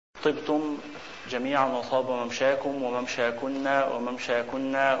طبتم جميعا وطاب ممشاكم وممشاكن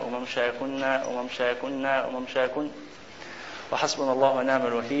وممشاكن وممشاكن وممشاكن وممشاكن وحسبنا الله ونعم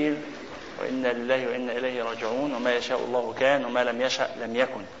الوكيل وإنا لله وإنا إليه راجعون وما يشاء الله كان وما لم يشأ لم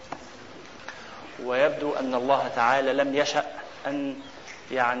يكن. ويبدو أن الله تعالى لم يشأ أن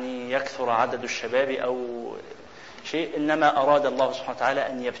يعني يكثر عدد الشباب أو شيء، إنما أراد الله سبحانه وتعالى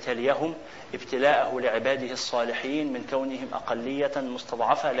أن يبتليهم ابتلاءه لعباده الصالحين من كونهم أقلية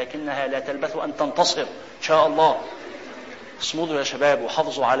مستضعفة، لكنها لا تلبث أن تنتصر إن شاء الله. اصمدوا يا شباب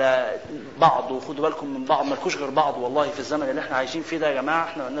وحافظوا على بعض وخدوا بالكم من بعض، مالكوش غير بعض والله في الزمن اللي احنا عايشين فيه ده يا جماعة،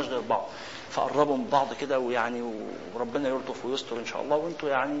 احنا مالناش غير بعض، فقربوا من بعض كده ويعني وربنا يلطف ويستر إن شاء الله، وانتوا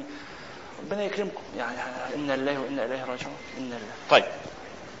يعني ربنا يكرمكم. يعني إنا لله وإنا إليه راجعون. إنا لله. طيب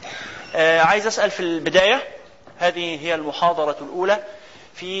عايز أسأل في البداية، هذه هي المحاضرة الأولى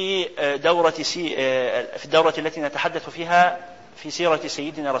في الدورة التي نتحدث فيها في سيرة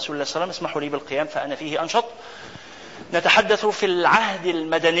سيدنا رسول الله صلى الله عليه وسلم. اسمحوا لي بالقيام فأنا فيه أنشط. نتحدث في العهد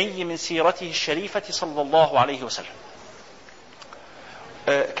المدني من سيرته الشريفة صلى الله عليه وسلم.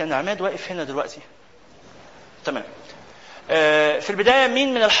 كان عماد واقف هنا دلوقتي؟ تمام. في البداية،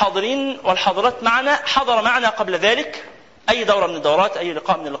 مين من الحاضرين والحاضرات معنا حضر معنا قبل ذلك أي دورة من الدورات، أي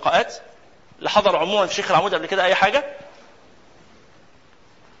لقاء من اللقاءات؟ اللي حضر عموما في شيخ العمود قبل كده أي حاجة؟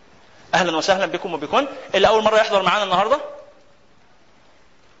 أهلا وسهلا بكم وبكم. اللي أول مرة يحضر معنا النهاردة؟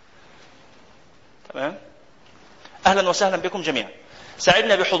 تمام، أهلا وسهلا بكم جميعا،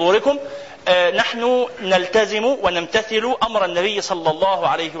 سعدنا بحضوركم. نحن نلتزم ونمتثل أمر النبي صلى الله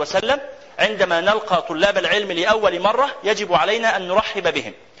عليه وسلم. عندما نلقى طلاب العلم لأول مرة يجب علينا أن نرحب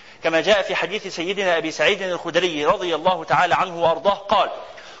بهم، كما جاء في حديث سيدنا أبي سعيد الخدري رضي الله تعالى عنه وأرضاه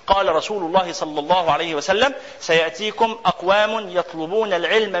قال رسول الله صلى الله عليه وسلم: سيأتيكم أقوام يطلبون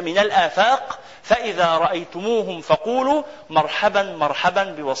العلم من الآفاق، فإذا رأيتموهم فقولوا مرحبا مرحبا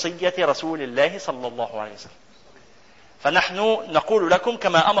بوصية رسول الله صلى الله عليه وسلم. فنحن نقول لكم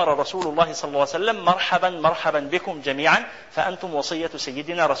كما أمر رسول الله صلى الله عليه وسلم: مرحبا مرحبا بكم جميعا، فأنتم وصية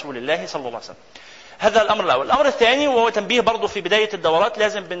سيدنا رسول الله صلى الله عليه وسلم. هذا الأمر الأول. الأمر الثاني، وهو تنبيه برضو في بداية الدورات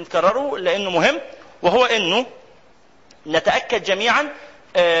لازم بنكرره لأنه مهم، وهو أنه نتأكد جميعا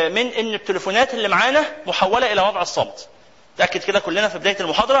من أن التليفونات اللي معانا محولة إلى وضع الصامت. تأكد كده كلنا في بداية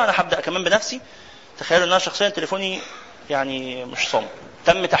المحاضرة. أنا هبدأ كمان بنفسي. تخيلوا أن أنا شخصيا تليفوني يعني مش صامت،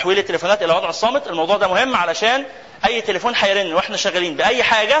 تم تحويل التليفونات إلى وضع الصامت. الموضوع ده مهم علشان أي تليفون حيرن وإحنا شغالين بأي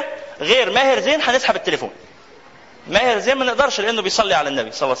حاجة غير ماهر زين هنسحب التليفون. ماهر زين ما نقدرش لأنه بيصلي على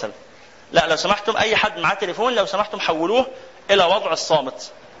النبي صلى الله عليه وسلم. لا، لو سمحتم أي حد معاه تليفون لو سمحتم حولوه إلى وضع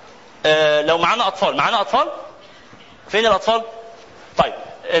الصامت. لو معانا أطفال فين الأطفال؟ طيب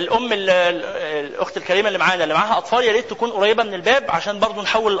الأخت الكريمة اللي معانا اللي معاها أطفال يا ريت تكون قريبة من الباب عشان برضو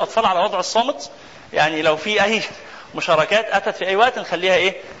نحول الأطفال على وضع الصامت. يعني لو في أي مشاركات أتت في أي وقت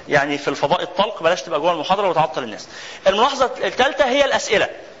نخليها يعني في الفضاء الطلق، بلاش تبقى جوه المحاضرة وتعطل الناس. الملاحظة الثالثة هي الأسئلة.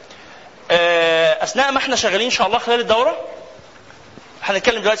 أثناء ما احنا شغالين إن شاء الله خلال الدورة،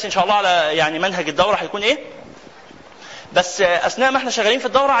 هنتكلم دلوقتي إن شاء الله على يعني منهج الدورة هيكون إيه، بس أثناء ما احنا شغالين في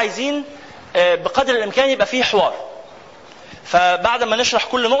الدورة عايزين بقدر الإمكان يبقى فيه حوار. فبعد ما نشرح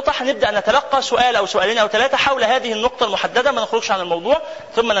كل نقطة هنبدأ نتلقى سؤال أو سؤالين أو ثلاثة حول هذه النقطة المحددة، ما نخرجش عن الموضوع،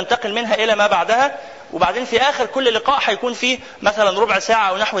 ثم ننتقل منها إلى ما بعدها. وبعدين في آخر كل لقاء هيكون فيه مثلا ربع ساعة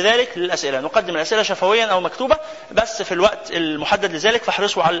أو نحو ذلك للأسئلة. نقدم الأسئلة شفويا أو مكتوبة بس في الوقت المحدد لذلك،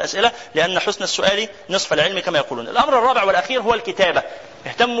 فاحرصوا على الأسئلة لأن حسن السؤال نصف العلم كما يقولون. الأمر الرابع والأخير هو الكتابة.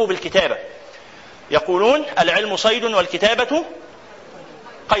 اهتموا بالكتابة. يقولون: العلم صيد والكتابة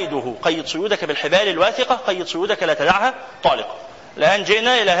قيده، قيد صيودك بالحبال الواثقة، قيد صيودك لا تدعها طالقة. الآن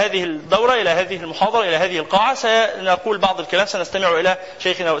جئنا إلى هذه الدورة، إلى هذه المحاضرة، إلى هذه القاعة. سنقول بعض الكلام، سنستمع إلى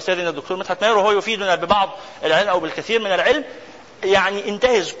شيخنا وأستاذنا الدكتور مدحت ماهر وهو يفيدنا ببعض العلم أو بالكثير من العلم. يعني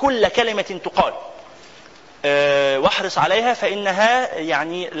انتهز كل كلمة تقال واحرص عليها، فإنها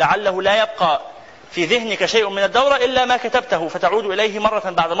يعني لعله لا يبقى في ذهنك شيء من الدورة إلا ما كتبته، فتعود إليه مرة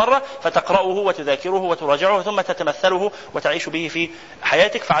بعد مرة فتقرأه وتذاكره وتراجعه ثم تتمثله وتعيش به في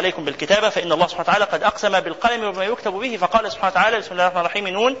حياتك. فعليكم بالكتابة، فإن الله سبحانه وتعالى قد أقسم بالقلم وما يكتب به، فقال سبحانه وتعالى: بسم الله الرحمن الرحيم: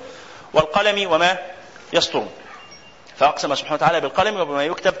 نون والقلم وما يسطرون. فأقسم سبحانه وتعالى بالقلم وبما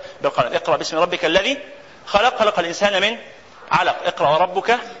يكتب بالقلم. اقرأ باسم ربك الذي خلق، خلق الإنسان من علق. اقرأ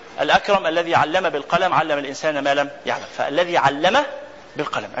وربك الأكرم الذي علم بالقلم، علم الإنسان ما لم يعلم. فالذي علم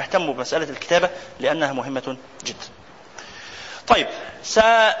بالقلم. اهتموا بمسألة الكتابة لأنها مهمة جدا. طيب،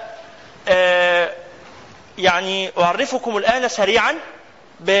 يعني أعرفكم الآن سريعا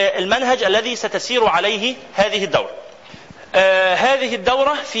بالمنهج الذي ستسير عليه هذه الدورة. هذه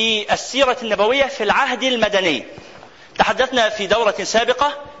الدورة في السيرة النبوية في العهد المدني. تحدثنا في دورة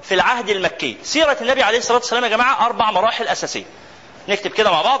سابقة في العهد المكي. سيرة النبي عليه الصلاة والسلام يا جماعة 4 مراحل أساسية. نكتب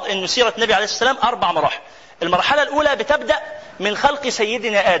كده مع بعض إنه سيرة النبي عليه السلام 4 مراحل. المرحلة الأولى بتبدأ من خلق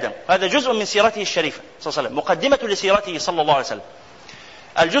سيدنا آدم، هذا جزء من سيرته الشريفة صلى الله عليه وسلم، مقدمة لسيرته صلى الله عليه وسلم.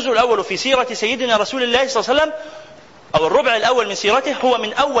 الجزء الأول في سيرة سيدنا رسول الله صلى الله عليه وسلم، أو الربع الأول من سيرته، هو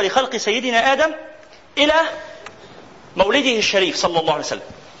من أول خلق سيدنا آدم إلى مولده الشريف صلى الله عليه وسلم.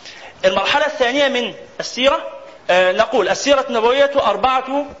 المرحلة الثانية من السيرة، نقول السيرة النبوية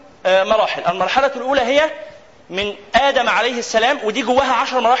 4 مراحل. المرحلة الأولى هي من آدم عليه السلام، ودي جواها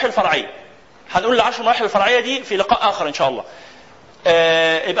 10 مراحل فرعية. هنقول ال10 مراحل الفرعية دي في لقاء آخر إن شاء الله.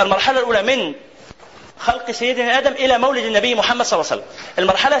 يبقى المرحلة الأولى من خلق سيدنا آدم إلى مولد النبي محمد صلى الله عليه وسلم.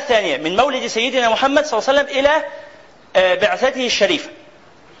 المرحلة الثانية من مولد سيدنا محمد صلى الله عليه وسلم إلى بعثته الشريفة،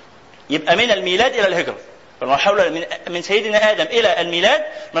 يبقى من الميلاد إلى الهجرة. المرحلة الأولى من سيدنا آدم إلى الميلاد.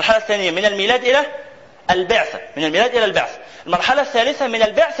 المرحلة الثانية من الميلاد إلى البعثة، من الميلاد إلى البعثة. المرحلة الثالثة من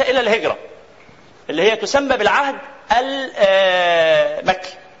البعثة إلى الهجرة، اللي هي تسمى بالعهد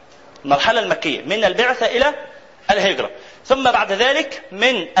المكي، المرحلة المكية من البعثة إلى الهجرة. ثم بعد ذلك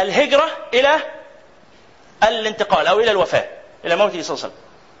من الهجرة إلى الانتقال أو إلى الوفاة، إلى موته صلى الله عليه وسلم.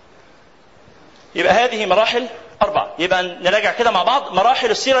 يبقى هذه مراحل 4. يبقى نراجع كده مع بعض.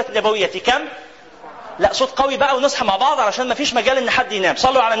 مراحل السيرة النبوية كم؟ لا، صوت قوي بقى ونصحى مع بعض علشان ما فيش مجال إن حد ينام.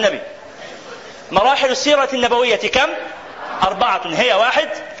 صلوا على النبي. مراحل السيرة النبوية كم؟ 4. هي 1،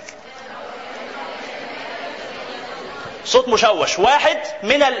 صوت مشوش. 1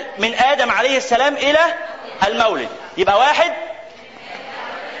 من آدم عليه السلام إلى المولد، يبقى 1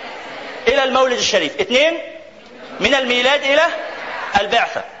 إلى المولد الشريف. 2 من الميلاد إلى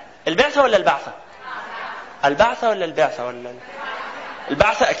البعثة. البعثة ولا البعثة؟ البعثة ولا البعثة ولا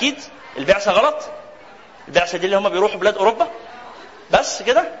البعثة؟ أكيد البعثة غلط. البعثة دي اللي هم بيروحوا بلاد أوروبا بس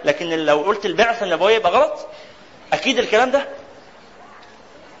كده، لكن لو قلت البعثة النبوية يبقى غلط. أكيد الكلام ده.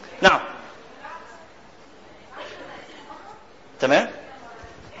 نعم تمام.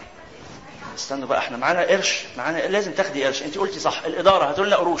 استنوا بقى، احنا معانا قرش، معانا لازم تاخدي قرش. انت قلتي صح، الإدارة هاتوا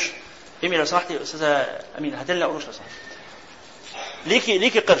لنا قروش. ايمي لو سمحتي يا أستاذة أمين، هاتوا لنا قروش لو سمحتي.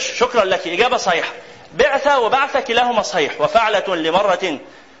 ليكي قرش. شكرا لك، إجابة صحيحة. بعثة وبعثة كلاهما صحيح، وفعلة لمرة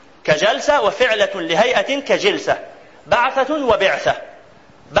كجلسة، وفعلة لهيئة كجلسة. بعثة وبعثة،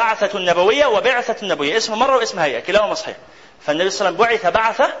 بعثة النبوية وبعثة النبوية، اسم مرة واسم هيئة، كلاهما صحيح. فالنبي صلى الله عليه وسلم بعث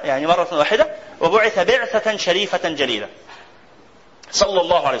بعثة يعني مرة واحدة، وبعث بعثة شريفة جليلة صلى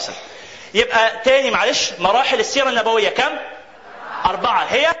الله عليه وسلم. يبقى تاني معلش، مراحل السيرة النبوية كم؟ 4.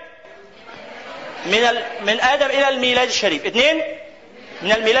 هي من آدم إلى الميلاد الشريف. 2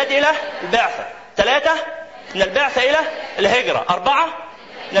 من الميلاد إلى البعثة. 3 من البعثة إلى الهجرة. 4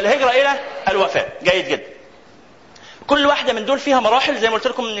 من الهجرة إلى الوفاة. جيد جدا. كل واحدة من دول فيها مراحل زي ما قلت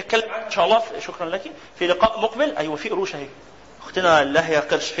لكم، نتكلم عنها إن شاء الله. شكرا لك. في لقاء مقبل. أيوة في قروش أهي أختنا الله يا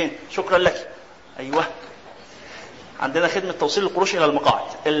قرش فين؟ شكرا لك. أيوة عندنا خدمة توصيل القروش إلى المقاعد.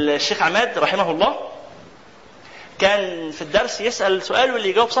 الشيخ عماد رحمه الله كان في الدرس يسأل سؤال واللي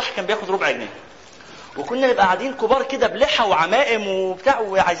يجاوب صح كان بياخد ربع جنيه. وكنا نبقى قاعدين كبار كده بلحى وعمائم وبتاع،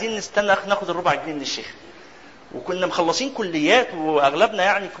 وعايزين نستنى ناخد الربع جنيه من الشيخ. وكنا مخلصين كليات واغلبنا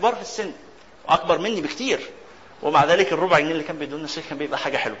يعني كبار في السن واكبر مني بكتير، ومع ذلك الربع جنيه اللي كان بيدونا الشيخ كان بيبقى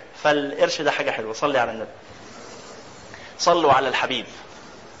حاجه حلوه. فالقرش ده حاجه حلوه. صلي على النبي، صلوا على الحبيب.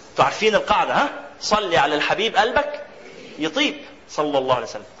 انتوا عارفين القاعده ها؟ صلي على الحبيب قلبك يطيب صلى الله عليه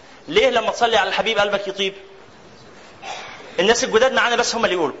وسلم. ليه لما تصلي على الحبيب قلبك يطيب؟ الناس الجداد معانا بس هم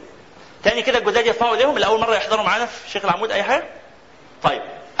اللي يقولوا. تاني كده الجداد يرفعوا ايديهم اللي اول مره يحضروا معانا في شيخ العمود اي حاجه. طيب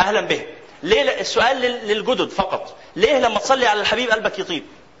اهلا به. ليه السؤال للجدد فقط، ليه لما تصلي على الحبيب قلبك يطيب؟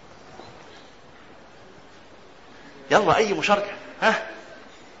 يلا اي مشاركه ها.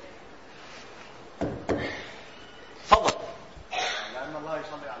 تفضل. لان الله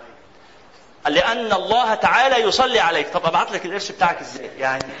يصلي عليك. لان الله تعالى يصلي عليك. طب ابعت لك القرش بتاعك ازاي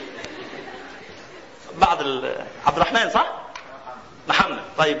يعني؟ بعد عبد الرحمن صح؟ محمد.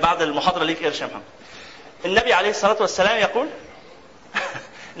 طيب بعد المحاضره ليك قرش يا محمد. النبي عليه الصلاه والسلام يقول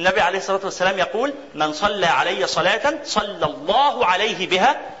النبي عليه الصلاة والسلام يقول: من صلى علي صلاة صلى الله عليه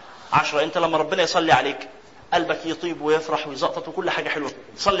بها 10. انت لما ربنا يصلي عليك قلبك يطيب ويفرح ويزقطط وكل حاجة حلوة.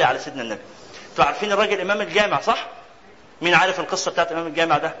 صلي على سيدنا النبي. انتوا عارفين الراجل امام الجامع صح؟ مين عارف القصة بتاعت امام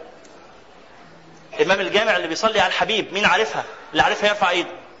الجامع ده؟ امام الجامع اللي بيصلي على الحبيب، مين عارفها؟ اللي عارفها يرفع ايده.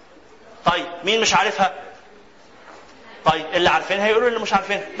 طيب مين مش عارفها؟ طيب اللي عارفينها يقولوا اللي مش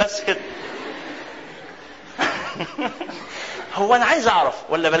عارفينها بس كده. هو أنا عايز أعرف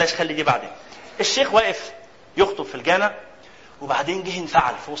ولا بلاش خلي دي بعدين. الشيخ واقف يخطب في الجامع وبعدين جه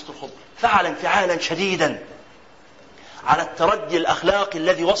انفعل في وسط الخطبة، فعل انفعالا شديدا على التردي الأخلاقي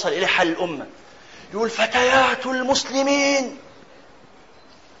الذي وصل إليه حال الأمة. يقول: فتيات المسلمين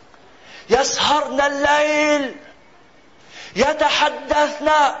يسهرن الليل يتحدثن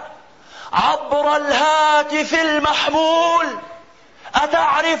عبر الهاتف المحمول،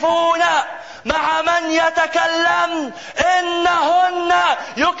 أتعرفون مع من يتكلم؟ إنهن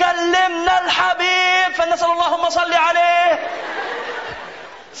يكلمن الحبيب، فنسأل اللهم صل عليه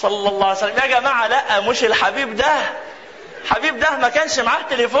صلى الله عليه وسلم. يا جماعة لا، مش الحبيب ده، حبيب ده ما كانش معاه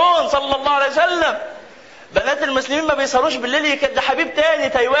تليفون صلى الله عليه وسلم. بنات المسلمين ما بيسهروش بالليل، ده حبيب تاني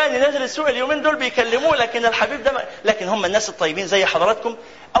تايواني نازل السوق اليومين دول بيكلموه، لكن الحبيب ده لكن هم الناس الطيبين زي حضراتكم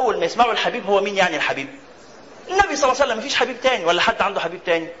اول ما يسمعوا الحبيب، هو مين يعني الحبيب؟ النبي صلى الله عليه وسلم. مفيش حبيب تاني، ولا حد عنده حبيب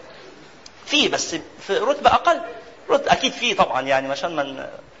تاني؟ فيه بس في رتبة اقل، رتبة اكيد فيه طبعا يعني عشان من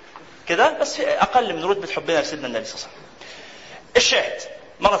كده، بس اقل من رتبة حبنا لسيدنا النبي صلى الله عليه وسلم. الشاهد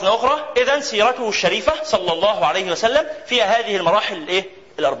مرة أخرى، إذن سيرته الشريفة صلى الله عليه وسلم فيها هذه المراحل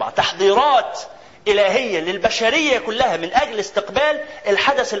الأربعة، تحضيرات إلهية للبشرية كلها من أجل استقبال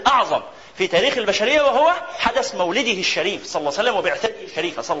الحدث الأعظم في تاريخ البشرية، وهو حدث مولده الشريف صلى الله عليه وسلم وبعثته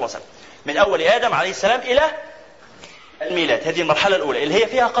الشريفة صلى الله عليه وسلم، من أول آدم عليه السلام إلى الميلاد. هذه المرحلة الأولى اللي هي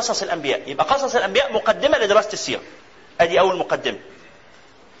فيها قصص الأنبياء. يبقى قصص الأنبياء مقدمة لدراسة السيرة، هذه أول مقدمة.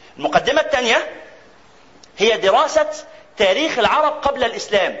 المقدمة الثانية هي دراسة تاريخ العرب قبل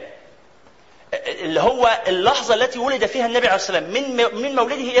الإسلام، اللي هو اللحظة التي ولد فيها النبي عليه السلام من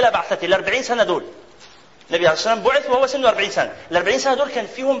مولده إلى بعثته، ال40 سنة دول. النبي عليه السلام بعث وهو سنه 40 سنة. ال40 سنة دول كان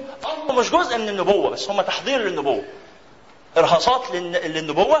فيهم مش جزء من النبوة بس، هم تحضير للنبوة، إرهاصات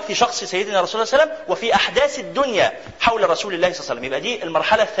للنبوة في شخص سيدنا رسول الله صلى الله عليه وسلم وفي أحداث الدنيا حول رسول الله صلى الله عليه وسلم. يبقى دي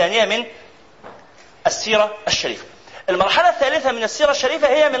المرحلة الثانية من السيرة الشريفة. المرحلة الثالثة من السيرة الشريفة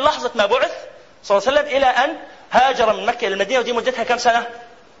هي من لحظة ما بعث صلى الله عليه وسلم إلى أن هاجر من مكة إلى المدينة، ودي مدتها كم سنة؟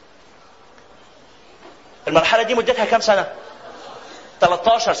 المرحلة دي مدتها كم سنة؟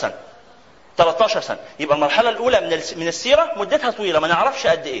 13 سنة. 13 سنة. يبقى المرحلة الأولى من السيرة مدتها طويلة، ما نعرفش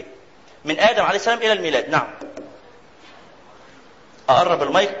قد إيه، من آدم عليه السلام إلى الميلاد. نعم، أقرب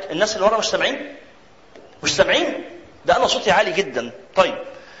المايك، الناس اللي ورا مش سامعين؟ مش سامعين؟ ده أنا صوتي عالي جدا. طيب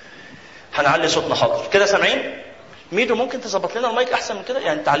هنعلي صوتنا، حاضر كده سامعين؟ ميدو ممكن تظبط لنا المايك أحسن من كده،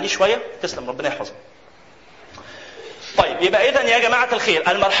 يعني تعليه شوية. تسلم، ربنا يحفظك. طيب يبقى إذن يا جماعة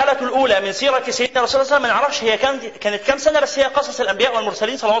الخير، المرحلة الأولى من سيرة سيدنا رسول الله صلى الله عليه وسلم ما نعرفش هي كانت كم سنة، بس هي قصص الأنبياء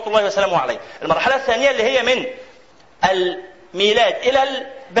والمرسلين صلوات الله وسلامه عليه. المرحلة الثانية اللي هي من الميلاد إلى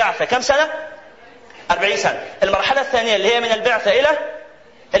البعثة كم سنة؟ 40 سنة. المرحلة الثانية اللي هي من البعثة إلى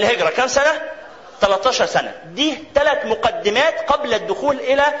الهجرة كم سنة؟ 13 سنة. دي 3 مقدمات قبل الدخول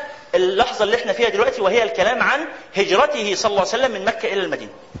إلى اللحظة اللي احنا فيها دلوقتي، وهي الكلام عن هجرته صلى الله عليه وسلم من مكة إلى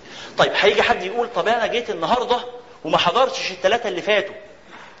المدينة. طيب هيجي حد يقول طب أنا جيت النهاردة وما حضرتش ال3 اللي فاتوا،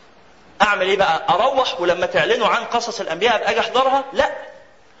 أعمل إيه بقى؟ أروح ولما تعلنوا عن قصص الأنبياء أبقى أجي أحضرها؟ لا،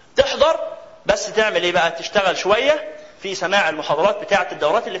 تحضر بس تعمل إيه بقى؟ تشتغل شوية في سماع المحاضرات بتاعة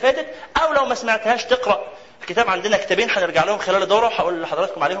الدورات اللي فاتت، أو لو ما سمعتهاش تقرأ الكتاب. عندنا كتابين هنرجع لهم خلال الدورة وهقول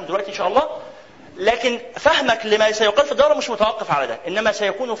لحضراتكم عليهم دلوقتي إن شاء الله. لكن فهمك لما سيقال في الدورة مش متوقف على ده، إنما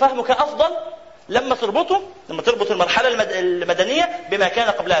سيكون فهمك أفضل لما تربط المرحلة المدنية بما كان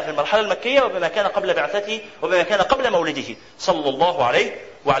قبلها في المرحلة المكية، وبما كان قبل بعثته، وبما كان قبل مولده صلى الله عليه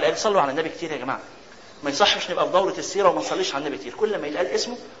وعلى آله. صلوا على النبي كتير يا جماعة. ما يصحش نبقى في دورة السيرة وما نصليش على النبي كتير. كل ما يتقال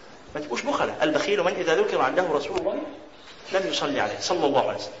اسمه ما تبقوش بخلة. البخيل من إذا ذكر عنده رسول الله لم يصلي عليه صلى الله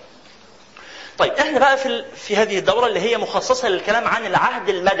عليه وسلم. طيب احنا بقى في هذه الدورة اللي هي مخصصة للكلام عن العهد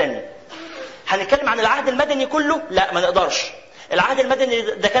المدني. هنتكلم عن العهد المدني كله؟ لا، ما نقدرش. العهد المدني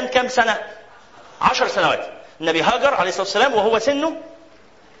ده كان كام سنة؟ 10 سنوات. النبي هاجر عليه الصلاة والسلام وهو سنه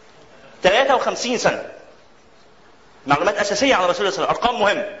 53 سنة. معلومات أساسية عن رسول الله صلى الله عليه وسلم، أرقام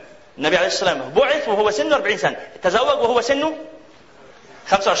مهمة. النبي عليه الصلاة والسلام بعث وهو سنه 40 سنة، تزوج وهو سنه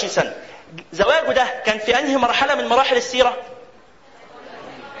 25 سنة. زواجه ده كان في أنهي مرحلة من مراحل السيرة؟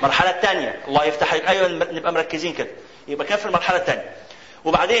 المرحلة الثانية. الله يفتح عليك، أيوة نبقى مركزين كده. يبقى كان في المرحلة الثانية.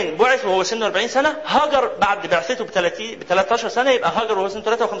 وبعدين بعث وهو سنه 40 سنة، هاجر بعد بعثته ب 13 سنة، يبقى هاجر وهو سنه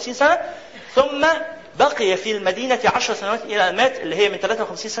 53 سنة، ثم بقي في المدينة 10 سنوات إلى أن مات، اللي هي من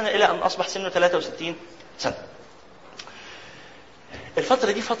 53 سنة إلى أن أصبح سنه 63 سنة.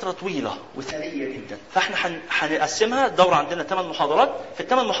 الفترة دي فترة طويلة وثرية جدا، فاحنا هنقسمها. الدورة عندنا 8 محاضرات، في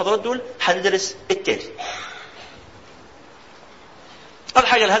ال8 محاضرات دول هندرس التالي. أول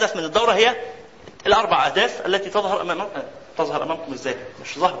حاجة الهدف من الدورة هي ال4 أهداف التي تظهر أمامكم ازاي؟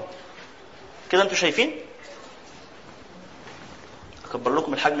 مش ظاهرة كده، انتوا شايفين؟ أكبر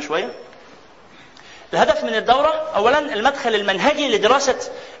لكم الحجم شوية. الهدف من الدورة أولا المدخل المنهجي لدراسة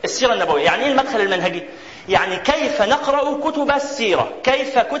السيرة النبوية. يعني إيه المدخل المنهجي؟ يعني كيف نقرأ كتب السيرة،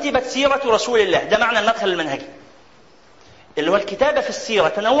 كيف كتبت سيرة رسول الله. ده معنى المدخل المنهجي، اللي هو الكتابة في السيرة.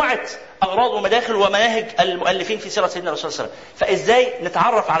 تنوعت أغراض ومداخل ومناهج المؤلفين في سيرة سيدنا رسول الله صلى الله عليه وسلم، فإزاي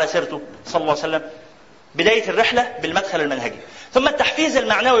نتعرف على سيرته صلى الله عليه وسلم؟ بداية الرحلة بالمدخل المنهجي. ثم التحفيز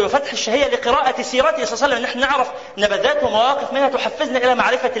المعنوي وفتح الشهية لقراءة سيرته صلى الله عليه وسلم، نحن نعرف نبذات ومواقف منها تحفزنا إلى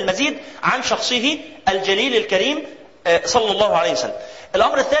معرفة المزيد عن شخصه الجليل الكريم صلى الله عليه وسلم.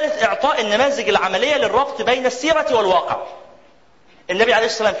 الأمر الثالث إعطاء النماذج العملية للربط بين السيرة والواقع. النبي عليه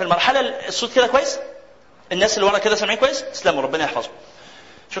الصلاة والسلام في المرحلة، الصوت كده كويس؟ الناس اللي ورا كده سامعين كويس؟ تسلموا، ربنا يحفظكم.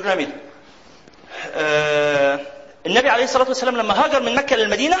 شكرا أمين. النبي عليه الصلاة والسلام لما هاجر من مكة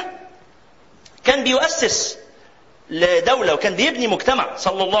للمدينة كان بيؤسس لدولة وكان بيبني مجتمع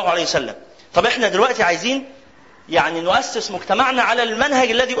صلى الله عليه وسلم. طب احنا دلوقتي عايزين يعني نؤسس مجتمعنا على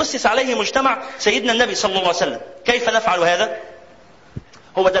المنهج الذي أسس عليه مجتمع سيدنا النبي صلى الله عليه وسلم. كيف نفعل هذا؟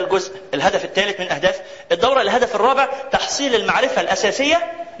 هو ده الجزء الهدف الثالث من أهداف الدورة. الهدف الرابع تحصيل المعرفة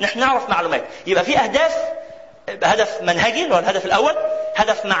الأساسية، نحن نعرف معلومات. يبقى في أهداف، هدف منهجي اللي هو الهدف الأول،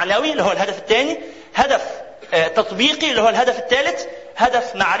 هدف معنوي اللي هو الهدف الثاني، هدف تطبيقي اللي هو الهدف الثالث،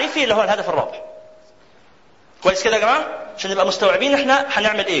 هدف معرفي اللي هو الهدف الرابع. كويس كده يا جماعة؟ عشان نبقى مستوعبين احنا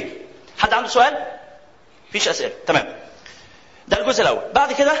هنعمل ايه. حد عنده سؤال؟ فيش أسئلة؟ تمام. ده الجزء الأول.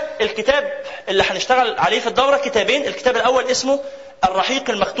 بعد كده الكتاب اللي هنشتغل عليه في الدورة كتابين. الكتاب الأول اسمه الرحيق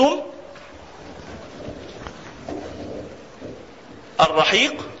المختوم.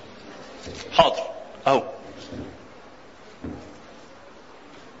 الرحيق، حاضر أهو.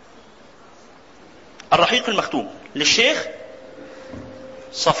 الرحيق المختوم للشيخ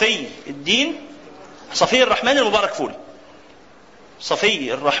صفي الرحمن المبارك فوري.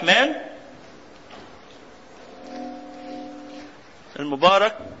 صفي الرحمن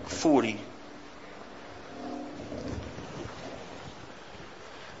المبارك فوري.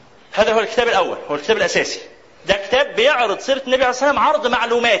 هذا هو الكتاب الأول، هو الكتاب الأساسي. ده كتاب بيعرض سيرة النبي عليه الصلاة والسلام عرض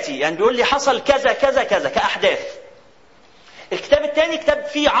معلوماتي، يعني بيقول لي حصل كذا كذا كذا كأحداث. الكتاب الثاني كتاب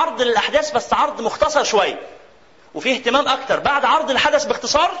فيه عرض للأحداث بس عرض مختصر شوية وفيه اهتمام أكتر. بعد عرض الحدث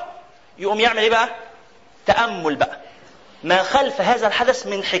باختصار يقوم يعمل إيه بقى؟ تأمل بقى ما خلف هذا الحدث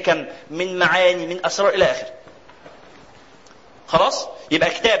من حكم، من معاني، من أسرار إلى آخره. خلاص؟ يبقى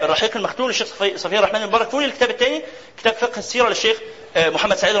كتاب الرحيق المختوم للشيخ صفي الرحمن المبارك فوري. الكتاب الثاني كتاب فقه السيرة للشيخ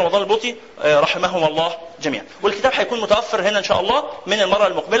محمد سعيد رمضان البوطي رحمهم الله جميعا. والكتاب هيكون متوفر هنا إن شاء الله من المرة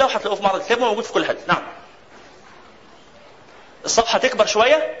المقبلة، وهتلاقوه في معرض الكتاب وموجود في كل حتة. نعم. الصفحة تكبر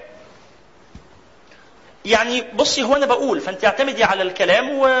شوية، يعني بصي هو أنا بقول فأنت اعتمدي على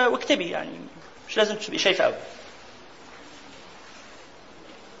الكلام واكتبي، يعني مش لازم تبقي شايفة قوي.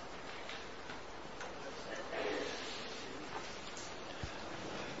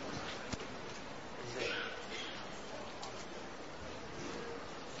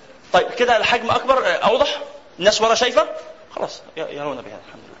 طيب كده الحجم أكبر، أوضح، الناس ورا شايفة، خلاص يرون بها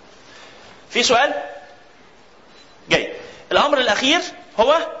الحمد لله. في سؤال جاي. الأمر الأخير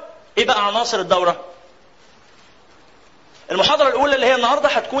هو إيه بقى عناصر الدورة؟ المحاضرة الأولى اللي هي النهاردة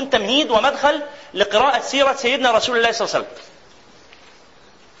هتكون تمهيد ومدخل لقراءة سيرة سيدنا رسول الله صلى الله عليه وسلم.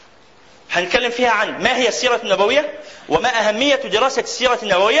 هنتكلم فيها عن ما هي السيرة النبوية وما أهمية دراسة السيرة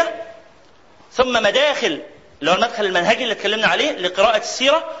النبوية، ثم مداخل اللي هو المدخل المنهجي اللي اتكلمنا عليه لقراءة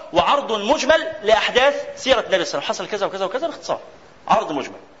السيرة، وعرض مجمل لأحداث سيرة النبي صلى الله عليه وسلم. حصل كذا وكذا وكذا باختصار، عرض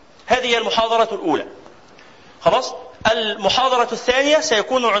مجمل. هذه هي المحاضرة الأولى. خلاص. المحاضرة الثانية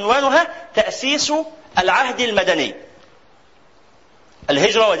سيكون عنوانها تأسيس العهد المدني،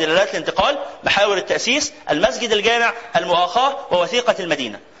 الهجرة ودلالات الانتقال، محاور التأسيس، المسجد الجامع، المؤاخاة، ووثيقة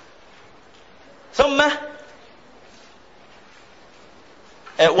المدينة. ثم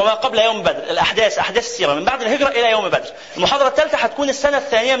وما قبل يوم بدر، الأحداث، أحداث السيرة من بعد الهجرة إلى يوم بدر. المحاضرة الثالثة هتكون السنة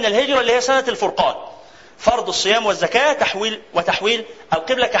الثانية من الهجرة اللي هي سنة الفرقان، فرض الصيام والزكاة، تحويل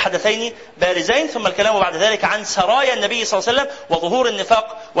القبلة كحدثين بارزين. ثم الكلام بعد ذلك عن سرايا النبي صلى الله عليه وسلم وظهور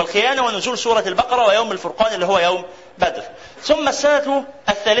النفاق والخيانة ونزول سورة البقرة ويوم الفرقان اللي هو يوم بدر. ثم السنة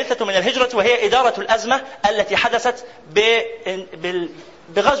الثالثة من الهجرة وهي إدارة الأزمة التي حدثت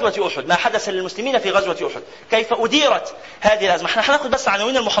بغزوة أحد، ما حدث للمسلمين في غزوة أحد، كيف أديرت هذه الأزمة. احنا هناخد بس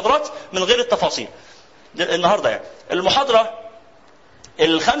عناوين المحاضرات من غير التفاصيل النهاردة. يعني المحاضرة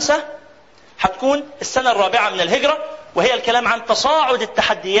الخامسة هتكون السنة الرابعة من الهجرة، وهي الكلام عن تصاعد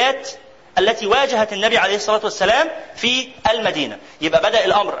التحديات التي واجهت النبي عليه الصلاة والسلام في المدينة. يبقى بدأ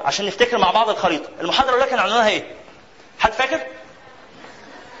الأمر عشان نفتكر مع بعض الخريطة. المحاضرة اللي كان عنوانها ايه؟ حد فاكر؟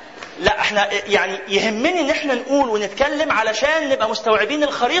 لا احنا يعني يهمني ان احنا نقول ونتكلم علشان نبقى مستوعبين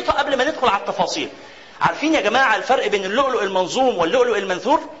الخريطة قبل ما ندخل على التفاصيل. عارفين يا جماعة الفرق بين اللؤلؤ المنظوم واللؤلؤ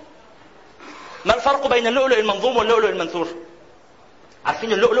المنثور؟ ما الفرق بين اللؤلؤ المنظوم واللؤلؤ المنثور؟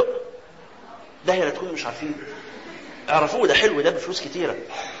 عارفين اللؤلؤ؟ ده هي لا تكونوا مش عارفين، اعرفوه، ده حلو، ده بفلوس كتيرة،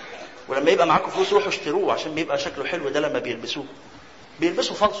 ولما يبقى معاكم فلوس روحوا اشتروه عشان بيبقى شكله حلو. ده لما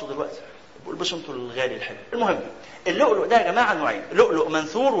بيلبسوا فالصو دلوقتي، بيلبسوا انتوا الغالي الحلو. المهم اللؤلؤ ده يا جماعة نوعين، لؤلؤ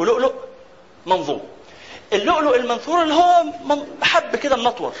منثور ولؤلؤ منظوم. اللؤلؤ المنثور اللي هو حب كده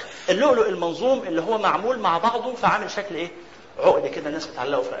منطور. اللؤلؤ المنظوم اللي هو معمول مع بعضه فعامل شكل ايه؟ عقد كده الناس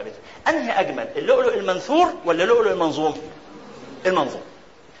بتعلقه في رقبتها. انهي اجمل، اللؤلؤ المنثور ولا اللؤلؤ المنظوم؟ المنظوم.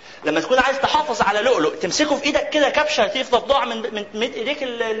 لما تكون عايز تحافظ على لؤلؤ تمسكه في ايدك كده كبشه تفضل ضاع من ايديك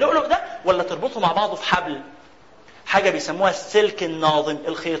اللؤلؤ ده، ولا تربطه مع بعضه في حبل، حاجه بيسموها السلك الناظم.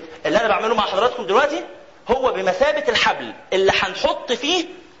 الخيط اللي انا بعمله مع حضراتكم دلوقتي هو بمثابه الحبل اللي هنحط فيه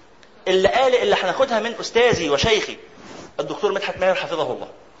اللقالق اللي هناخدها من استاذي وشيخي الدكتور مدحت ماهر حفظه الله،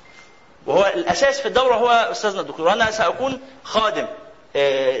 وهو الاساس في الدوره هو استاذنا الدكتور، وانا ساكون خادم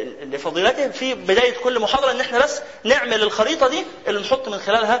لفضيلته في بدايه كل محاضره، ان احنا بس نعمل الخريطه دي اللي نحط من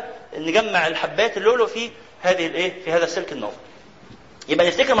خلالها نجمع الحبات اللؤلؤ في هذه الايه، في هذا السلك الناظم. يبقى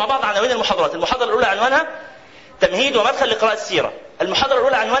نفتكر مع بعض عناوين المحاضرات. المحاضره الاولى عنوانها تمهيد ومدخل لقراءه السيره. المحاضره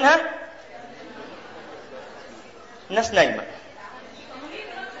الاولى عنوانها الناس نايمه.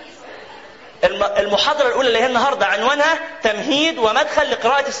 المحاضرة الأولى اللي هي النهاردة عنوانها تمهيد ومدخل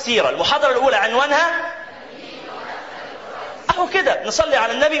لقراءة السيرة. المحاضرة الأولى عنوانها أهو كده نصلي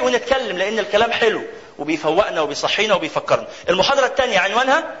على النبي ونتكلم، لأن الكلام حلو وبيفوقنا وبيصحينا وبيفكرنا. المحاضرة الثانية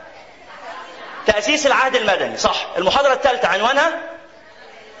عنوانها تأسيس العهد المدني، صح. المحاضرة الثالثة عنوانها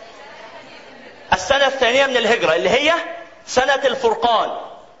السنة الثانية من الهجرة اللي هي سنة الفرقان.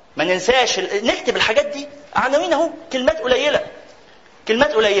 ما ننساش نكتب الحاجات دي عناوين اهو، كلمات قليلة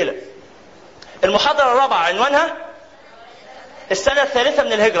كلمات قليلة. المحاضرة الرابعة عنوانها السنة الثالثة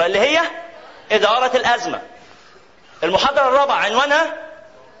من الهجرة اللي هي إدارة الأزمة. المحاضرة الرابعة عنوانها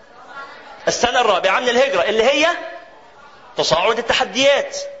السنة الرابعة من الهجرة اللي هي تصاعد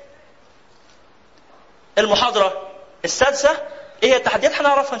التحديات. المحاضرة السادسة ايه هي التحديات؟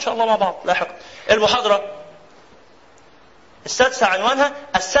 هنعرفها ان شاء الله مع بعض لاحقا. المحاضرة السادسة عنوانها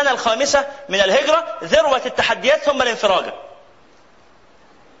السنة الخامسة من الهجرة ذروة التحديات ثم الانفراجة.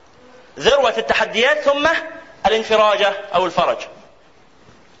 ذروة التحديات ثم الانفراجة أو الفرج.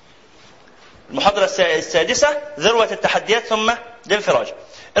 المحاضرة السادسة ذروة التحديات ثم الانفراج.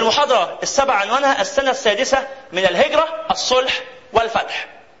 المحاضرة السابعة عنوانها السنة السادسة من الهجرة الصلح والفتح.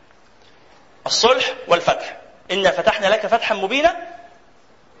 الصلح والفتح. إن فتحنا لك فتحا مبينا.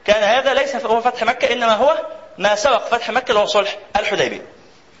 كان هذا ليس هو فتح مكة، إنما هو ما سبق فتح مكة اللي هو صلح الحديبية.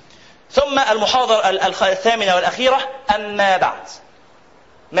 ثم المحاضرة الثامنة والأخيرة أما بعد.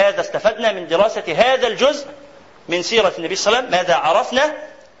 ماذا استفدنا من دراسة هذا الجزء من سيرة النبي صلى الله عليه وسلم؟ ماذا عرفنا؟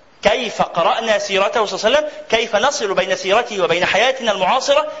 كيف قرأنا سيرته صلى الله عليه وسلم؟ كيف نصل بين سيرته وبين حياتنا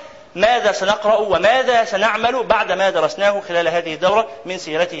المعاصرة؟ ماذا سنقرأ وماذا سنعمل بعد ما درسناه خلال هذه الدورة من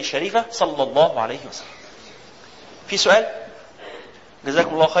سيرته الشريفة صلى الله عليه وسلم؟ في سؤال؟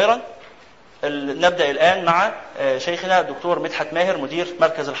 جزاكم الله خيرا. نبدأ الآن مع شيخنا الدكتور مدحت ماهر مدير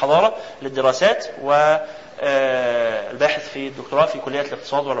مركز الحضارة للدراسات والباحث في الدكتوراه في كلية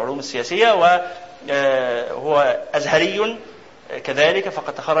الاقتصاد والعلوم السياسية، وهو أزهري كذلك،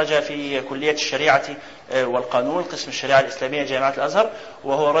 فقد تخرج في كلية الشريعة والقانون قسم الشريعة الإسلامية جامعة الأزهر،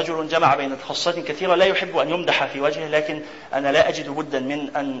 وهو رجل جمع بين تخصصات كثيرة لا يحب أن يمدح في وجهه، لكن أنا لا أجد بدا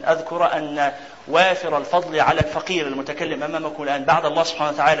من أن أذكر أن وافر الفضل على الفقير المتكلم أمامكم الآن بعد الله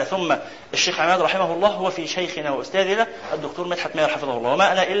سبحانه وتعالى ثم الشيخ عماد رحمه الله هو في شيخنا وأستاذنا الدكتور مدحت ماهر حفظه الله.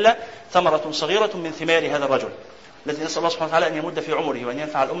 وما أنا إلا ثمرة صغيرة من ثمار هذا الرجل الذي نسأل الله سبحانه وتعالى أن يمد في عمره وأن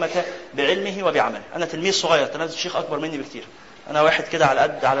ينفع الأمة بعلمه وبعمله. أنا تلميذ صغير، تلامذة الشيخ أكبر مني بكثير. أنا واحد كده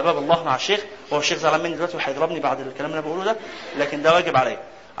على باب الله مع الشيخ، وهو الشيخ زعلان مني دلوقتي وهيضربني بعد الكلام اللي أنا بقوله ده، لكن ده واجب علي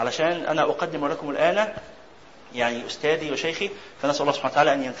علشان أنا أقدم لكم الآن يعني أستاذي وشيخي، فنسأل الله سبحانه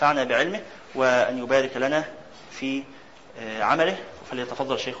وتعالى أن ينفعنا بعلمه وأن يبارك لنا في عمله.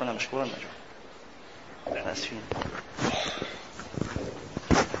 فليتفضل شيخنا مشكورا مأجورا. احنا آسفين.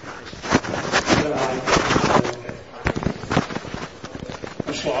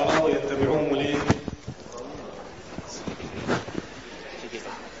 الشعراء يتبعون ليه؟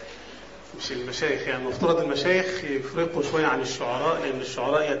 مش المشايخ، يعني مفترض المشايخ يفرقوا شوية عن الشعراء، لأن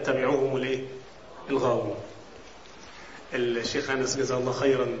الشعراء يتبعوهم ليه؟ الغاوون. الشيخ أنس جزاه الله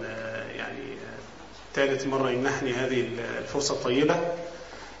خيرا يعني ثالث مرة يمنحني هذه الفرصة الطيبة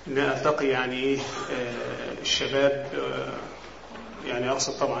أن ألتقي يعني الشباب، يعني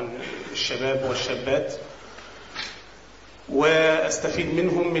أقصد طبعا الشباب والشابات، واستفيد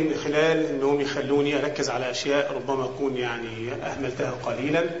منهم من خلال أنهم يخلوني أركز على أشياء ربما أكون يعني أهملتها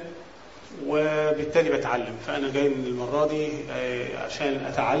قليلا، وبالتالي بتعلم. فأنا جاي من المرة دي عشان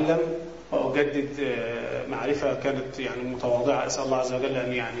أتعلم وأجدد معرفة كانت يعني متواضعة. أسأل الله عز وجل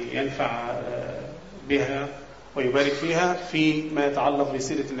أن يعني ينفع بها ويبارك فيها فيما يتعلق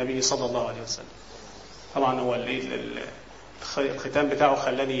بسيرة النبي صلى الله عليه وسلم. طبعا هو الختام بتاعه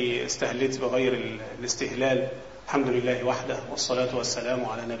خلاني استهلت بغير الاستهلال. الحمد لله وحده، والصلاة والسلام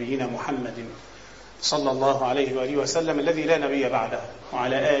على نبينا محمد صلى الله عليه وآله وسلم الذي لا نبي بعده،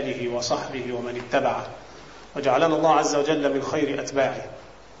 وعلى آله وصحبه ومن اتبعه، وجعلنا الله عز وجل من خير أتباعه.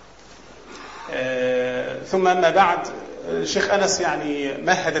 ثم أما بعد، الشيخ أنس يعني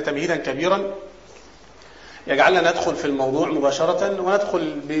مهد تمهيدا كبيرا يجعلنا ندخل في الموضوع مباشرة،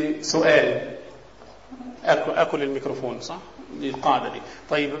 وندخل بسؤال. أكل الميكروفون صح؟ دي القاعدة دي.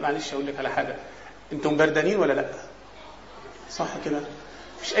 طيب معلش أقول لك على حاجة، أنتم بردانين ولا لأ؟ صح كده؟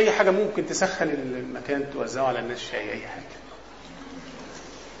 مفيش أي حاجة ممكن تسخن المكان توزعه على الناس، شيء أي حاجة.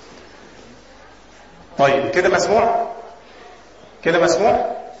 طيب كده مسموع؟ كده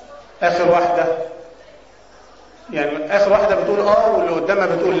مسموع؟ آخر واحدة، يعني آخر واحدة بتقول واللي قدامها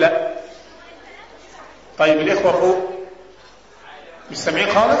بتقول لأ. طيب الإخوة فوق مش سامعين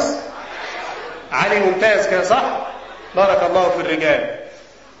خالص؟ علي ممتاز كده صح؟ بارك الله في الرجال.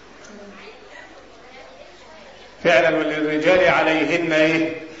 فعلا وللرجال عليهن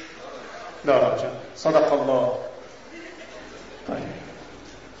ايه؟ درجة. صدق الله. طيب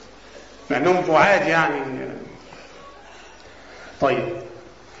مع انهم بعاد يعني. طيب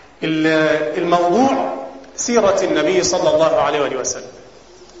الموضوع سيرة النبي صلى الله عليه وسلم،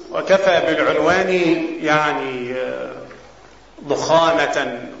 وكفى بالعنوان يعني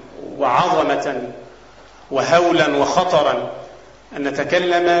ضخامة وعظمة وهولا وخطرا أن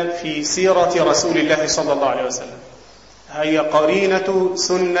نتكلم في سيرة رسول الله صلى الله عليه وسلم. هي قرينة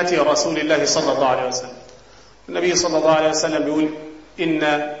سنة رسول الله صلى الله عليه وسلم. النبي صلى الله عليه وسلم يقول: إن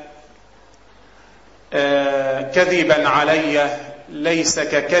كذبا علي ليس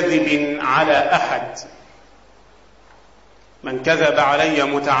ككذب على أحد، من كذب علي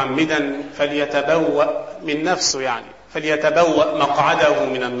متعمدا فليتبوأ من نفسه، يعني فليتبوأ مقعده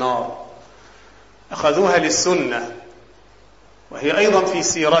من النار. أخذوها للسنة، وهي أيضا في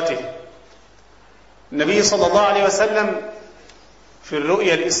سيرته. النبي صلى الله عليه وسلم في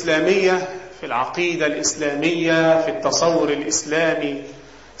الرؤية الإسلامية، في العقيدة الإسلامية، في التصور الإسلامي،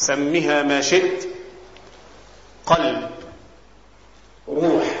 سمها ما شئت، قلب،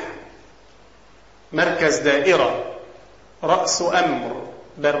 روح، مركز دائرة، رأس أمر،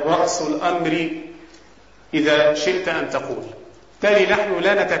 بل رأس الأمر إذا شئت أن تقول. بالتالي نحن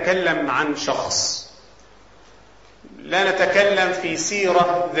لا نتكلم عن شخص، لا نتكلم في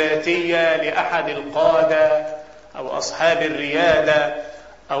سيرة ذاتية لأحد القادة أو أصحاب الريادة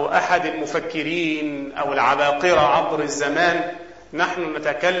أو أحد المفكرين أو العباقرة عبر الزمان. نحن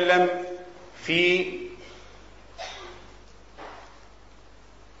نتكلم في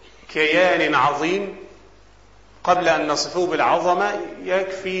كيان عظيم. قبل أن نصفه بالعظمة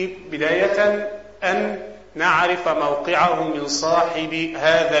يكفي بداية أن نعرف موقعه من صاحب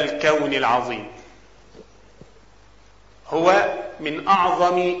هذا الكون العظيم. هو من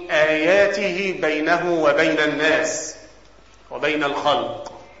أعظم آياته بينه وبين الناس وبين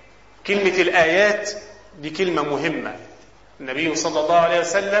الخلق. كلمة الآيات دي كلمة مهمة. النبي صلى الله عليه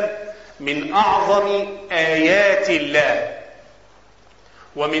وسلم من أعظم آيات الله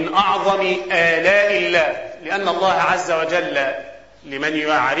ومن أعظم آلاء الله، لأن الله عز وجل لمن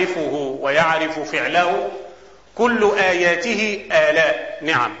يعرفه ويعرف فعله كل آياته آلاء،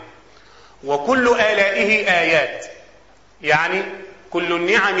 نعم، وكل آلائه آيات. يعني كل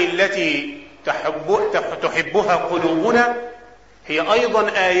النعم التي تحبها قلوبنا هي أيضا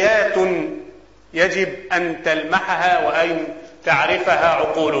آيات يجب أن تلمحها وأن تعرفها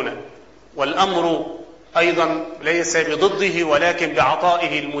عقولنا. والأمر أيضا ليس بضده ولكن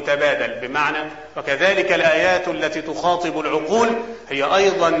بعطائه المتبادل، بمعنى وكذلك الآيات التي تخاطب العقول هي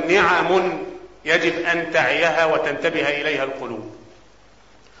أيضا نعم يجب أن تعيها وتنتبه إليها القلوب،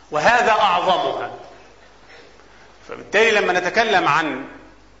 وهذا أعظمها. فبالتالي لما نتكلم عن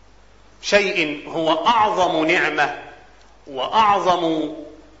شيء هو أعظم نعمة وأعظم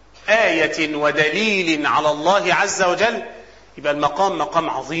آية ودليل على الله عز وجل، يبقى المقام مقام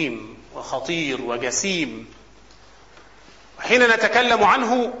عظيم وخطير وجسيم. وحين نتكلم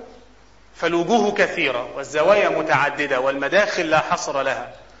عنه فالوجوه كثيرة والزوايا متعددة والمداخل لا حصر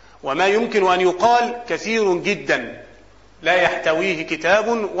لها، وما يمكن أن يقال كثير جدا لا يحتويه كتاب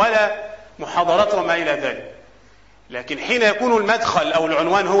ولا محاضرات وما إلى ذلك. لكن حين يكون المدخل أو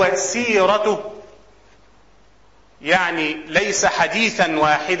العنوان هو سيرته، يعني ليس حديثا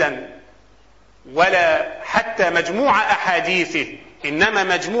واحدا ولا حتى مجموعة أحاديثه، إنما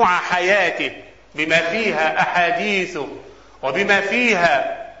مجموعة حياته بما فيها أحاديثه وبما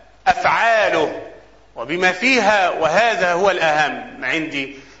فيها أفعاله وبما فيها، وهذا هو الأهم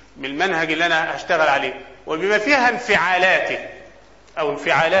عندي من المنهج اللي أنا أشتغل عليه، وبما فيها انفعالاته أو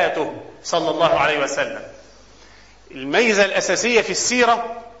انفعالاته صلى الله عليه وسلم. الميزة الأساسية في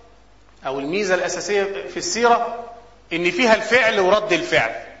السيرة أو الميزة الأساسية في السيرة إن فيها الفعل ورد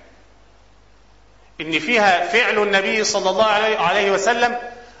الفعل. إن فيها فعل النبي صلى الله عليه وسلم،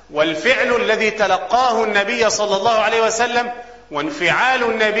 والفعل الذي تلقاه النبي صلى الله عليه وسلم، وانفعال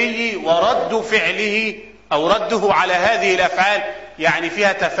النبي ورد فعله أو رده على هذه الأفعال، يعني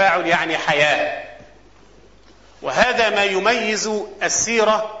فيها تفاعل، يعني حياة. وهذا ما يميز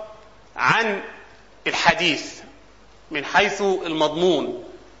السيرة عن الحديث من حيث المضمون،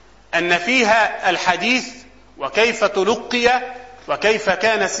 أن فيها الحديث وكيف تلقي وكيف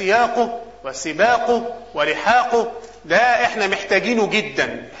كان سياقه وسباقه ولحاقه. ده احنا محتاجينه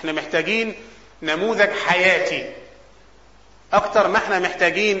جدا، احنا محتاجين نموذج حياتي أكتر ما احنا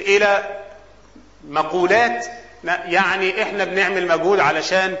محتاجين إلى مقولات يعني احنا بنعمل مجهود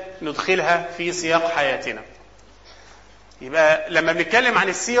علشان ندخلها في سياق حياتنا. يبقى لما بنتكلم عن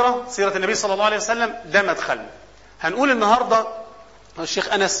السيرة، سيرة النبي صلى الله عليه وسلم، ده مدخلنا. هنقول النهاردة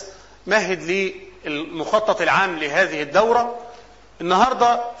الشيخ أنس مهد لي المخطط العام لهذه الدورة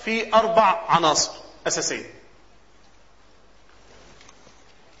النهاردة في 4 عناصر أساسية.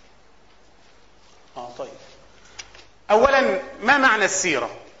 طيب، أولا ما معنى السيرة؟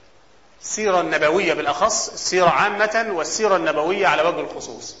 السيرة النبوية بالأخص، السيرة عامة، والسيرة النبوية على وجه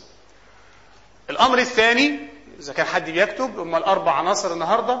الخصوص. الأمر الثاني، إذا كان حد بيكتب، هم 4 عناصر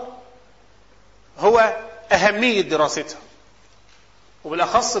النهاردة، هو أهمية دراستها،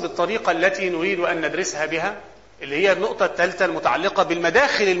 وبالأخص بالطريقة التي نريد أن ندرسها بها، اللي هي النقطة الثالثة المتعلقة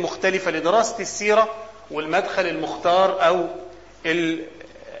بالمداخل المختلفة لدراسة السيرة، والمدخل المختار أو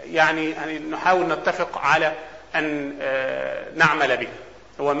يعني نحاول نتفق على أن نعمل به،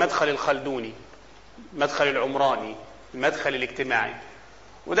 هو المدخل الخلدوني، المدخل العمراني، المدخل الاجتماعي.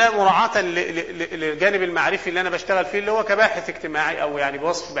 وده مراعاة للجانب المعرفي اللي أنا بشتغل فيه، اللي هو كباحث اجتماعي أو يعني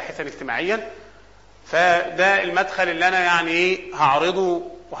بوصف باحثا اجتماعيا. فده المدخل اللي أنا يعني هعرضه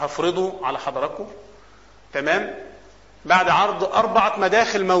وهفرضه على حضراتكم. تمام؟ بعد عرض 4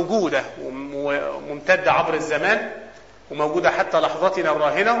 مداخل موجودة وممتدة عبر الزمان، وموجودة حتى لحظتنا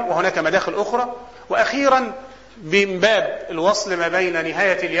الراهنة، وهناك مداخل أخرى. وأخيرا من باب الوصل ما بين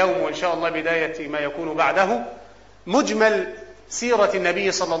نهاية اليوم وإن شاء الله بداية ما يكون بعده، مجمل سيرة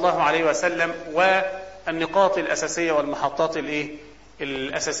النبي صلى الله عليه وسلم والنقاط الأساسية والمحطات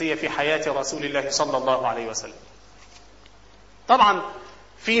الأساسية في حياة رسول الله صلى الله عليه وسلم. طبعا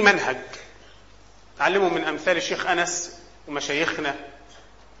في منهج تعلمه من أمثال الشيخ أنس ومشايخنا،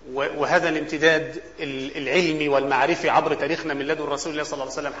 وهذا الامتداد العلمي والمعرفي عبر تاريخنا من لدن رسول الله صلى الله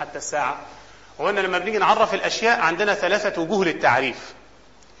عليه وسلم حتى الساعة. وأن لما بنيجي نعرف الأشياء عندنا 3 وجوه للتعريف.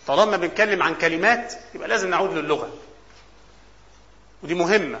 طالما بنتكلم عن كلمات يبقى لازم نعود للغة، ودي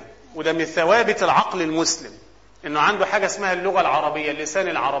مهمة، وده من ثوابت العقل المسلم، إنه عنده حاجة اسمها اللغة العربية، اللسان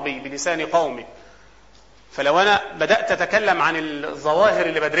العربي بلسان قومه. فلو أنا بدأت أتكلم عن الظواهر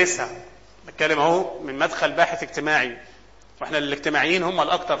اللي بدرسها، بتكلم أهو من مدخل باحث اجتماعي، وإحنا الاجتماعيين هم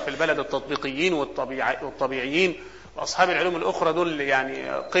الأكثر في البلد، التطبيقيين والطبيعيين، وأصحاب العلوم الأخرى دول يعني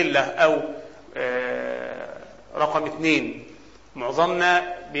قلة أو رقم 2.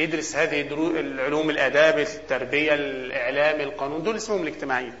 معظمنا بيدرس هذه العلوم، الآداب، التربية، الإعلام، القانون، دول اسمهم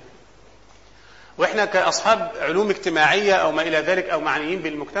الاجتماعيين. وإحنا كأصحاب علوم اجتماعية أو ما إلى ذلك أو معنيين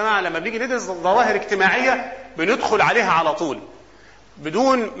بالمجتمع، لما بنيجي ندرس ظواهر اجتماعية بندخل عليها على طول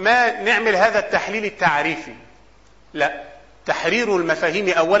بدون ما نعمل هذا التحليل التعريفي. لا، تحرير المفاهيم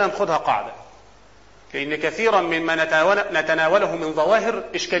أولا، خذها قاعدة، لأن كثيرا مما نتناوله من ظواهر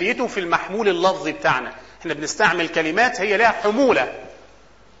إشكاليته في المحمول اللفظي بتاعنا. احنا بنستعمل كلمات هي لها حمولة،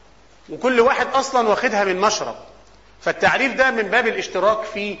 وكل واحد أصلا واخدها من مشرب. فالتعريف ده من باب الاشتراك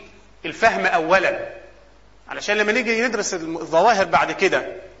في الفهم أولا، علشان لما نيجي ندرس الظواهر بعد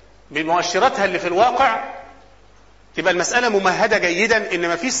كده بمؤشراتها اللي في الواقع تبقى المسألة ممهدة جيدا، إن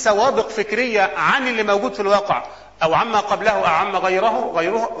ما فيش سوابق فكرية عن اللي موجود في الواقع أو عما قبله أو عما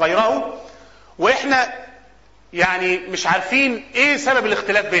غيره، وإحنا يعني مش عارفين إيه سبب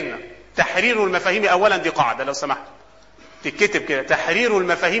الاختلاف بيننا. تحرير المفاهيم أولا، دي قاعدة لو سمحت تتكتب كده، تحرير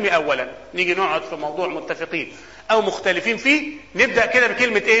المفاهيم أولا. نيجي نقعد في موضوع متفقين أو مختلفين فيه، نبدأ كده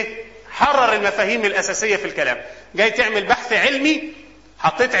بكلمة إيه؟ حرر المفاهيم الأساسية في الكلام. جاي تعمل بحث علمي،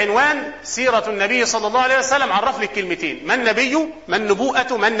 حطيت عنوان سيرة النبي صلى الله عليه وسلم، عرف لي الكلمتين: ما النبي، ما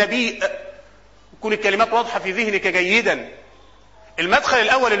النبوءة، ما النبي. تكون الكلمات واضحة في ذهنك جيدا. المدخل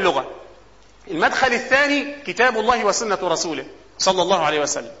الأول اللغة. المدخل الثاني كتاب الله وسنة رسوله صلى الله عليه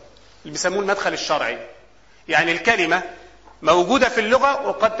وسلم، اللي بيسموه المدخل الشرعي. يعني الكلمة موجودة في اللغة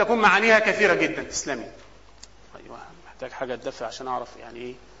وقد تكون معانيها كثيرة جدا. تسلمي. أيوة، محتاج حاجة تدفع عشان أعرف يعني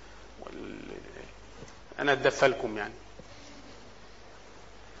إيه أنا أتدفى لكم يعني.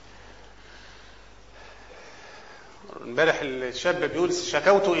 امبارح الشاب بيقول: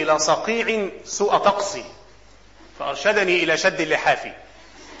 شكوت إلى صقيع سوء طقسي فأرشدني إلى شد اللحاف.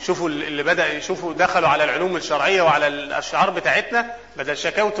 شوفوا اللي بدأ يشوفوا دخلوا على العلوم الشرعية وعلى الأشعار بتاعتنا، بدل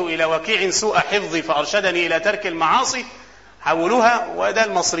شكوت إلى وكيع سوء حفظي فأرشدني إلى ترك المعاصي، حولوها وده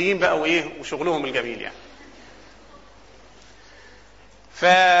المصريين بقوا إيه وشغلهم الجميل يعني.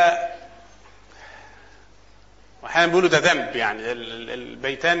 وأحيانا بيقولوا ده ذنب، يعني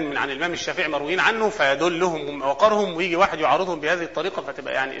البيتان عن الإمام الشافعي مرويين عنه فيدل لهم وقرهم، ويجي واحد يعارضهم بهذه الطريقة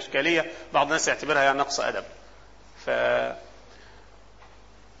فتبقى يعني إشكالية، بعض الناس يعتبرها يعني نقص أدب.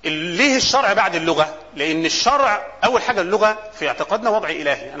 ليه الشرع بعد اللغة؟ لأن الشرع أول حاجة اللغة في اعتقادنا وضع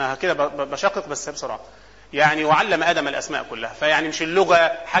إلهي، أنا كده بشقق بس بسرعة، يعني وعلم آدم الأسماء كلها، فيعني مش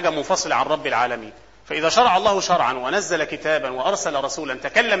اللغة حاجة منفصلة عن رب العالمين. فإذا شرع الله شرعا ونزل كتابا وأرسل رسولا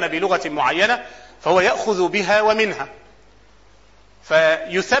تكلم بلغة معينة فهو يأخذ بها ومنها،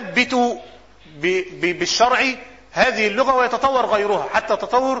 فيثبت بالشرع هذه اللغة ويتطور غيرها، حتى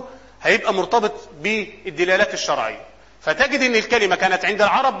تطور هيبقى مرتبط بالدلالات الشرعية. فتجد أن الكلمة كانت عند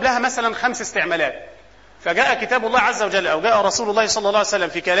العرب لها مثلا 5 استعمالات، فجاء كتاب الله عز وجل أو جاء رسول الله صلى الله عليه وسلم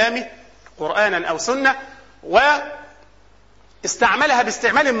في كلامه قرآنا أو سنة واستعملها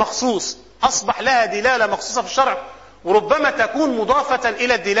باستعمال مخصوص، أصبح لها دلالة مخصوصة في الشرع، وربما تكون مضافة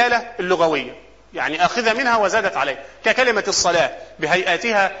إلى الدلالة اللغوية، يعني أخذ منها وزادت عليه، ككلمة الصلاة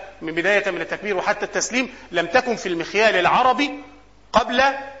بهيئاتها من بداية من التكبير وحتى التسليم لم تكن في المخيال العربي قبل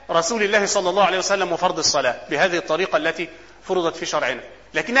رسول الله صلى الله عليه وسلم وفرض الصلاة بهذه الطريقة التي فرضت في شرعنا،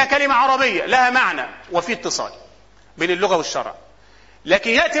 لكنها كلمة عربية لها معنى وفي اتصال بين اللغة والشرع.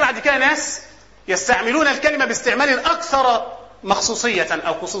 لكن يأتي بعد كده ناس يستعملون الكلمة باستعمال أكثر مخصوصية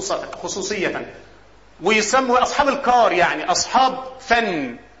أو خصوصية، ويسموا أصحاب الكار يعني أصحاب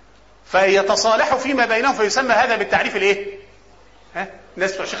فن، فيتصالحوا فيما بينهم، فيسمى هذا بالتعريف الايه؟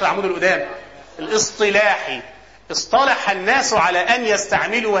 الناس بتوع الشيخ العمود القدام الاصطلاحي، اصطلح الناس على أن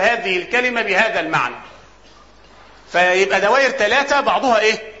يستعملوا هذه الكلمة بهذا المعنى، فيبقى دوائر 3 بعضها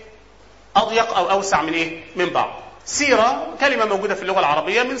ايه؟ أضيق أو أوسع من ايه؟ من بعض. سيرة كلمة موجودة في اللغة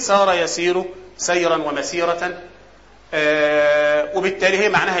العربية من سار يسير سيرا ومسيرة، وبالتالي هي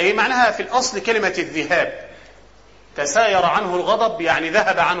معناها ايه؟ معناها في الأصل كلمة الذهاب، تساير عنه الغضب يعني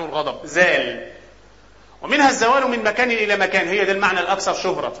ذهب عنه الغضب، زال. ومنها الزوال من مكان إلى مكان، هي ده المعنى الأكثر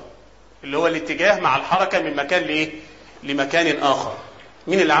شهرة، اللي هو الاتجاه مع الحركة من مكان لإيه؟ لمكان آخر.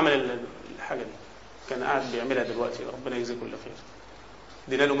 مين اللي عمل الحاجة دي؟ كان قاعد بيعملها دلوقتي، ربنا يجزيه كل خير،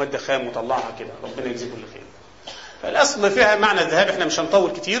 دلاله مادة خام وطلعها كده، ربنا يجزيه كل خير. فالأصل فيها معنى الذهاب، احنا مش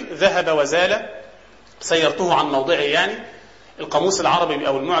هنطول كتير، ذهب وزال سيرته عن موضعه، يعني القاموس العربي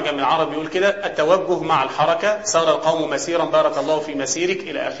أو المعجم العربي يقول كده: التوجه مع الحركة، سار القوم مسيرا بارك الله في مسيرك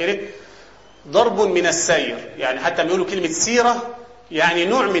إلى آخره، ضرب من السير، يعني حتى يقولوا كلمة سيرة يعني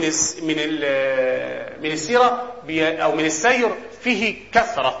نوع من السيرة أو من السير فيه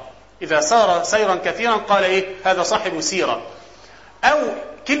كثرة، إذا سار سيرا كثيرا قال إيه؟ هذا صاحب سيرة. أو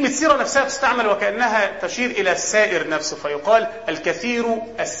كلمة سيرة نفسها تستعمل وكأنها تشير إلى السائر نفسه، فيقال الكثير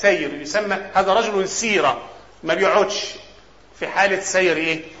السير، يسمى هذا رجل سيرة، ما بيقعدش، في حالة سير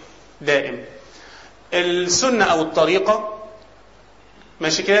إيه؟ دائم. السنة أو الطريقة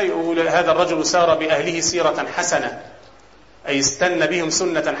ماشي كده، يقول هذا الرجل سار بأهله سيرة حسنة، أي استنى بهم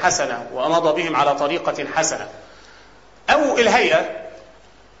سنة حسنة وأمضى بهم على طريقة حسنة. أو الهيئة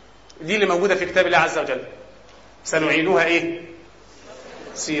دي اللي موجودة في كتاب الله عز وجل، سنعيدها إيه؟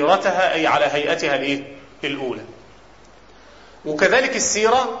 سيرتها، أي على هيئتها الإيه؟ الأولى. وكذلك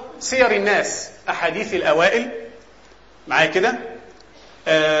السيرة سير الناس، أحاديث الأوائل معايا كده.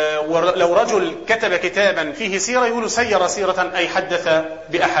 ولو رجل كتب كتابا فيه سيرة يقول سير سيرة، أي حدث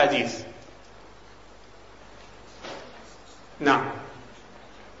بأحاديث. نعم.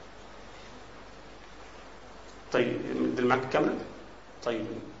 طيب دل معك كاملة؟ طيب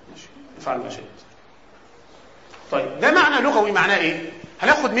ماشي، افعل ما شئت. طيب ده معنى لغوي، معناه ايه؟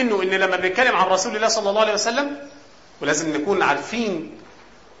 هناخد منه ان لما بنتكلم عن رسول الله صلى الله عليه وسلم، ولازم نكون عارفين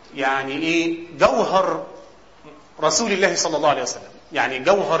يعني ايه جوهر رسول الله صلى الله عليه وسلم، يعني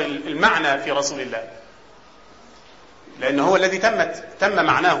جوهر المعنى في رسول الله، لأن هو الذي تم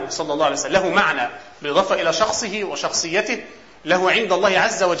معناه صلى الله عليه وسلم، له معنى بالإضافة إلى شخصه وشخصيته، له عند الله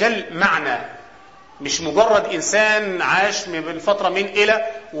عز وجل معنى، مش مجرد إنسان عاش من فترة من إلى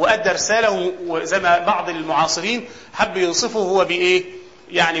وأدى رسالة، وزي ما بعض المعاصرين حب يوصفه هو بإيه؟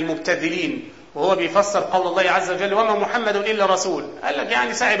 يعني المبتذلين، وهو بيفسر قول الله عز وجل: وما محمد إلا رسول، قال لك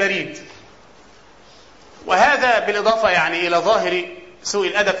يعني ساعي بريد. وهذا بالإضافة يعني إلى ظاهر سوء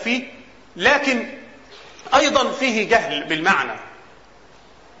الأدب فيه، لكن أيضا فيه جهل بالمعنى.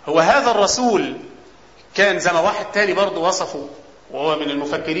 هو هذا الرسول كان زي ما واحد تاني برضه وصفه، وهو من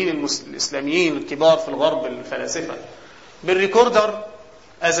المفكرين الإسلاميين الكبار في الغرب الفلاسفة، بالريكوردر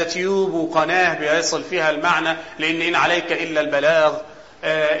أز تيوب وقناة بيصل فيها المعنى، لأن إن عليك إلا البلاغ،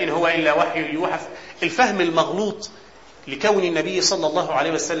 إن هو إلا وحي يوحى. الفهم المغلوط لكون النبي صلى الله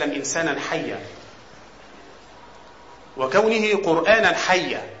عليه وسلم إنسانا حيا وكونه قرآنا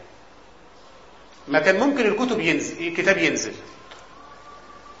حيا. ما كان ممكن الكتاب ينزل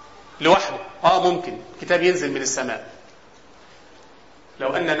لوحده؟ ممكن كتاب ينزل من السماء.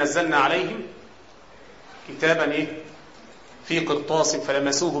 لو أن نزلنا عليهم كتابا في قرطاس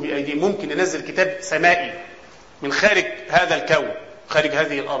فلمسوه بأيديهم، ممكن ننزل كتاب سمائي من خارج هذا الكون، خارج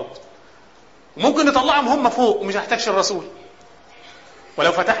هذه الأرض، ممكن نطلعهم هم فوق ومش هحتاجش الرسول.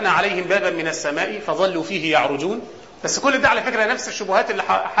 ولو فتحنا عليهم بابا من السماء فظلوا فيه يعرجون. بس كل ده على فكرة نفس الشبهات اللي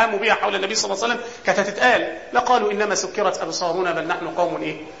حاموا بها حول النبي صلى الله عليه وسلم كانت هتتقال. لقالوا إنما سكرت أبصارنا بل نحن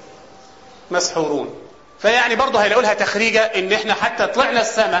قوم مسحورون. فيعني برضه هيلاقوا لها تخريجة إن إحنا حتى طلعنا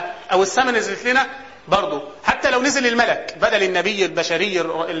السماء أو السماء نزلت لنا، برضه حتى لو نزل الملك بدل النبي البشري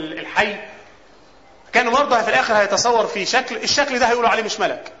الحي، كانوا برضه في الآخر هيتصور في الشكل ده هيقولوا عليه مش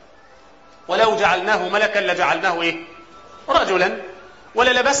ملك. ولو جعلناه ملكا لجعلناه رجلا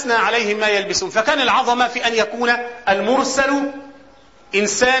وللبسنا عليهم ما يلبسون. فكان العظمة في أن يكون المرسل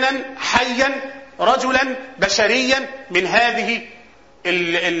إنسانا حيا رجلا بشريا من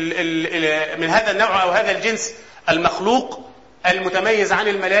هذا النوع أو هذا الجنس المخلوق المتميز عن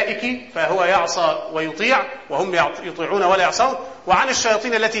الملائكة، فهو يعصى ويطيع وهم يطيعون ولا يعصون، وعن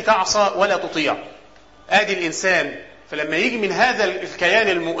الشياطين التي تعصى ولا تطيع. آدي الإنسان. فلما يجي من هذا الكيان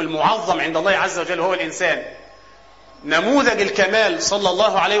المعظم عند الله عز وجل هو الإنسان نموذج الكمال صلى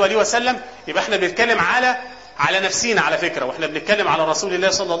الله عليه وآله وسلم، يبقى احنا بنتكلم على نفسينا على فكرة. واحنا بنتكلم على رسول الله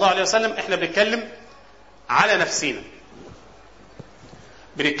صلى الله عليه وسلم احنا بنتكلم على نفسينا،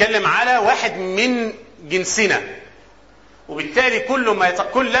 بنتكلم على واحد من جنسنا. وبالتالي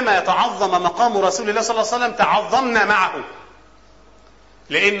كلما يتعظم مقام رسول الله صلى الله عليه وسلم تعظمنا معه،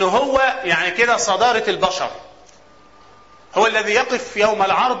 لأنه هو يعني كده صدارة البشر، هو الذي يقف يوم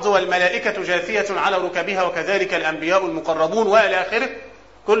العرض والملائكة جاثية على ركبها وكذلك الأنبياء المقربون وإلى آخره،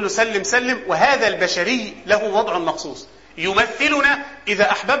 كل سلم سلم. وهذا البشري له وضع مخصوص يمثلنا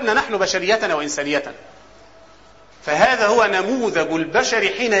إذا أحببنا نحن بشريتنا وإنسانيتنا. فهذا هو نموذج البشر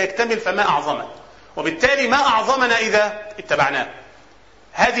حين يكتمل، فما أعظمه، وبالتالي ما أعظمنا إذا اتبعناه.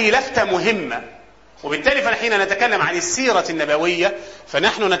 هذه لفتة مهمة. وبالتالي فحين نتكلم عن السيرة النبوية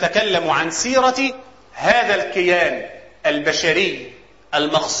فنحن نتكلم عن سيرة هذا الكيان البشري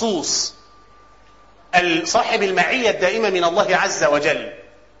المخصوص صاحب المعية الدائمة من الله عز وجل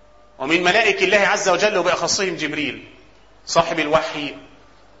ومن ملائكة الله عز وجل، وبأخصهم جبريل صاحب الوحي،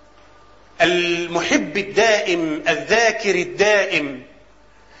 المحب الدائم الذاكر الدائم.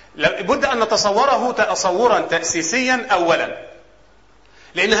 لابد أن نتصوره تصورا تأسيسيا أولا،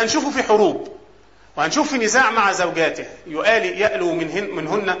 لأن هنشوفه في حروب، وهنشوف في نزاع مع زوجاته يألو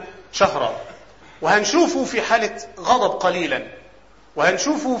منهن شهرا، وهنشوفه في حالة غضب قليلا،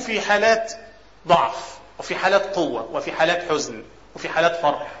 وهنشوفه في حالات ضعف، وفي حالات قوة، وفي حالات حزن، وفي حالات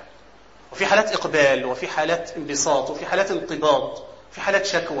فرح، وفي حالات إقبال، وفي حالات انبساط، وفي حالات انقباض، وفي حالات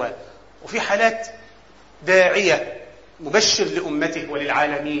شكوى، وفي حالات داعية مبشر لأمته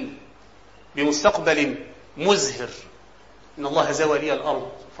وللعالمين بمستقبل مزهر. إن الله زوى لي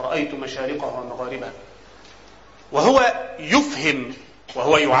الأرض فرأيت مشارقها ومغاربها. وهو يفهم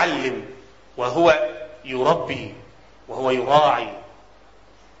وهو يعلم وهو يربي وهو يراعي.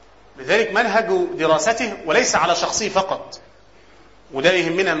 لذلك منهج دراسته وليس على شخصيه فقط، وده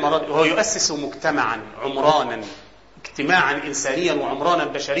يهمنا المرات، وهو يؤسس مجتمعا عمرانا، اجتماعا إنسانيا وعمرانا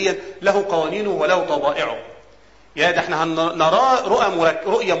بشريا له قوانينه وله طبائعه. يا ده احنا نرى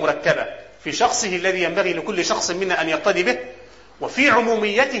رؤية مركبة في شخصه الذي ينبغي لكل شخص منا أن يقتدي به، وفي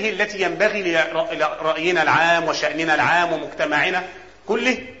عموميته التي ينبغي لرأينا العام وشأننا العام ومجتمعنا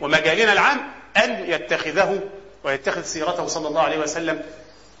كله ومجالنا العام أن يتخذه ويتخذ سيرته صلى الله عليه وسلم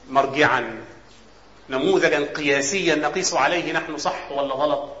مرجعا، نموذجا قياسيا نقيس عليه نحن صح ولا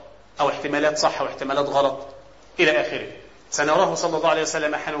غلط، أو احتمالات صح واحتمالات غلط إلى آخره. سنراه صلى الله عليه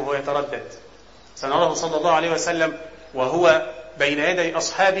وسلم أحيانا وهو يتردد، سنراه صلى الله عليه وسلم وهو بين يدي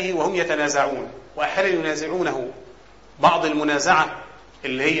أصحابه وهم يتنازعون، وأحيانا ينازعونه بعض المنازعة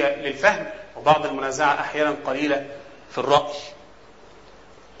اللي هي للفهم، وبعض المنازعة أحيانا قليلة في الرأي،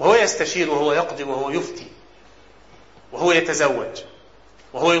 وهو يستشير وهو يقضي وهو يفتي وهو يتزوج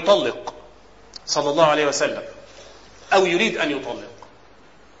وهو يطلق صلى الله عليه وسلم أو يريد أن يطلق،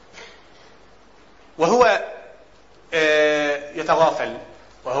 وهو يتغافل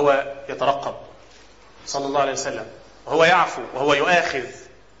وهو يترقب صلى الله عليه وسلم، وهو يعفو وهو يؤاخذ.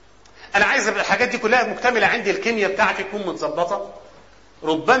 أنا عايز الحاجات دي كلها مكتملة عندي، الكيمياء بتاعتي تكون متظبطة.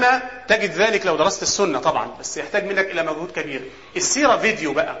 ربما تجد ذلك لو درست السنة طبعا، بس يحتاج منك إلى مجهود كبير. السيرة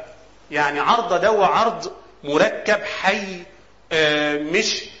فيديو بقى، يعني عرض عرض مركب حي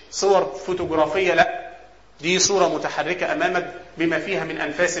مش صور فوتوغرافية، لا، دي صورة متحركة أمامك بما فيها من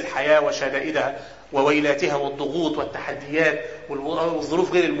أنفاس الحياة وشدائدها وويلاتها والضغوط والتحديات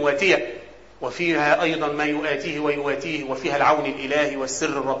والظروف غير المواتية، وفيها أيضا ما يؤاتيه ويواتيه، وفيها العون الإلهي والسر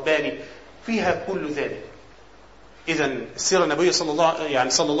الرباني، فيها كل ذلك. إذن السيرة النبوية صلى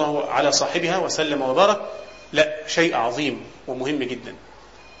الله على صاحبها وسلم وبارك، لا، شيء عظيم ومهم جدا.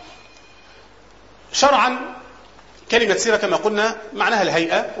 شرعا كلمة سيرة كما قلنا معناها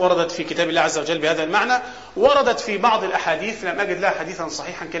الهيئة، وردت في كتاب الله عز وجل بهذا المعنى، وردت في بعض الأحاديث، لم أجد لها حديثا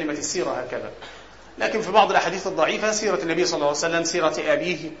صحيحا كلمة السيرة هكذا، لكن في بعض الأحاديث الضعيفة سيرة النبي صلى الله عليه وسلم، سيرة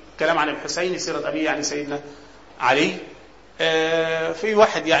أبيه، كلام عن الحسين، سيرة أبيه يعني سيدنا علي. في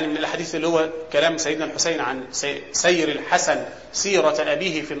واحد يعني من الأحاديث اللي هو كلام سيدنا الحسين عن سير الحسن سيرة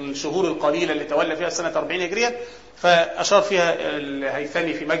أبيه في الشهور القليلة اللي تولى فيها سنة 40 هجرية، فأشار فيها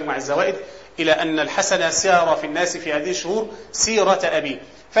الهيثمي في مجمع الزوائد إلى أن الحسن سار في الناس في هذه الشهور سيرة أبيه.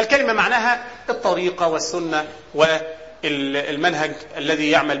 فالكلمة معناها الطريقة والسنة والمنهج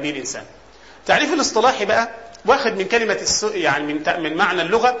الذي يعمل به الإنسان. تعريف الاصطلاحي بقى واخد من كلمة يعني من معنى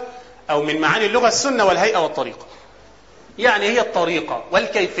اللغة أو من معاني اللغة السنة والهيئة والطريقة، يعني هي الطريقة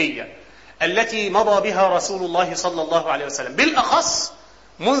والكيفية التي مضى بها رسول الله صلى الله عليه وسلم، بالأخص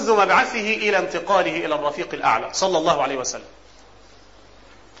منذ مبعثه إلى انتقاله إلى الرفيق الأعلى صلى الله عليه وسلم.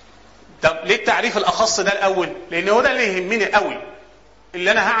 طب ليه التعريف الأخص ده الأول؟ لأن هو ده اللي يهمني قوي،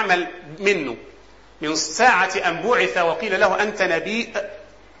 اللي أنا هعمل منه من ساعة أن بعث وقيل له أنت نبي،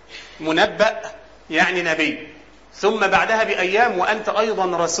 منبأ يعني نبي، ثم بعدها بأيام وأنت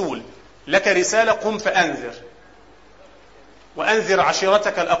أيضا رسول، لك رسالة، قم فأنذر وأنذر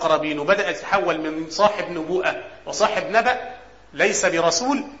عشيرتك الأقربين، وبدأ يتحول من صاحب نبوءة وصاحب نبأ ليس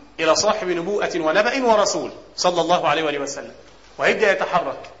برسول إلى صاحب نبوءة ونبأ ورسول صلى الله عليه وآله وسلم، ويبدأ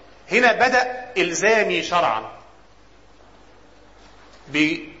يتحرك. هنا بدأ إلزامي شرعا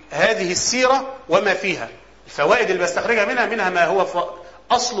بهذه السيرة وما فيها، الفوائد اللي بستخرجها منها ما هو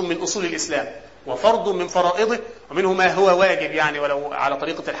أصل من أصول الإسلام وفرض من فرائضه، ومنه ما هو واجب يعني ولو على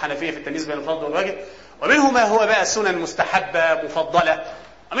طريقة الحنفية في التمييز بين الفرض والواجب، ومنه ما هو بقى سنن مستحبة مفضلة،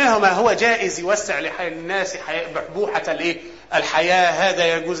 ومنه ما هو جائز يوسع للناس بحبوحة الحياة،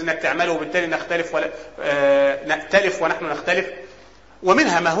 هذا يجوز انك تعمله وبالتالي نختلف ونحن نختلف،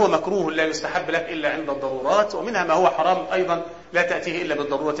 ومنها ما هو مكروه لا يستحب لك إلا عند الضرورات، ومنها ما هو حرام أيضا لا تأتيه إلا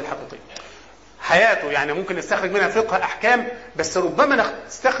بالضرورة الحقيقية. حياته يعني ممكن نستخرج منها فقه أحكام، بس ربما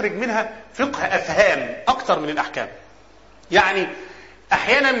نستخرج منها فقه أفهام أكتر من الأحكام. يعني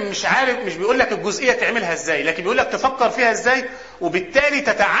أحيانا مش بيقول لك الجزئية تعملها إزاي، لكن بيقول لك تفكر فيها إزاي، وبالتالي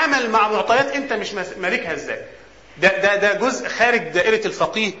تتعامل مع معطيات أنت مش مالكها إزاي. ده جزء خارج دائرة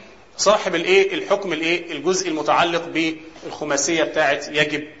الفقيه صاحب الحكم الجزء المتعلق بالخماسية بتاعت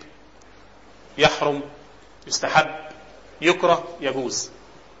يجب، يحرم، يستحب، يكره، يجوز.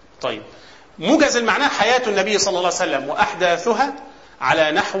 طيب، موجز المعنى حياة النبي صلى الله عليه وسلم وأحداثها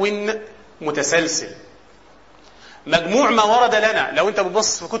على نحو متسلسل، مجموع ما ورد لنا. لو انت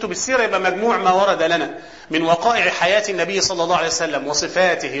بتبص في كتب السيرة يبقى مجموع ما ورد لنا من وقائع حياة النبي صلى الله عليه وسلم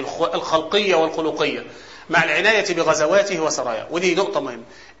وصفاته الخلقية والخلقية مع العناية بغزواته وسراياه. ودي نقطة مهمة،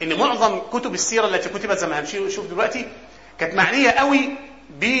 ان معظم كتب السيرة التي كتبت زي ما هنشوف دلوقتي كانت معنية قوي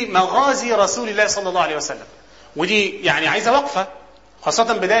بمغازي رسول الله صلى الله عليه وسلم، ودي يعني عايزة وقفة،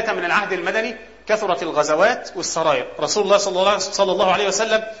 خاصة بداية من العهد المدني كثرت الغزوات والسرايا. رسول الله صلى الله عليه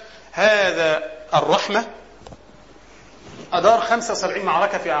وسلم هذا الرحمة أدار 75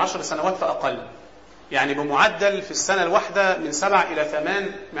 معركة في 10 سنوات فأقل، يعني بمعدل في السنة الواحدة من 7 إلى 8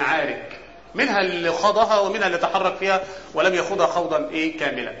 معارك، منها اللي خاضها ومنها اللي تحرك فيها ولم يخوضها خوضا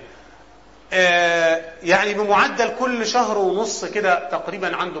كاملا. يعني بمعدل كل شهر ونص كده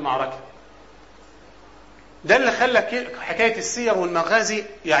تقريبا عنده معركة. ده اللي خلى حكاية السير والمغازي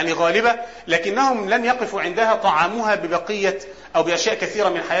يعني غالبة، لكنهم لم يقفوا عندها، طعاموها ببقية أو بأشياء كثيرة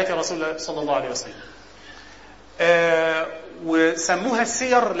من حياة رسول الله صلى الله عليه وسلم. وسموها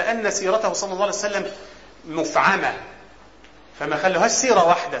السير لأن سيرته صلى الله عليه وسلم مفعمة، فما خلوهاش سيرة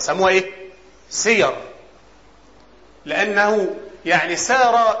واحدة، سموها سير، لأنه يعني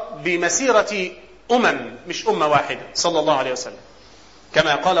سار بمسيرة مش أمة واحدة صلى الله عليه وسلم،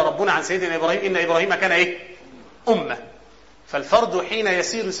 كما قال ربنا عن سيدنا إبراهيم إن إبراهيم كان أمة. فالفرد حين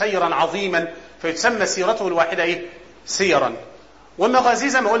يسير سيرا عظيما فيتسمى سيرته الواحدة سيرا. والمغازي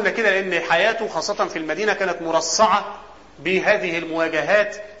زي ما قلنا كده لأن حياته خاصة في المدينة كانت مرصعة بهذه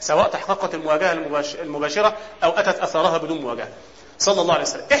المواجهات، سواء تحققت المواجهة المباشرة أو أتت أثرها بدون مواجهة صلى الله عليه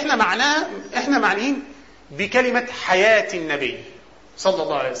وسلم. إحنا معنيين بكلمة حياة النبي صلى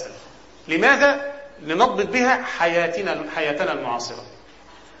الله عليه وسلم. لماذا؟ لنضبط بها حياتنا المعاصرة.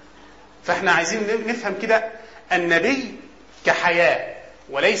 فإحنا عايزين نفهم كده النبي كحياة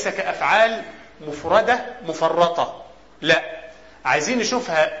وليس كأفعال مفردة مفرطة، لا، عايزين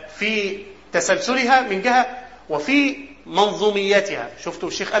نشوفها في تسلسلها من جهة وفي منظوميتها. شفتوا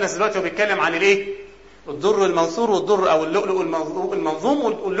الشيخ أنس دلوقتي هو بيتكلم عن الايه؟ الدر المنثور والدر او اللؤلؤ المنظوم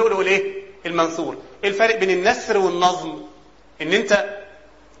واللؤلؤ الايه؟ المنثور. ايه الفرق بين النثر والنظم؟ ان انت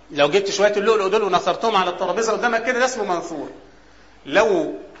لو جبت شويه اللؤلؤ دول ونثرتهم على الترابيزه قدامك كده ده اسمه منثور.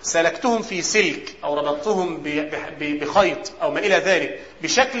 لو سلكتهم في سلك او ربطتهم بخيط او ما الى ذلك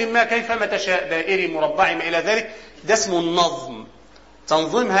بشكل ما كيفما تشاء، دائري مربعي ما الى ذلك، ده اسمه النظم،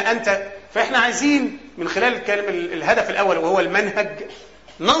 تنظيمها انت. فاحنا عايزين من خلال الكلام الهدف الاول وهو المنهج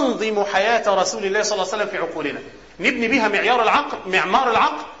ننظم حياه رسول الله صلى الله عليه وسلم في عقولنا، نبني بها معمار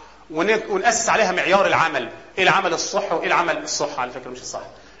العقل ونأسس عليها معيار العمل. ايه العمل الصح وايه العمل الصح؟ على فكره مش الصح،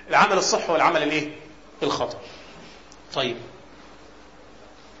 العمل الصح والعمل الايه؟ الخطأ. طيب،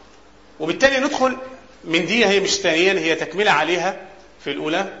 وبالتالي ندخل من دي، هي مش ثانيا، هي تكمله عليها في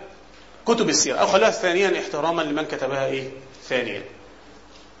الاولى، كتب السيره، او خلوها ثانيا احتراما لمن كتبها ايه؟ ثانيا.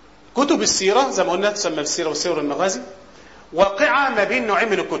 كتب السيره زي ما قلنا تسمى بالسيره والسير والمغازي، واقعه ما بين نوعين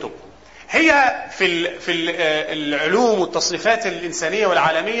من الكتب. هي في العلوم والتصنيفات الانسانيه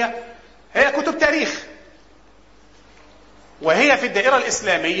والعالميه هي كتب تاريخ، وهي في الدائره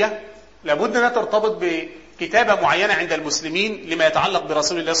الاسلاميه لابد انها ترتبط بكتابه معينه عند المسلمين لما يتعلق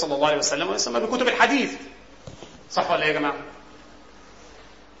برسول الله صلى الله عليه وسلم، ويسمى بكتب الحديث. صح ولا ايه يا جماعه؟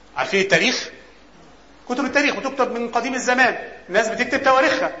 عارفين التاريخ؟ كتب التاريخ بتكتب من قديم الزمان، الناس بتكتب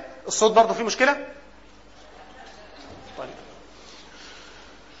تواريخها. الصوت برضه فيه مشكله؟ طيب،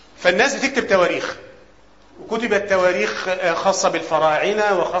 فالناس بتكتب تواريخ، وكتبت تواريخ خاصة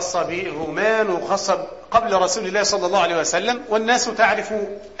بالفراعنة وخاصة بالرومان وخاصة قبل رسول الله صلى الله عليه وسلم، والناس تعرف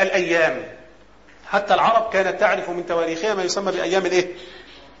الأيام. حتى العرب كانت تعرف من تواريخها ما يسمى بأيام الايه؟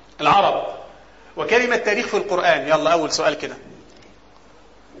 العرب. وكلمة تاريخ في القرآن، يلا أول سؤال كده،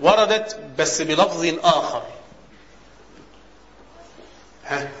 وردت بس بلفظ آخر.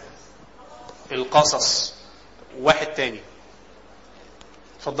 القصص. واحد تاني،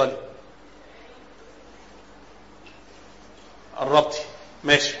 اتفضلي. الربطي،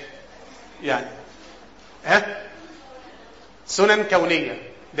 ماشي. يعني سنن كونية،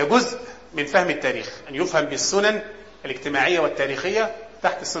 ده جزء من فهم التاريخ، أن يفهم بالسنن الاجتماعية والتاريخية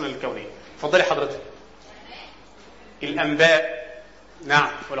تحت السنن الكونية. اتفضلي حضرتك. الأنباء،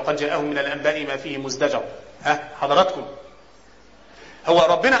 نعم، ولقد جاءهم من الأنباء ما فيه مزدجر. حضراتكم، هو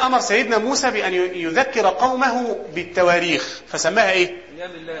ربنا أمر سيدنا موسى بأن يذكر قومه بالتواريخ، فسماها إيه؟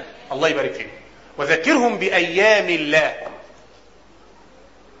 أيام الله. الله يبارك فيك. وذكرهم بأيام الله.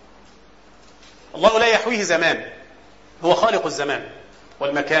 الله لا يحويه زمان، هو خالق الزمان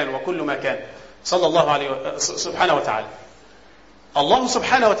والمكان وكل ما كان، صلى الله عليه سبحانه وتعالى. الله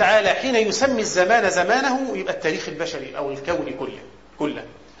سبحانه وتعالى حين يسمي الزمان زمانه يبقى التاريخ البشري أو الكون كله.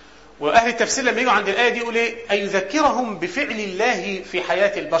 وأهل التفسير لما يجوا عند الآية دي يقول إيه؟ أن يذكرهم بفعل الله في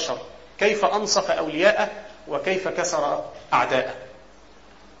حياة البشر، كيف أنصف أولياءه وكيف كسر أعداءه.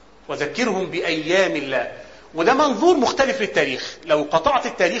 وذكرهم بأيام الله. وده منظور مختلف للتاريخ. لو قطعت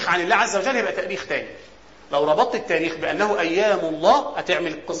التاريخ عن الله عز وجل يبقى تاريخ تاني. لو ربطت التاريخ بأنه أيام الله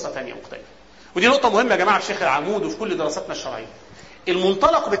هتعمل قصة تانية مختلفة. ودي نقطة مهمة يا جماعة في شيخ العمود وفي كل دراساتنا الشرعية.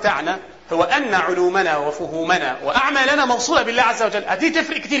 المنطلق بتاعنا هو أن علومنا وفهومنا وأعمالنا موصولة بالله عز وجل. هذه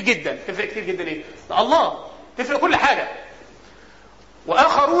تفرق كتير جدا. تفرق كتير جدا إيه؟ الله تفرق كل حاجة.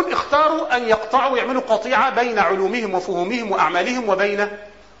 وآخرون اختاروا أن يقطعوا ويعملوا قطيعة بين علومهم وفهومهم وأعمالهم وبين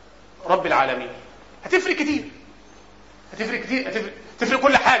رب العالمين. هتفرق كتير. تفرق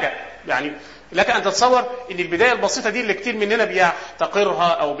كل حاجة. يعني لك أن تتصور أن البداية البسيطة دي اللي كتير مننا بيحتقرها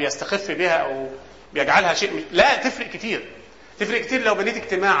أو بيستخف بها أو بيجعلها شيء، لا، تفرق كتير. تفرق كتير لو بنيت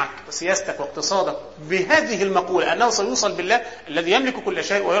اجتماعك وسياستك واقتصادك بهذه المقولة أنه سيوصل بالله الذي يملك كل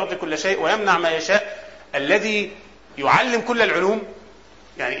شيء ويعطي كل شيء ويمنع ما يشاء، الذي يعلم كل العلوم،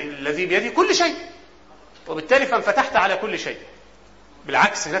 يعني الذي بيده كل شيء، وبالتالي فانفتحت على كل شيء.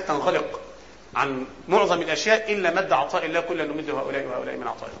 بالعكس هناك تنغلق عن معظم الأشياء إلا مد عطاء الله كل نمد هؤلاء وهؤلاء من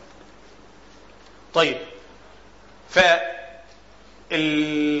عطاء الله. طيب،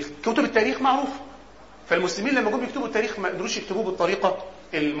 فالكتب التاريخ معروف. فالمسلمين لما جم يكتبوا التاريخ ما قدروش يكتبوه بالطريقة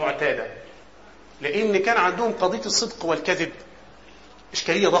المعتادة، لأن كان عندهم قضية الصدق والكذب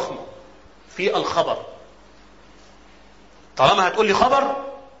إشكالية ضخمة في الخبر. طالما هتقول لي خبر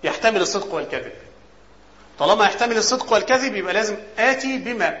يحتمل الصدق والكذب، طالما يحتمل الصدق والكذب يبقى لازم آتي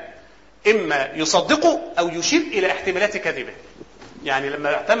بما إما يصدقه أو يشير إلى احتمالات كذبه. يعني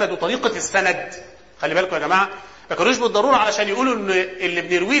لما اعتمدوا طريقة السند، خلي بالكم يا جماعة، ما كانوش بالضرورة علشان يقولوا إن اللي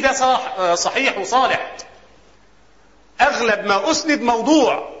بنرويه ده صحيح وصالح. أغلب ما أسند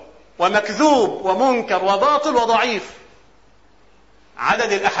موضوع ومكذوب ومنكر وباطل وضعيف.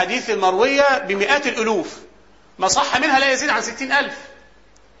 عدد الأحاديث المروية بمئات الألوف، ما صح منها لا يزيد عن 60,000.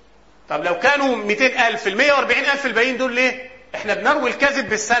 طب لو كانوا 200,000، 140,000 الباقيين دول ليه؟ احنا بنروي الكذب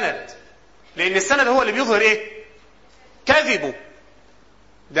بالسند، لأن السند هو اللي بيظهر ايه؟ كذبه.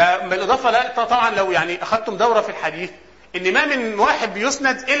 ده بالإضافة لا طبعا لو يعني أخذتم دورة في الحديث إن ما من واحد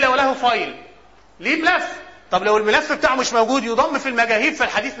بيسند إلا وله فايل ليه ملف. طب لو الملف بتاعه مش موجود يضم في المجاهيل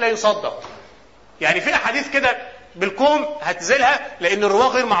فالحديث لا يصدق. يعني في أحاديث كده بالكوم هتزلها لأن الرواة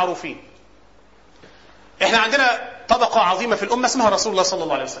غير معروفين. احنا عندنا طبقة عظيمة في الأمة اسمها رسول الله صلى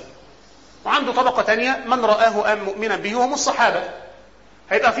الله عليه وسلم، وعنده طبقة تانية من رآه مؤمنا به وهم الصحابة.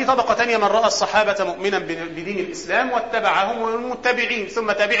 هيبقى في طبقة تانية من رأى الصحابة مؤمنا بدين الإسلام واتبعهم والمتبعين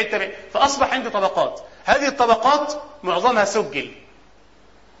ثم تابع التابعين، فأصبح عندي طبقات. هذه الطبقات معظمها سجل،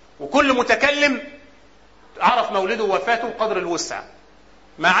 وكل متكلم عرف مولده ووفاته قدر الوسع.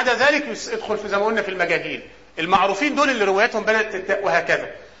 ما عدا ذلك يدخل في زي ما قلنا في المجاهيل. المعروفين دول اللي رواياتهم بدأت تتأ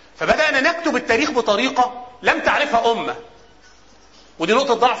وهكذا. فبدأنا نكتب التاريخ بطريقة لم تعرفها أمة، ودي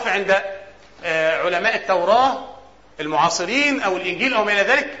نقطة ضعف عند علماء التوراة المعاصرين أو الإنجيل أو ما إلى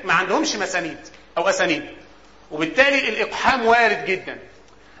ذلك، ما عندهمش مسانيد أو أسانيد، وبالتالي الإقحام وارد جدا.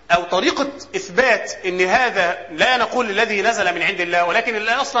 أو طريقة إثبات أن هذا لا نقول الذي نزل من عند الله، ولكن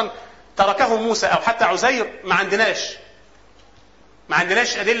اللي أصلا تركه موسى أو حتى عزير، ما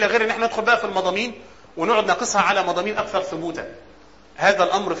عندناش أدلة غير أن احنا ندخل بقى في المضامين ونقعد نقصها على مضامين أكثر ثبوتا. هذا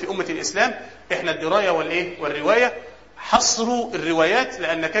الأمر في أمة الإسلام. احنا الدراية والرواية حصروا الروايات،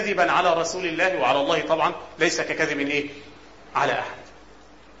 لأن كذبا على رسول الله وعلى الله طبعا ليس ككذب على أحد.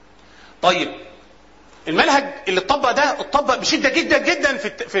 طيب المنهج اللي اتطبق ده اتطبق بشدة جدا جدا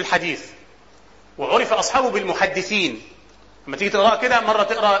في الحديث، وعرف أصحابه بالمحدثين. لما تيجي تقرأ كده مرة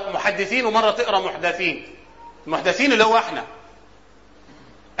تقرأ محدثين ومرة تقرأ محدثين. المحدثين اللي هو احنا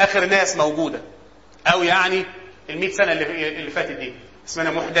آخر ناس موجودة، أو يعني 100 سنة اللي فاتت دي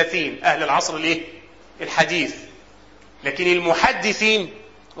اسمنا محدثين، أهل العصر الحديث. لكن المحدثين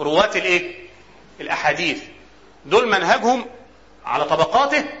رواة الأحاديث، دول منهجهم على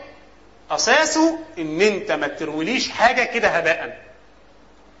طبقاته أساسه إن أنت ما ترويليش حاجة كده هباء.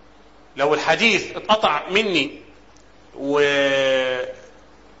 لو الحديث اتقطع مني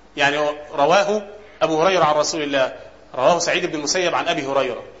يعني رواه أبو هريرة عن رسول الله، رواه سعيد بن المسيب عن أبي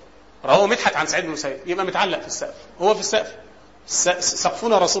هريرة، رواه مدحت عن سعيد بن المسيب، يبقى متعلق في السقف. هو في السقف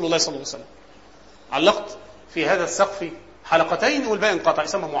سقفنا رسول الله صلى الله عليه وسلم، علقت في هذا السقف حلقتين والباقي انقطع،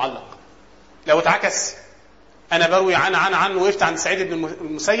 يسمى معلق. لو اتعكس أنا بروي عن وقفت عند سعيد بن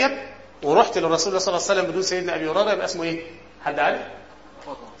المسيب ورحت للرسول الله صلى الله عليه وسلم بدون سيدنا أبي هريرة، يبقى اسمه إيه؟ حد عارف؟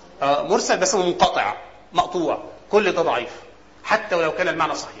 مرسل، بس منقطع مقطوع. كل ده ضعيف حتى ولو كان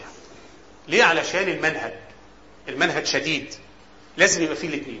المعنى صحيح. ليه؟ علشان المنهج شديد، لازم يبقى فيه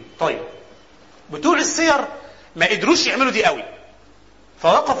الاثنين. طيب بتوع السير ما قدروش يعملوا دي قوي،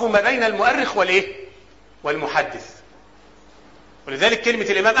 فوقفوا ما بين المؤرخ والمحدث. ولذلك كلمة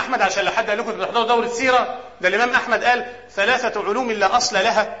الإمام أحمد، عشان لو حد قال لكم تحضروا دورة سيرة، ده الإمام أحمد قال 3 علوم لا أصل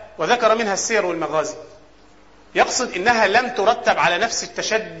لها، وذكر منها السير والمغازي. يقصد إنها لم ترتب على نفس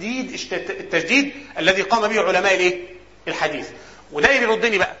التجديد الذي قام به علماء الحديث. وده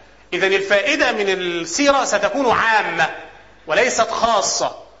يردني بقى، إذا الفائدة من السيرة ستكون عامة وليست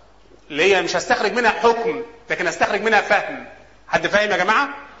خاصة، اللي هي مش هستخرج منها حكم لكن هستخرج منها فهم. حد فاهم يا جماعة؟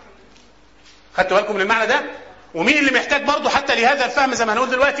 خدتوا بالكم من المعنى ده؟ ومين اللي محتاج برضو حتى لهذا الفهم زي ما هنقول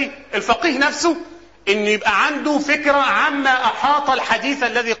دلوقتي؟ الفقيه نفسه، إنه يبقى عنده فكرة عامة أحاط الحديث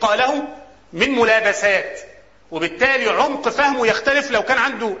الذي قاله من ملابسات، وبالتالي عمق فهمه يختلف لو كان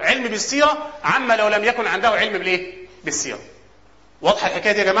عنده علم بالسيرة عما لو لم يكن عنده علم بالسيرة. واضحة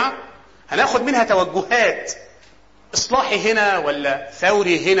الحكاية دي يا جماعة؟ هناخد منها توجهات، إصلاحي هنا ولا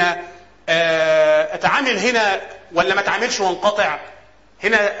ثوري هنا، أتعامل هنا ولا ما أتعاملش وانقطع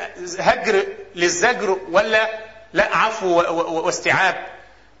هنا، هجر للزجر ولا لا عفو واستيعاب.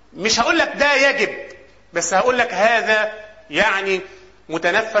 مش هقول لك ده يجب، بس هقول لك هذا يعني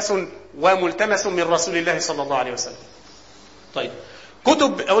متنفس وملتمس من رسول الله صلى الله عليه وسلم. طيب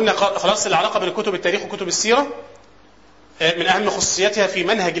كتب، قلنا خلاص العلاقة بين كتب التاريخ وكتب السيرة من أهم خصوصياتها في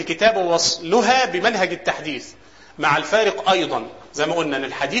منهج الكتاب ووصلها بمنهج التحديث، مع الفارق أيضا زي ما قلنا أن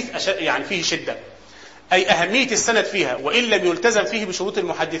الحديث يعني فيه شدة، أي أهمية السند فيها، وإن لم يلتزم فيه بشروط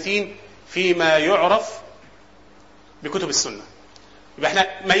المحدثين فيما يعرف بكتب السنة. يبقى احنا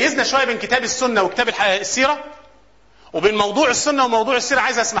ميزنا شوية بين كتاب السنة وكتاب السيرة، وبين موضوع السنة وموضوع السيرة.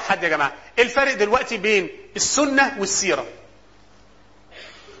 عايز أسمع حد يا جماعة، إيه الفرق دلوقتي بين السنة والسيرة؟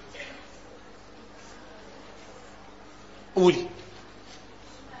 قولي.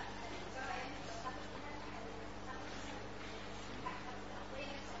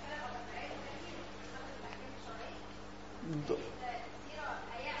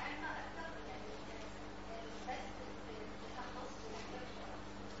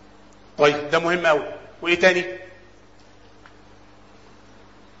 طيب ده مهم قوي. وايه تاني؟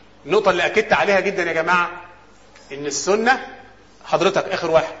 النقطة اللي اكدت عليها جدا يا جماعة، ان السنة، حضرتك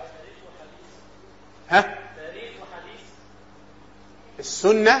اخر واحد، ها؟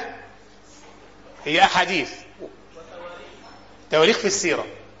 السنة هي احاديث، تواريخ في السيرة،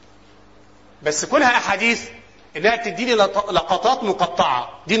 بس كلها احاديث انها بتديني لقطات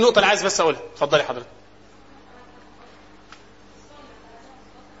مقطعة. دي النقطة اللي عايز بس اقولها. اتفضلي حضرتك.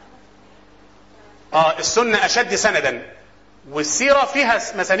 السنة اشد سندا، والسيرة فيها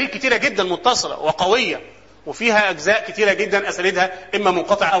مسانيد كتيرة جدا متصلة وقوية، وفيها اجزاء كتيرة جدا اسانيدها اما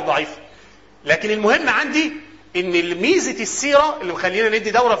منقطعة او ضعيفة. لكن المهم عندي ان ميزة السيرة اللي مخلينا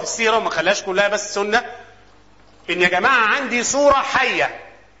ندي دورة في السيرة وما خلاش كلها بس سنة، ان يا جماعة عندي صورة حية.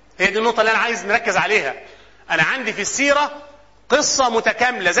 هي دي النقطة اللي انا عايز نركز عليها. انا عندي في السيرة قصة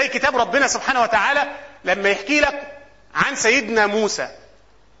متكاملة زي كتاب ربنا سبحانه وتعالى. لما يحكي لك عن سيدنا موسى،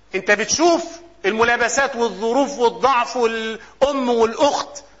 انت بتشوف الملابسات والظروف والضعف والام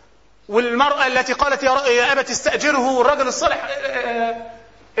والاخت والمرأة التي قالت يا أبت استأجره، والرجل الصالح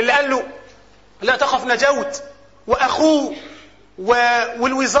اللي قال له لا تخف نجوت، واخوه،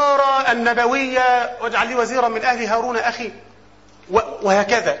 والوزارة النبوية واجعل لي وزيرا من اهل هارون اخي،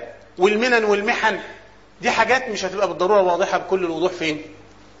 وهكذا. والمنن والمحن دي حاجات مش هتبقى بالضرورة واضحة بكل الوضوح فين؟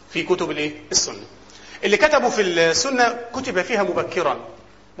 في كتب السنة. اللي كتبوا في السنة كتب فيها مبكرا.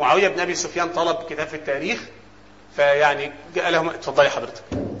 معاوية بن أبي سفيان طلب كتاب في التاريخ، فيعني جاء لهم. اتفضلي حضرتك.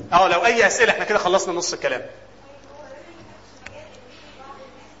 لو أي أسئلة، احنا كده خلصنا نص الكلام.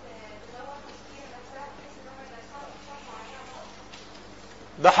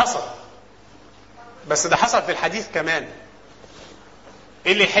 ده حصل، بس ده حصل في الحديث كمان.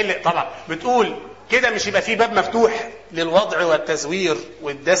 ايه اللي يحل؟ طبعا بتقول كده مش يبقى فيه باب مفتوح للوضع والتزوير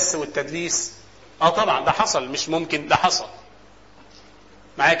والدس والتدليس. طبعا ده حصل، مش ممكن، ده حصل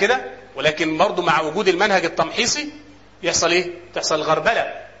معايا كده. ولكن برضو مع وجود المنهج التمحيصي يحصل ايه؟ تحصل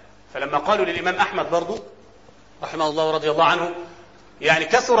الغربلة. فلما قالوا للإمام أحمد برضو رحمه الله ورضي الله عنه، يعني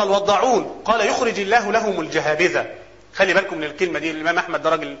كثر الوضاعون، قال يخرج الله لهم الجهابذة. خلي بالكم من الكلمة دي. الإمام أحمد ده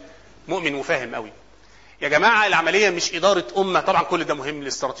راجل مؤمن وفاهم قوي. يا جماعة العملية مش إدارة أمة، طبعا كل ده مهم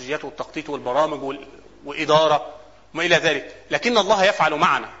للاستراتيجيات والتخطيط والبرامج وإدارة وما إلى ذلك، لكن الله يفعل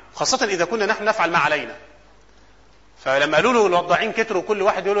معنا، خاصة إذا كنا نحن نفعل ما علينا. فلما قالوا له الوضاعين كتروا، كل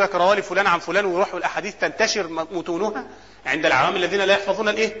واحد يقول لك روالي فلان عن فلان، ويروحوا الأحاديث تنتشر متونها عند العوام الذين لا يحفظون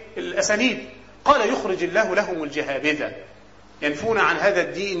الأسانيد، قال يخرج الله لهم الجهابذة ينفون عن هذا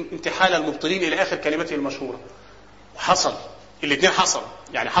الدين انتحال المبطلين إلى آخر كلمته المشهورة. وحصل الاثنين، حصل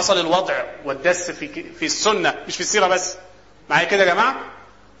يعني حصل الوضع والدس في السنة، مش في السيرة بس. معايا كده يا جماعة؟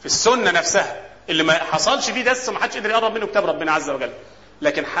 في السنة نفسها اللي ما حصلش فيه دس وما حدش قدر يقرب منه كتاب ربنا عز وجل،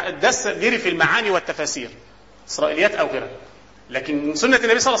 لكن الدس جري في المعاني والتفاسير، إسرائيليات أو غيرها. لكن سنة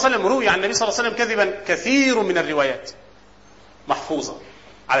النبي صلى الله عليه وسلم روي عن النبي صلى الله عليه وسلم كذبا كثير من الروايات محفوظة.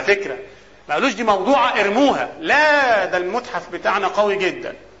 على فكرة ما قالوش دي موضوعة ارموها، لا، ده المتحف بتاعنا قوي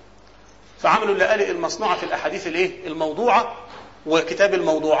جدا، فعملوا اللآلئ المصنوعة في الأحاديث الموضوعة، وكتاب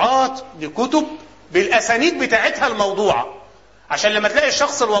الموضوعات دي كتب بالأسانيد بتاعتها الموضوعة، عشان لما تلاقي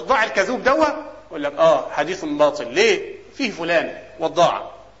الشخص الوضاع الكذوب دوا يقول لك حديث باطل، ليه؟ فيه فلان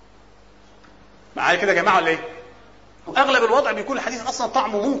وضاع. معايا كده يا جماعة ولا ايه؟ واغلب الوضع بيكون الحديث اصلا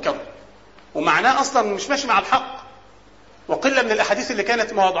طعمه منكر ومعناه اصلا مش ماشي مع الحق، وقله من الاحاديث اللي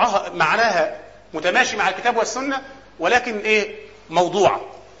كانت معناها متماشي مع الكتاب والسنه، ولكن موضوعه،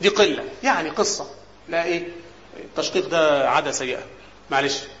 دي قله، يعني قصه، لا التشقيق ده عاده سيئه،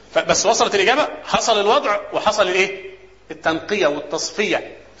 معلش. بس وصلت الاجابه، حصل الوضع وحصل التنقيه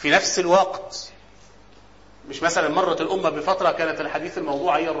والتصفيه في نفس الوقت. مش مثلا مرت الأمة بفترة كانت الحديث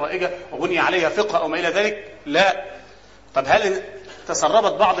الموضوع هي الرائجة وبني عليها فقه أو ما إلى ذلك، لا. طب هل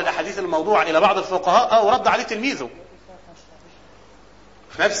تسربت بعض الأحاديث الموضوع إلى بعض الفقهاء ورد عليه تلميذه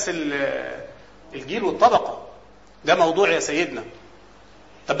في نفس الجيل والطبقة؟ ده موضوع يا سيدنا.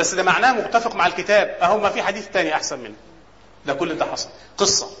 طب بس ده معناه متفق مع الكتاب، ما في حديث تاني أحسن منه. ده كل ده حصل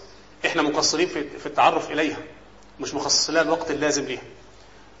قصة، إحنا مقصرين في التعرف إليها، مش مخصصين لها الوقت اللازم ليها.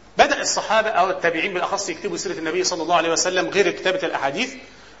 بدأ الصحابة أو التابعين بالأخص يكتبوا سيرة النبي صلى الله عليه وسلم غير كتابة الأحاديث،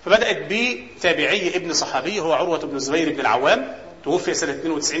 فبدأت بتابعي ابن صحابي هو عروة بن الزبير بن العوام، توفي سنة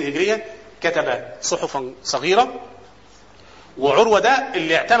 92 هجرية، كتب صحفا صغيرة. وعروة ده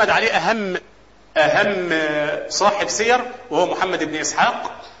اللي اعتمد عليه أهم صاحب سير، وهو محمد بن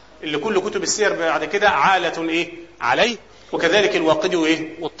إسحاق، اللي كل كتب السير بعد كده عالة عليه، وكذلك الواقدي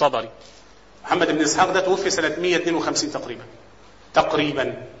والطبري. محمد بن إسحاق ده توفي سنة 152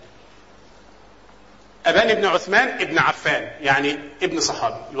 تقريبا. أبان بن عثمان ابن عفان، يعني ابن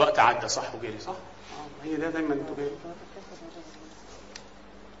صحابي. الوقت عدى صح وجري صح؟ هي ده دايما انتوا جاي.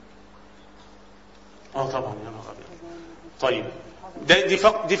 طبعا يا نهار أبيض. طيب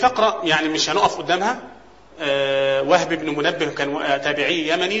دي فقرة يعني مش هنقف قدامها. وهب بن منبه كان تابعي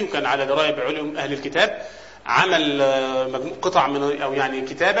يمني وكان على دراية بعلوم أهل الكتاب. عمل قطع من أو يعني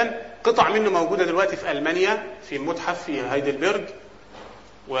كتابا، قطع منه موجودة دلوقتي في ألمانيا في متحف في هايدلبرج.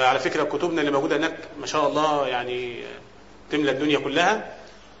 وعلى فكرة كتبنا اللي موجودة هناك ما شاء الله يعني تملى الدنيا كلها.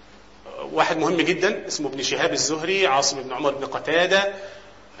 واحد مهم جدا اسمه ابن شهاب الزهري، عاصم بن عمر بن قتادة،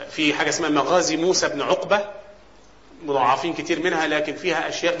 في حاجة اسمها مغازي موسى بن عقبة، مضاعفين كتير منها لكن فيها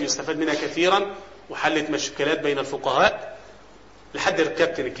أشياء بيستفاد منها كثيرا وحلت مشكلات بين الفقهاء لحد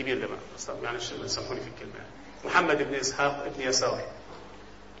الكابتن الكبير ده بقى يعني سامحوني في الكلمة، محمد بن إسحاق بن يسار.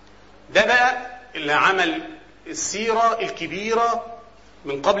 ده بقى اللي عمل السيرة الكبيرة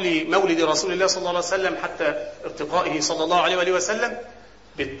من قبل مولد رسول الله صلى الله عليه وسلم حتى ارتقائه صلى الله عليه وآله وسلم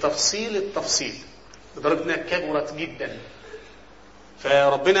بالتفصيل التفصيل لدرجة انها كبرت جدا.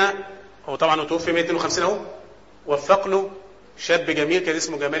 فربنا هو طبعا توفي 152 اهو، وفق له شاب جميل كان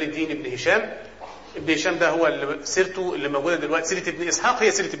اسمه جمال الدين ابن هشام. ابن هشام ده هو اللي سيرته اللي موجوده دلوقتي، سيره ابن اسحاق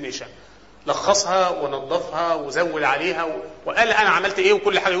هي سيره ابن هشام، لخصها ونظفها وزود عليها وقال انا عملت ايه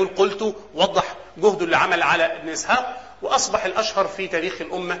وكل حاجه يقول قلت، وضح جهده اللي عمل على ابن اسحاق. واصبح الاشهر في تاريخ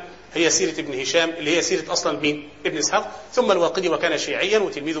الامه هي سيره ابن هشام اللي هي سيره اصلا مين؟ ابن اسحاق، ثم الواقدي وكان شيعيا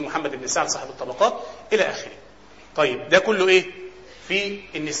وتلميذه محمد بن سعد صاحب الطبقات الى اخره. طيب ده كله ايه؟ في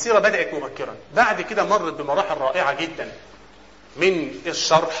ان السيره بدات مبكرا. بعد كده مرت بمراحل رائعه جدا من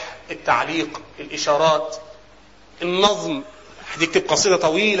الشرح، التعليق، الاشارات، النظم. هتكتب قصيده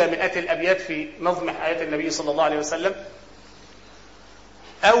طويله مئات الابيات في نظم حياه النبي صلى الله عليه وسلم،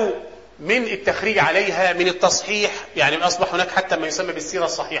 او من التخريج عليها، من التصحيح. يعني اصبح هناك حتى ما يسمى بالسيره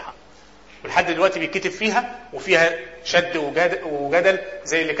الصحيحه ولحد دلوقتي بيتكتب فيها وفيها شد وجدل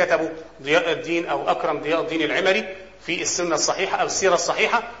زي اللي كتبه ضياء الدين او اكرم ضياء الدين العمري في السنه الصحيحه او السيره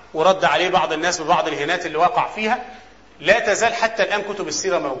الصحيحه، ورد عليه بعض الناس ببعض الهنات اللي وقع فيها. لا تزال حتى الان كتب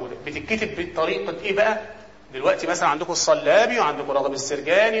السيره موجوده بتتكتب بطريقه ايه بقى؟ دلوقتي مثلا عندكم الصلابي وعندكم راغب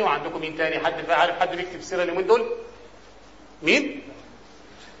السرجاني وعندكم مين تاني؟ حد عارف حد بيكتب سيره اليومين دول؟ مين؟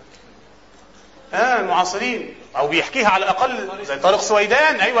 المعاصرين او بيحكيها على الاقل زي طارق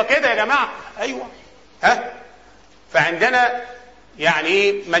سويدان. ايوه كده يا جماعه، ايوه. فعندنا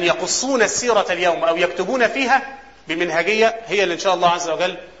يعني من يقصون السيره اليوم او يكتبون فيها بمنهجيه هي اللي ان شاء الله عز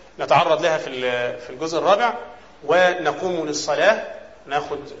وجل نتعرض لها في الجزء الرابع. ونقوم للصلاه،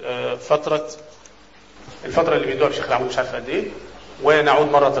 ناخد الفتره اللي بيدوها الشيخ العمود مش عارف قد ايه،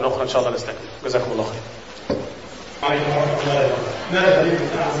 ونعود مره اخرى ان شاء الله نستكمل. جزاكم الله خير. عليكم ورحمه الله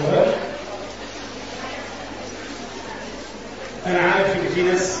وبركاته. أنا عارف إن في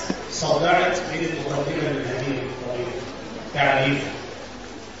ناس صدعت من المقدمة المنهجية الطويلة، تعريف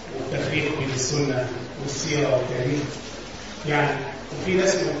والتفريق بين السنة والسيرة والتاريخ يعني، وفي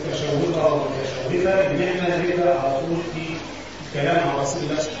ناس متشوقة ومتشوقة إن إحنا نبدأ على طول في الكلام عن رسول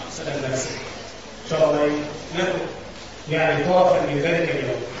الله صلى الله عليه وسلم نفسه. إن شاء الله ناخد يعني طرفا من ذلك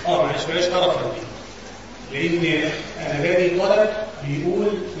اليوم. معلش بلاش طرفا دي، لأن أنا جالي طلب بيقول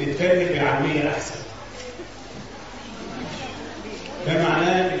نتكلم بالعامية أحسن. ده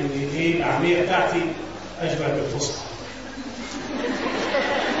معناه ان العاميه بتاعتي اشبه بالفصحى.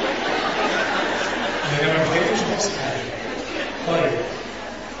 انا ما بتكلمش فصحى. طيب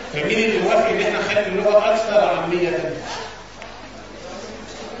فمين اللي موافق ان احنا نخلي اللغه اكثر عاميه؟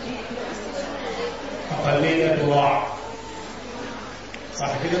 اقليه ضراع،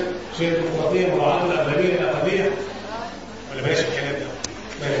 صح كده؟ شيء الديمقراطيه مراعاه الاغلبيه الاقليه، ولا بلاش الكلام ده؟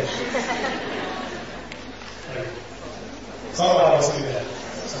 بلاش. صلى على رسول الله.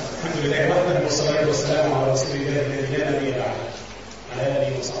 الحمد لله وحده والصلاه والسلام على رسول الله الذي لا نبي بعده على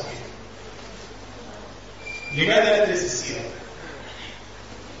اله وصحبه. لماذا ندرس السيره؟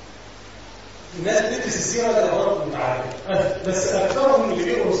 الناس بتدرس السيره لأغراض متعدده، بس اكثرهم اللي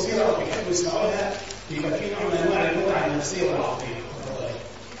بيقروا السيره او بيحبوا يسمعوها بيبقى في نوع من انواع المتعه النفسيه والعقليه.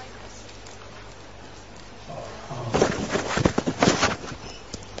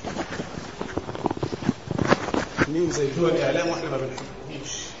 مين زي بتوع الاعلام واحنا ما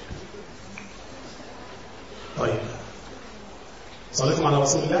بنحبهمش. طيب صليتم على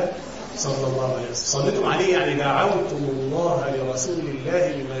رسول الله صلى الله عليه وسلم. صليتم عليه يعني دعوتم الله لرسول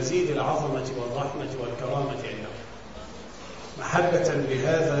الله بمزيد العظمه والرحمه والكرامه عنده، محبه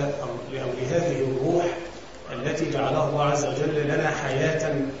لهذا او لهذه الروح التي جعلها الله عز وجل لنا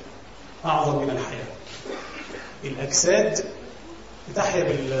حياه اعظم من الحياه. الاجساد تحيا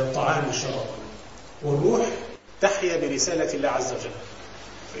بالطعام والشراب، والروح تحيا برسالة الله عز وجل.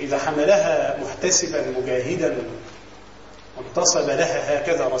 فإذا حملها محتسبا مجاهدا وانتصب لها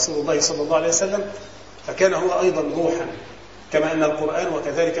هكذا رسول الله صلى الله عليه وسلم فكان هو أيضا روحا، كما أن القرآن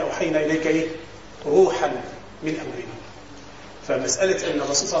وكذلك أوحينا إليك روحا من أمرنا. فمسألة أن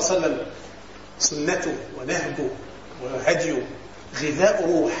الرسول صلى الله عليه وسلم سنته ونهجه وهديه غذاء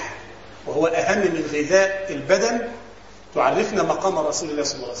روح، وهو أهم من غذاء البدن، تعرفنا مقام رسول الله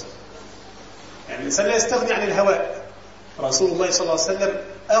صلى الله عليه وسلم. يعني الإنسان لا يستغني عن الهواء. رسول الله صلى الله عليه وسلم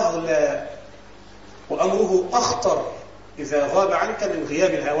أغلى وأمره أخطر إذا غاب عنك من غياب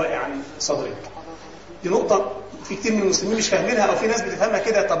الهواء عن صدرك. دي نقطة في كتير من المسلمين مش فاهمينها، أو في ناس بتفهمها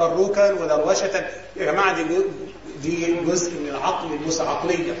كده تبركا ودروشة. يا جماعة دي جزء من العقل،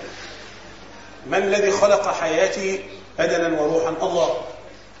 عقلية. من الذي خلق حياتي بدنا وروحا؟ الله.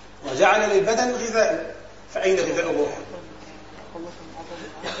 وجعل للبدن غذاء، فأين غذاء الروح؟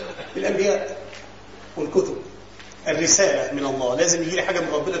 الأنبياء والكتب، الرسالة من الله. لازم يجي لي حاجة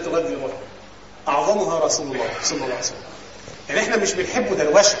من ربنا تغذي الروح، أعظمها رسول الله صلى الله عليه وسلم. يعني إحنا مش بنحبه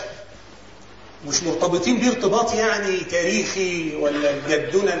دروشة، مش مرتبطين بيه ارتباط يعني تاريخي ولا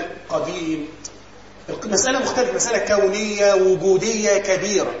جدنا قديم. المسألة مختلفة، مسألة كونية وجودية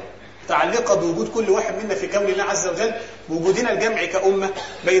كبيرة متعلقة بوجود كل واحد منا في كون الله عز وجل، بوجودنا الجمعي كأمة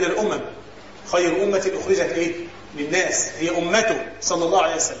بين الأمم. خير أمة أخرجت للناس هي أمته صلى الله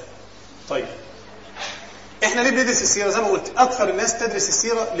عليه وسلم. طيب احنا ليه بندرس السيرة؟ زي ما قلت أكثر الناس تدرس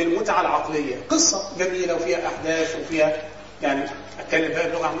السيرة للمتعة العقلية، قصة جميلة وفيها أحداث وفيها يعني أتكلم بقى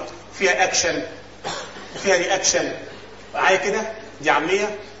بلغة فيها أكشن وفيها رياكشن معايا كده. دي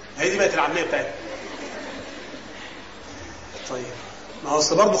عامية، هي دي بقت العامية بتاعتها. طيب ما هو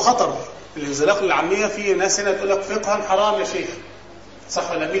اصل برضه خطر الانزلاق للعامية. في ناس هنا تقول لك فقها حرام يا شيخ،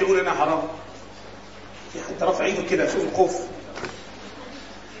 صح ولا مين يقول انها حرام؟ في حد رافع ايده كده، شوف الخوف.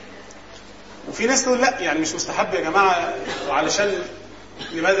 وفي ناس تقول لا يعني مش مستحب يا جماعة، علشان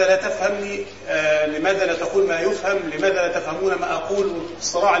لماذا لا تفهمني، لماذا لا تقول ما يفهم، لماذا لا تفهمون ما أقول،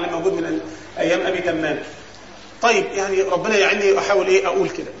 والصراع اللي موجود من أيام أبي تمام. طيب يعني ربنا يعني أحاول أقول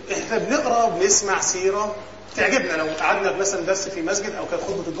كده. إحنا بنقرأ وبنسمع سيرة تعجبنا. لو قعدنا مثلا درس في مسجد أو كانت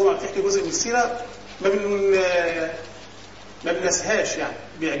خطبة الجمعة بتحكي جزء من السيرة ما بنسهاش، يعني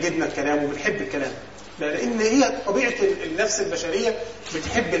بيعجبنا الكلام وبنحب الكلام، لأن هي طبيعة النفس البشرية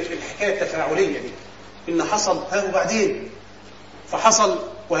بتحب الحكاية التفاعلية دي، إن حصل ها وبعدين فحصل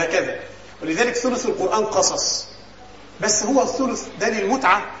وهكذا. ولذلك ثلث القرآن قصص، بس هو الثلث ده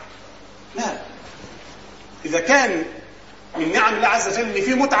للمتعة؟ لا. إذا كان من نعم الله عز وجل إن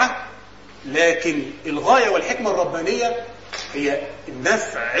فيه متعة، لكن الغاية والحكمة الربانية هي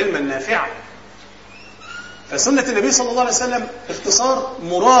النفع، علما نافعا. فسنة النبي صلى الله عليه وسلم اختصار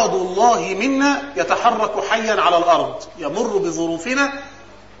مراد الله منا يتحرك حيا على الأرض، يمر بظروفنا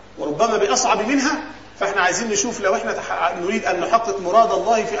وربما بأصعب منها. فاحنا عايزين نشوف لو احنا نريد أن نحقق مراد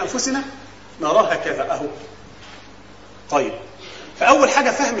الله في أنفسنا نراه هكذا أهو. طيب فأول حاجة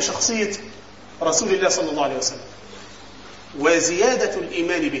فهم شخصية رسول الله صلى الله عليه وسلم وزيادة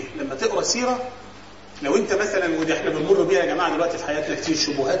الإيمان به. لما تقرأ سيرة، لو انت مثلا، ودي احنا بنمر بيها يا جماعة دلوقتي في حياتنا كتير،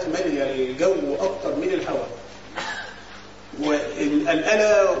 شبهات مالية الجو أكتر من الهواء،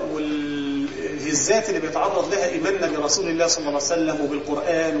 والقلقلة والهزات اللي بيتعرض لها إيماننا برسول الله صلى الله عليه وسلم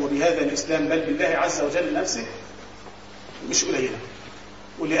وبالقرآن وبهذا الإسلام بل بالله عز وجل نفسه مش قليلة.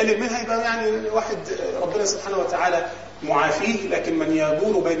 واللي قلل منها يبقى يعني واحد ربنا سبحانه وتعالى معافيه، لكن من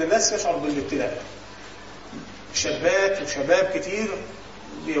يدور بين الناس يشعر بالابتلاء. شابات وشباب كتير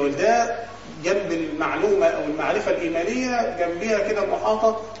بيولدها جنب المعلومة أو المعرفة الإيمانية جنبها كده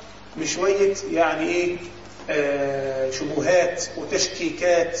محاطة بشوية يعني شبهات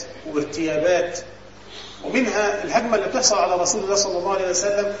وتشكيكات وارتيابات. ومنها الهجمة اللي بتحصل على رسول الله صلى الله عليه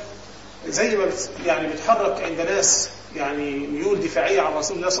وسلم، زي ما يعني بتحرك عند ناس يعني ميول دفاعية عن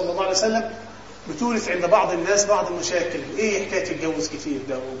رسول الله صلى الله عليه وسلم، بتورث عند بعض الناس بعض المشاكل. ايه حكاية الجوز كتير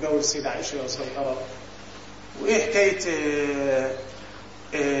ده، وجوز السيدة عائشة صغيرة، وايه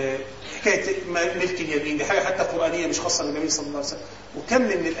حكاية ملك اليمين، دي حاجة حتى قرآنية مش خاصة بالنبي صلى الله عليه وسلم. وكم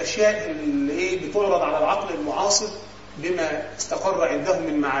من الأشياء اللي بتعرض على العقل المعاصر بما استقر عنده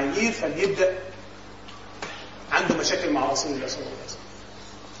من معايير، فبيبدأ عنده مشاكل مع رسول الله صلى الله عليه وسلم.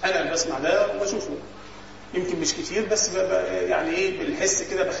 أنا بسمع ده وبشوفه، يمكن مش كتير بس يعني بالحس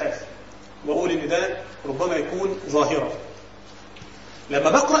كده بخاف وأقول إن ده ربما يكون ظاهرة. لما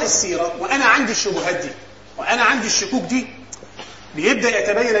بقرأ السيرة وأنا عندي الشبهات دي وأنا عندي الشكوك دي، بيبدأ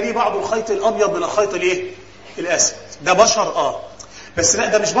يتبين لي بعض الخيط الأبيض من الخيط الأسود. ده بشر بس لا،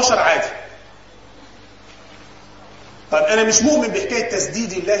 ده مش بشر عادي. طيب أنا مش مؤمن بحكاية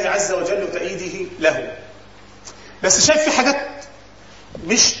تسديد الله عز وجل وتأييده له، بس شايف في حاجات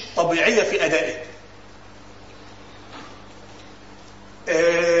مش طبيعية في أدائه.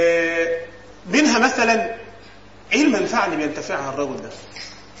 منها مثلا ايه المنفعة اللي بينتفعها الرجل ده؟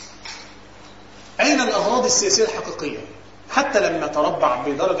 أين الأغراض السياسية الحقيقية؟ حتى لما تربع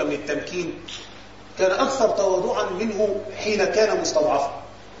بدرجة من التمكين كان أكثر تواضعا منه حين كان مستضعفا.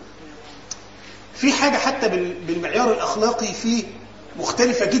 في حاجة حتى بالمعيار الأخلاقي فيه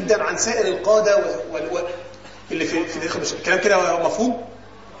مختلفة جدا عن سائر القادة اللي في داخل الكلام كده مفهوم؟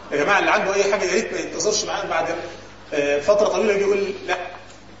 يا جماعة اللي عنده أي حاجة يا ريت ما ينتظرش معانا بعد فترة طويلة يجي يقول لا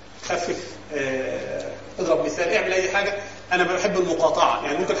خفف، اضرب مثال، اعمل أي حاجة. أنا بحب المقاطعة،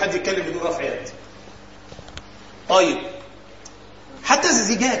 يعني ممكن حد يتكلم بدون رفع يد. طيب حتى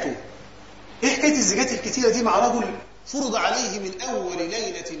زيجاته، ايه حكايه الزيجات الكتيره دي مع رجل فرض عليه من اول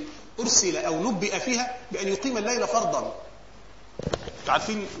ليله ارسل او نبئ فيها بان يقيم الليل فرضا؟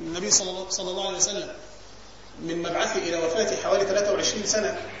 عارفين النبي صلى الله عليه وسلم من مبعثه الى وفاته حوالي 23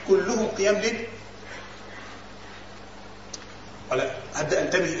 سنه كلهم قيام ليل. ولا هبدا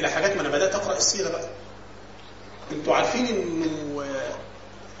انتبه الى حاجات، ما انا بدات اقرا السيره بقى. انتوا عارفين انه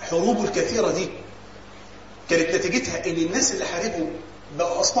حروبه الكثيره دي كانت نتيجتها ان الناس اللي حاربوا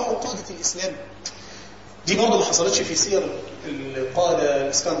بقوا اصبحوا قاده الاسلام. دي برضه ما حصلتش في سير القاده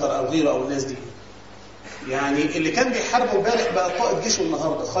الاسكندر او غيره او الناس دي. يعني اللي كان بيحاربوا امبارح بقى قائد جيشه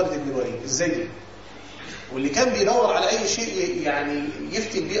النهارده خالد بن الوليد، ازاي دي؟ واللي كان بيدور على اي شيء يعني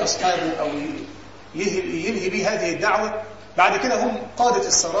يفتن بيه اصحابه او ينهي بيه هذه الدعوه بعد كده هم قاده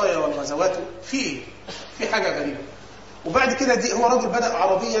السرايا والغزوات. في حاجه غريبه. وبعد كده دي هو رجل بدأ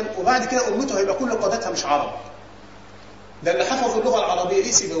عربيا، وبعد كده أمته هيبقى كل قادتها مش عرب. ده اللي حفظ اللغة العربية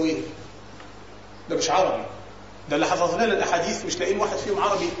إيه سيبويه؟ ده مش عربي. ده اللي حفظ لنا الأحاديث مش لاقيين واحد فيهم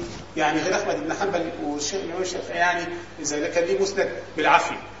عربي، يعني غير أحمد بن حنبل والشيخ الإمام الشافعي، يعني إذا كان ليه مسند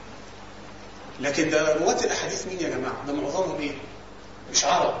بالعافية. لكن ده رواة الأحاديث مين يا جماعة؟ ده معظمهم إيه؟ مش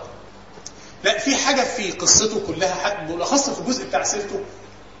عرب. لا، في حاجة في قصته كلها، بالأخص في الجزء بتاع سيرته،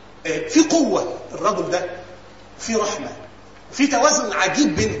 في قوة الرجل ده، في رحمة، في توازن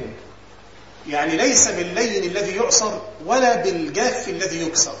عجيب بينهم. يعني ليس باللين الذي يعصر ولا بالجاف الذي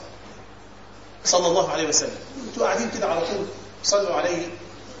يكسر صلى الله عليه وسلم. انتوا قاعدين كده على طول صلوا عليه،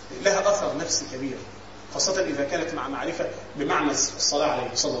 لها أثر نفسي كبير، خاصة إذا كانت مع معرفة بمعنى الصلاة عليه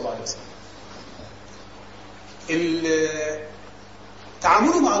صلى الله عليه وسلم.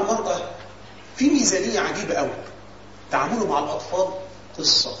 تعامله مع المرأة في ميزانية عجيبة قوي. تعامله مع الأطفال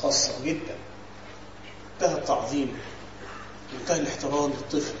قصة خاصة جدا، منتهى التعظيم، منتهى الاحترام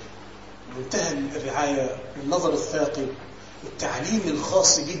للطفل، منتهى الرعاية، النظر الثاقب، التعليم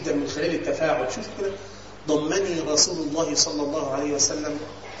الخاص جدا من خلال التفاعل. شوف كده، ضمني رسول الله صلى الله عليه وسلم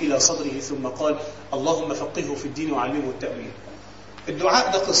إلى صدره ثم قال اللهم فقهه في الدين وعلمه التأويل.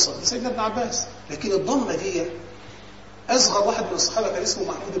 الدعاء ده قصة لسيدنا ابن عباس، لكن الضمة دي أصغر واحد من الصحابة كان اسمه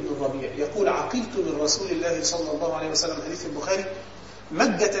محمود بن الربيع يقول عقلت من رسول الله صلى الله عليه وسلم، حديث البخاري،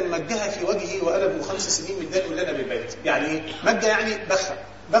 مجة مجها في وجهه وأنا ابن 5 سنين من دلو لنا بالبيت. يعني ايه مجة؟ يعني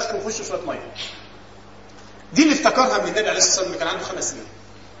بخ وخش شوية مية. دي اللي افتكرها من النبي عليه الصلاة والسلام، كان عنده 5 سنين.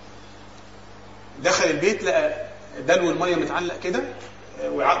 دخل البيت لقى دلو المية متعلق كده،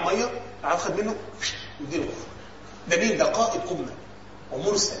 وعاء مية، خد منه وديله. ده مين؟ ده قائد أمة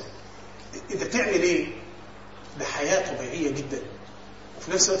ومرسل. انت بتعمل ايه؟ ده حياة طبيعية جدا،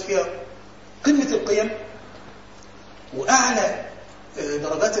 وفي نفس الوقت فيها قمة القيم وأعلى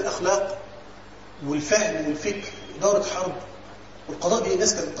درجات الأخلاق والفهم والفكر، إدارة حرب والقضاء بين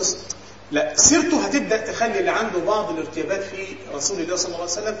الناس. كانت قصة. لا، سيرته هتبدأ تخلي اللي عنده بعض الارتيابات في رسول الله صلى الله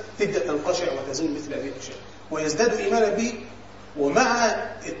عليه وسلم تبدأ تنقشع وتزول مثل هذه الأشياء، ويزداد إيمانا به، ومع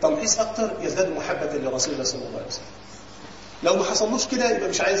التمحيص أكثر يزداد محبة لرسول الله صلى الله عليه وسلم. لو ما حصلوش كده يبقى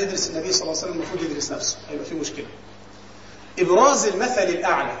مش عايز يدرس النبي صلى الله عليه وسلم، المفروض يدرس نفسه، هيبقى في مشكلة. إبراز المثل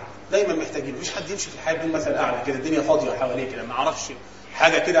الأعلى دايما محتاجين. مفيش حد يمشي في الحياة بدون مثل أعلى كده، الدنيا فاضية حواليه كده، ما اعرفش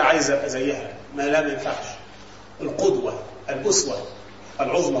حاجة كده عايز أبقى زيها، ما ينفعش. القدوة، الأسوة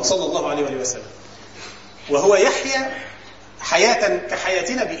العظمى صلى الله عليه وسلم، وهو يحيا حياة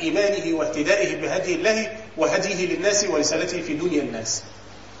كحياتنا بإيمانه واهتدائه بهدي الله وهديه للناس ورسالته في دنيا الناس.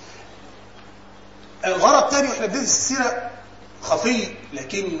 الغرض الثاني واحنا بندرس السيرة خفي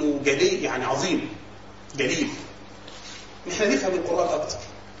لكنه جلي، يعني عظيم جليل، احنا نفهم القرآن أكتر.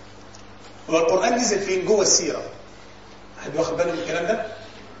 هو القرآن نزل فين؟ جوه السيرة. حد واخد باله من الكلام ده؟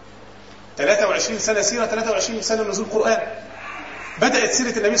 23 سنة سيرة، 23 سنة نزول قرآن. بدأت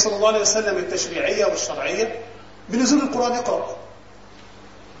سيرة النبي صلى الله عليه وسلم التشريعية والشرعية بنزول القرآن اقرأ،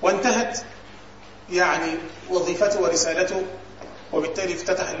 وانتهت يعني وظيفته ورسالته، وبالتالي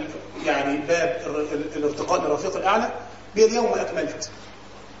افتتح يعني باب الارتقاء للرفيق الأعلى باليوم أكملت.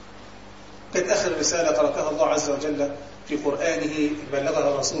 كانت آخر رسالة تركها الله عز وجل في قرآنه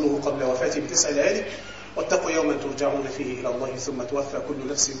بلغها رسوله قبل وفاته ب9 ليالي: واتقوا يوما ترجعون فيه إلى الله ثم توفى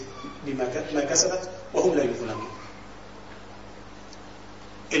كل نفس بما كسبت وهم لا يظلمون.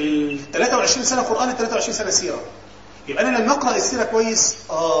 23 سنة قرآن، 23 سنة سيرة. يبقى انا لما اقرا السيره كويس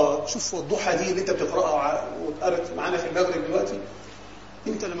شوف الضحى دي اللي انت بتقراها وقرأت معانا في المغرب دلوقتي،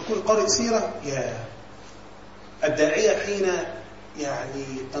 انت لما تكون قارئ سيره يا الداعيه حين يعني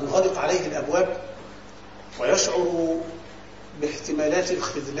تنغلق عليه الابواب ويشعر باحتمالات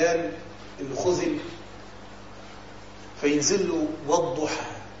الخذلان انه خذل، فينزل له والضحى.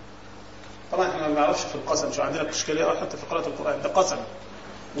 طبعا احنا ما بنعرفش في القسم، شو عندنا اشكاليه حتى في قراءه القران، ده قسم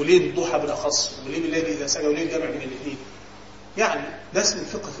وليه الضحى بالاخص وليه بالليل اذا سجى وليه الجمع بين الاثنين. يعني ده اسم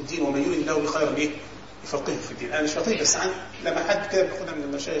الفقه في الدين، ومن يريد الله بخيرا ايه يفقهه في الدين. انا مش فقيه بس لما حد كده بياخدها من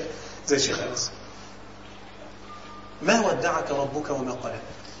المشايخ زي الشيخ انس. ما ودعك ربك وما قلى.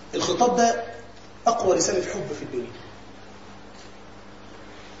 الخطاب ده اقوى رساله حب في الدنيا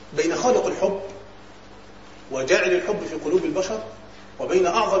بين خالق الحب وجاعل الحب في قلوب البشر وبين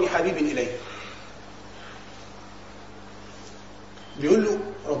اعظم حبيب اليه. بيقول له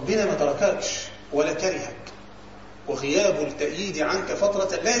ربنا ما ترككش ولا كرهك، وغياب التأييد عنك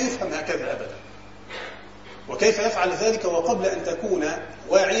فترة لا يفهم هكذا أبدا. وكيف يفعل ذلك وقبل أن تكون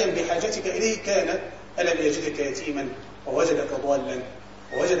واعيا بحاجتك إليه كان ألم يجدك يتيما ووجدك ضالا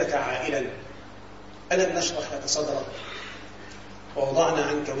ووجدك عائلا. ألم نشرح لك صدرك ووضعنا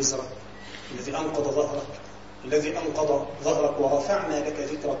عنك وزرك الذي أنقض ظهرك ورفعنا لك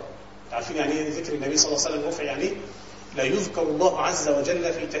ذكرك. عارفين يعني ايه ذكر النبي صلى الله عليه وسلم رفع؟ يعني لا يذكر الله عز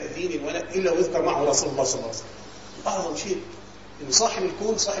وجل في تأذين ولا إلا ويذكر معه رسول الله صلى الله عليه وسلم. أعظم شيء إن صاحب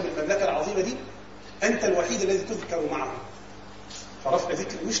الكون صاحب المملكة العظيمة دي أنت الوحيد الذي تذكر معه، فرفع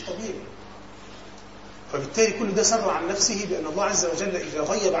ذكر مش طبيعي. فبالتالي كل ده سر عن نفسه بأن الله عز وجل إذا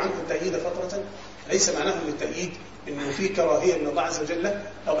غيب عنه التأييد فترة ليس معناه من التأييد إنه فيه كراهية من الله عز وجل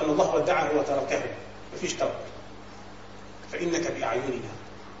أو أن الله ودعه وتركه، مفيش ترك. فإنك بأعيننا.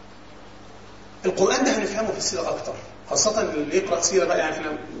 القرآن ده هنفهمه في السيرة أكتر، خاصة اللي يقرأ سيرة بقى. يعني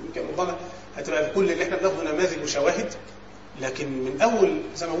احنا ربما هتبقى كل اللي احنا بناخده نماذج وشواهد، لكن من أول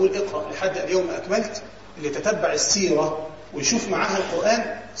زي ما أقول اقرأ لحد اليوم أكملت، اللي تتبع السيرة ويشوف معاها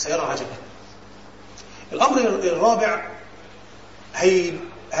القرآن سيرى عجبا. الأمر الرابع،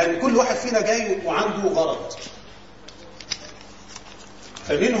 كل واحد فينا جاي وعنده غرض،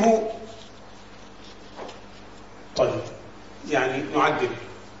 فمنه طيب يعني نعدل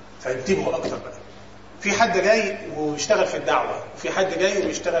فانتبهوا أكتر بقى. في حد جاي ويشتغل في الدعوة، وفي حد جاي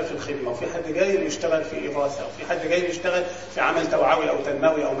ويشتغل في الخدمة، وفي حد جاي ويشتغل في إغاثة، وفي حد جاي ويشتغل في عمل توعوي أو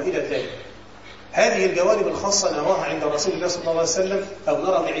تنموي أو ما إلى ذلك. هذه الجوانب الخاصة نراها عند رسول الله صلى الله عليه وسلم أو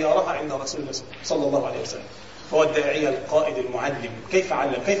نرى معيارها عند رسول الله صلى الله عليه وسلم. هو الداعية القائد المعلم، كيف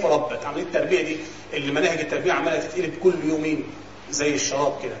علم، كيف ربت. عملية التربية دي اللي مناهج التربية عمالة تتقلب كل يومين زي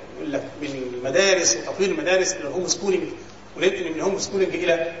الشراب كده، يقول لك من المدارس وتطوير المدارس إلى الهوم سكولينج، وننقل من الهوم سكولينج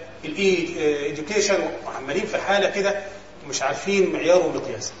إلى الإيديوكيشن، وعمالين في حالة كده مش عارفين معيار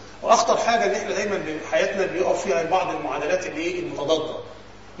ومقياس. وأخطر حاجة إن إحنا دايما بحياتنا بيقف فيها بعض المعادلات اللي المتضادة،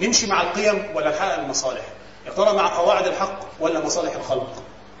 نمشي مع القيم ولا نحقق المصالح، يا ترى مع قواعد الحق ولا مصالح الخلق.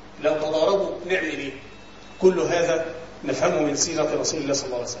 لو تضاربوا نعمل ايه؟ كل هذا نفهمه من سيرة رسول الله صلى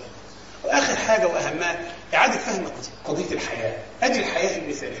الله عليه وسلم. واخر حاجه واهمها اعاده فهم قضيه الحياه. ادي الحياه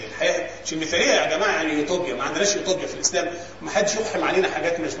المثاليه. الحياه مش المثاليه يا جماعه يعني يوتوبيا، ما عندناش يوتوبيا في الاسلام، ما حدش يقحم علينا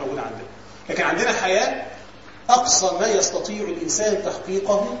حاجات مش موجوده عندنا، لكن عندنا حياه اقصى ما يستطيع الانسان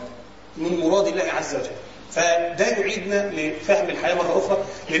تحقيقه من مراد الله عز وجل. فده يعيدنا لفهم الحياه مره اخرى،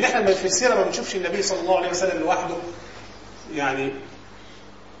 لان احنا في السيره ما بنشوفش النبي صلى الله عليه وسلم لوحده، يعني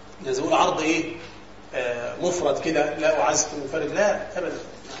زي ما عرض ايه مفرد كده، لا أعزف منفرد، لا ابدا،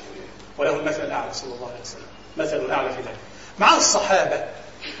 وله المثل الاعلى صلى الله عليه وسلم، مثل الاعلى في ذلك. مع الصحابه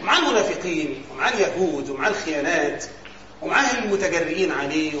ومع المنافقين ومع اليهود ومع الخيانات ومعاه المتجرئين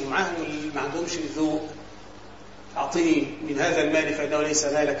عليه ومعاه اللي ما عندهمش ذوق. اعطني من هذا المال فانه ليس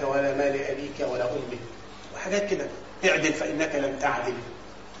مالك ولا مال ابيك ولا امك، وحاجات كده. اعدل فانك لم تعدل،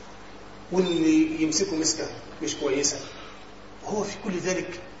 واللي يمسكه مسكه مش كويسه. وهو في كل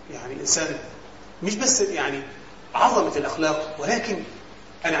ذلك يعني انسان مش بس يعني عظمه الاخلاق، ولكن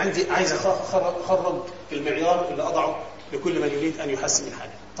انا عايز اخرج المعيار اللي اضعه لكل من يريد ان يحسن من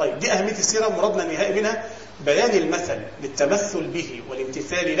حاله. طيب دي اهميه السيره، مرادنا النهائي منها بيان المثل للتمثل به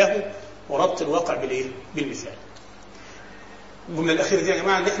والامتثال له وربط الواقع بالايه؟ بالمثال. الجمله الاخيره دي يا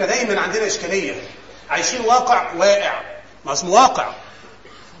جماعه ان احنا دايما عندنا اشكاليه، عايشين واقع واقع، ما اسمه واقع،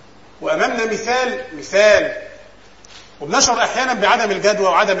 وامامنا مثال، وبنشعر احيانا بعدم الجدوى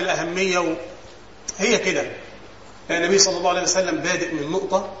وعدم الاهميه هي كده. النبي صلى الله عليه وسلم بادئ من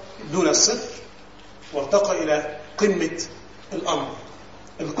نقطه دون الصفر وارتقى الى قمه الامر.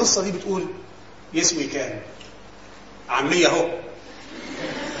 القصه دي بتقول يسوي كام عاميه اهو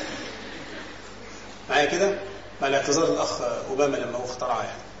معايا كده، مع الاعتذار الاخ اوباما لما هو اخترعها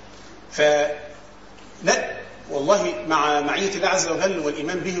يعني. لا والله مع معية الله عز وجل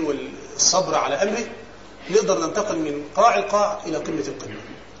والإيمان به والصبر على أمره نقدر ننتقل من قاع القاع إلى قمة القمة.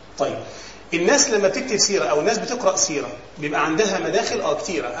 طيب الناس لما بتكتب سيرة أو الناس بتقرأ سيرة بيبقى عندها مداخل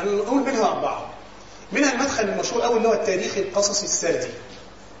كتيرة، أنا نقول منها 4. منها المدخل المشهور أول اللي هو التاريخ القصصي السردي.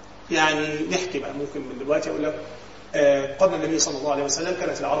 يعني نحكي بقى ممكن من دلوقتي أقول لك قبل النبي صلى الله عليه وسلم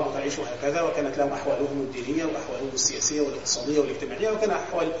كانت العرب تعيش هكذا، وكانت لهم أحوالهم الدينية وأحوالهم السياسية والاقتصادية والاجتماعية، وكان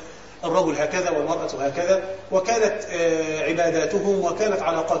أحوال الرجل هكذا والمرأة هكذا، وكانت عباداتهم وكانت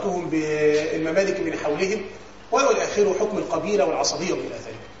علاقاتهم بالممالك من حولهم، وإلى آخره حكم القبيلة والعصبية وإلى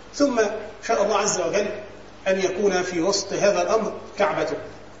ذلك. ثم شاء الله عز وجل أن يكون في وسط هذا الأمر كعبته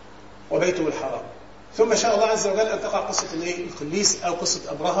وبيته الحرام. ثم شاء الله عز وجل أن تقع قصة القليس أو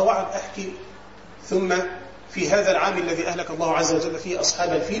قصة أبرهة، وعد أحكي. ثم في هذا العام الذي أهلك الله عز وجل فيه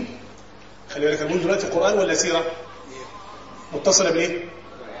أصحاب الفيل، خلي بالك نقول دلوقتي قرآن ولا سيرة؟ متصلة بإيه؟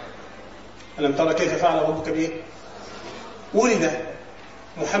 ألم ترى كيف فعل ربك بإيه؟ ولد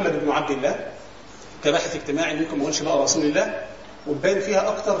محمد بن عبد الله كباحث اجتماعي منكم، ما قلش بقى رسول الله، وبان فيها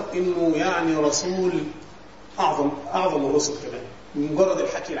أكتر إنه يعني رسول أعظم الرسل كمان من مجرد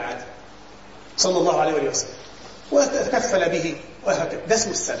الحكي العادي صلى الله عليه وسلم، وتكفل به وهكذا. ده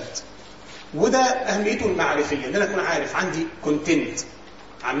اسمه السند، وده أهميته المعرفية، إن أنا أكون عارف عندي كونتنت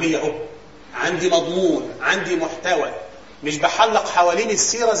عامية أهو، عندي مضمون، عندي محتوى، مش بحلق حوالين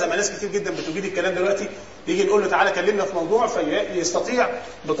السيرة زي ما ناس كتير جدا بتجيد الكلام دلوقتي. يجي نقول له تعالى كلمنا في موضوع فيستطيع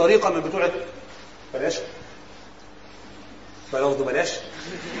بطريقة من بتوع بلاش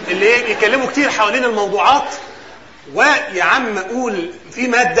اللي بيتكلموا كتير حوالين الموضوعات، ويا عم قول في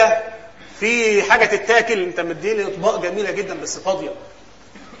مادة، في حاجة تتاكل، انت مديني اطباق جميلة جدا بس فاضية،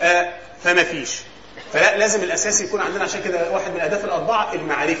 فما فيش. فلا، لازم الأساس يكون عندنا. عشان كده واحد من الأهداف الأربعة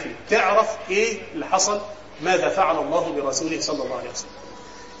المعرفي، تعرف إيه اللي حصل، ماذا فعل الله برسوله صلى الله عليه وسلم.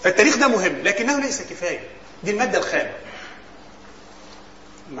 فالتاريخ ده مهم، لكنه ليس كفاية. دي المادة الخام.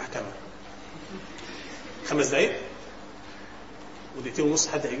 المحكمة 5 دقايق ودقيقتين ونص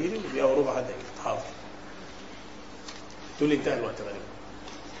حد هيجي لي، ودقيقة وربع حد هيجي لي. حاضر. تقول لي انتهى الوقت غالبا.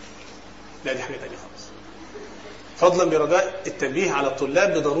 لا، دي حاجة تانية خالص. فضلا برجاء التنبيه على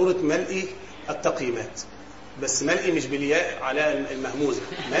الطلاب بضرورة ملء التقييمات، بس ملء مش بالياء على المهموزة،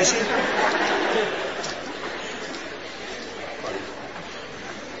 ماشي؟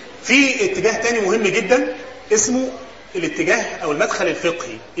 في اتجاه تاني مهم جدا اسمه الاتجاه أو المدخل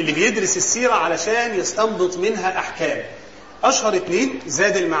الفقهي، اللي بيدرس السيرة علشان يستنبط منها أحكام. أشهر 2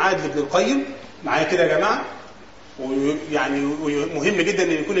 زاد المعاد لابن القيم، معايا كده يا جماعة؟ ويعني مهم جدا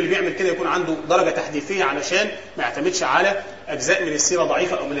ان يكون اللي بيعمل كده يكون عنده درجة تحديثية، علشان ما يعتمدش على أجزاء من السيرة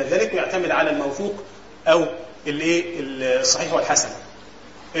ضعيفة أو من ذلك، ويعتمد على الموثوق أو الصحيح والحسن.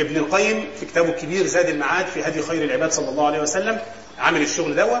 ابن القيم في كتابه الكبير زاد المعاد في هدي خير العباد صلى الله عليه وسلم عمل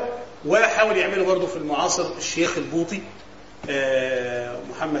الشغل دوت، وحاول يعمله برضه في المعاصر الشيخ البوطي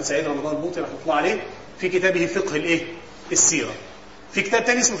محمد سعيد رمضان البوطي رحمه الله عليه في كتابه فقه السيرة. في كتاب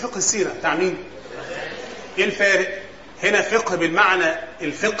تاني اسمه فقه السيرة بتاع مين؟ ايه الفارق؟ هنا فقه بالمعنى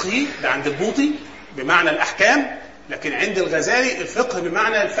الفقهي ده عند البوطي بمعنى الأحكام، لكن عند الغزالي الفقه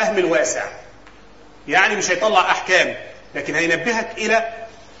بمعنى الفهم الواسع. يعني مش هيطلع أحكام، لكن هينبهك إلى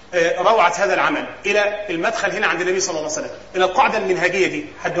روعة هذا العمل، إلى المدخل هنا عند النبي صلى الله عليه وسلم، إلى القاعدة المنهجية دي.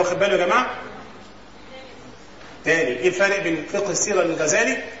 حد واخد باله يا جماعة؟ تاني، إيه الفرق بين فقه السيرة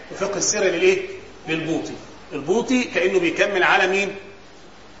للغزالي وفقه السيرة للبوطي؟ البوطي كأنه بيكمل على مين؟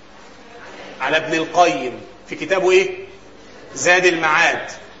 على ابن القيم في كتابه إيه؟ زاد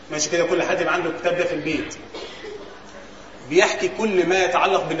المعاد. ماشي كده؟ كل حد يبقى عنده الكتاب ده في البيت. بيحكي كل ما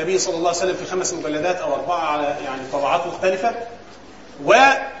يتعلق بالنبي صلى الله عليه وسلم في 5 مجلدات أو 4 على يعني طبعات مختلفة،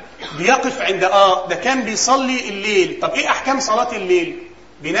 وبيقف عند ده كان بيصلي الليل. طب إيه أحكام صلاة الليل؟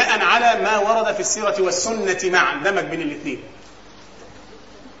 بناء على ما ورد في السيرة والسنة معا، دمج بين الاثنين.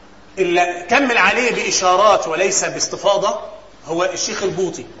 اللي كمل عليه بإشارات وليس باستفاضة هو الشيخ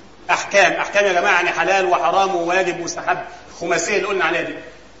البوطي. أحكام يا جماعة، يعني حلال وحرام وواجب ومستحب، خماسية اللي قلنا عليها دي.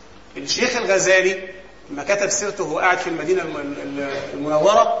 الشيخ الغزالي ما كتب سيرته وهو قاعد في المدينة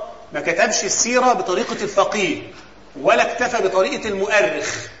المنورة ما كتبش السيرة بطريقة الفقيه، ولا اكتفى بطريقة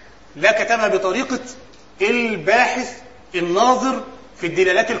المؤرخ، لا كتبها بطريقة الباحث الناظر في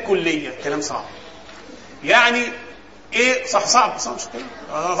الدلالات الكلية. كلام صعب يعني ايه؟ صعب مش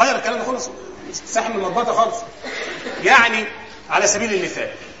كده، غير الكلام ده خالص، ساحب المربطة خالص. يعني على سبيل المثال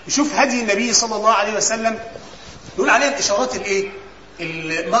يشوف هدي النبي صلى الله عليه وسلم، نقول عليه الإشارات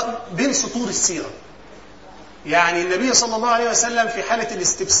بين سطور السيرة. يعني النبي صلى الله عليه وسلم في حالة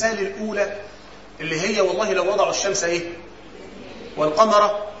الاستبسال الأولى اللي هي والله لو وضعوا الشمس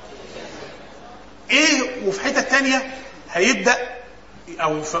والقمر وفي حتة تانية هيبدأ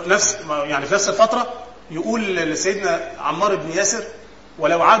أو في نفس الفترة يقول لسيدنا عمار بن ياسر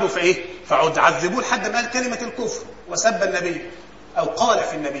ولو عادوا فايه فعد، عذبوه لحد ما قال كلمه الكفر وسب النبي او قال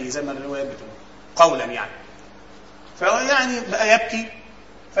في النبي زي ما الروايات بتقول قولا يعني. فيعني بقى يبكي.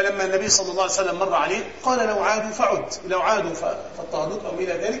 فلما النبي صلى الله عليه وسلم مر عليه قال لو عادوا فعد، لو عادوا فاضطهدوك او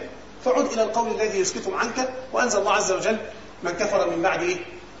الى ذلك فعد الى القول الذي يسكتهم عنك. وانزل الله عز وجل من كفر من بعد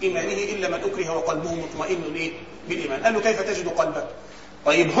ايمانه الا من اكره وقلبه مطمئن بالايمان. قال له كيف تجد قلبك؟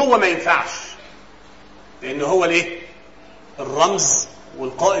 طيب هو ما ينفعش لان هو الرمز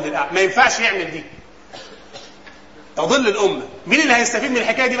والقائد الاعلى، ما ينفعش يعمل دي، تضل الامه. مين اللي هيستفيد من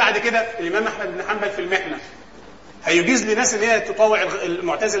الحكايه دي بعد كده؟ الامام احمد بن حنبل في المحنه هيجيز لناس ان هي تطاوع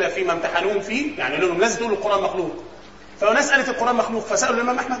المعتزله فيما امتحنوهم فيه، يعني لهم لازم تقول القران مخلوق. فناس قالت القران مخلوق فسالوا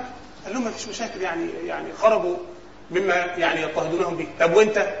الامام احمد قال لهم ما فيش مشاكل، يعني خرجوا مما يعني يضطهدونهم به. طب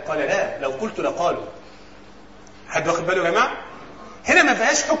وانت؟ قال لا، لو قلت لقالوا. حد واخد باله يا جماعه؟ هنا ما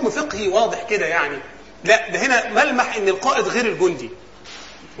فيهاش حكم فقهي واضح كده يعني، لا ده هنا ملمح ان القائد غير الجندي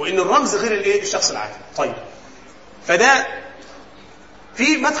وان الرمز غير الشخص العادي. طيب فده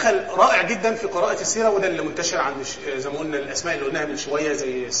في مدخل رائع جدا في قراءة السيرة، وده اللي منتشر عند زي ما قلنا الاسماء اللي قلناها من شويه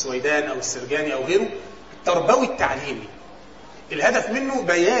زي السويدان او السرجاني او غيره، التربوي التعليمي. الهدف منه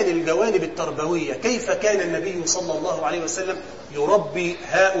بيان الجوانب التربويه، كيف كان النبي صلى الله عليه وسلم يربي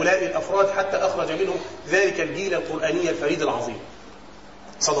هؤلاء الافراد حتى اخرج منهم ذلك الجيل القرآني الفريد العظيم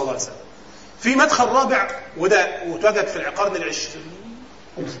صلى الله عليه وسلم. في مدخل رابع وده وتوجد في القرن العشرين.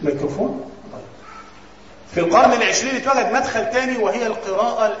 الميكروفون في القرن العشرين اتوجد مدخل ثاني وهي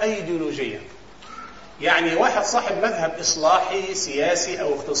القراءة الأيديولوجية. يعني واحد صاحب مذهب إصلاحي سياسي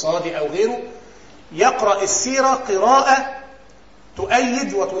أو اقتصادي أو غيره يقرأ السيرة قراءة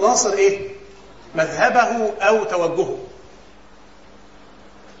تؤيد وتناصر مذهبه أو توجهه.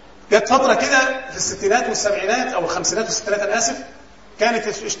 جت فترة كده في الستينات والسبعينات أو الخمسينات والستينات أنا آسف،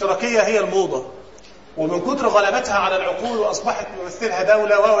 كانت الاشتراكية هي الموضة، ومن كتر غلبتها على العقول وأصبحت ممثلها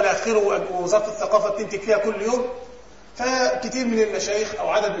دولة وإلى آخره، ووزارة الثقافة بتنتج فيها كل يوم، فكثير من المشايخ أو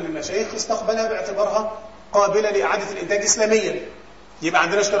عدد من المشايخ استقبلها باعتبارها قابلة لإعادة الإنتاج إسلاميا. يبقى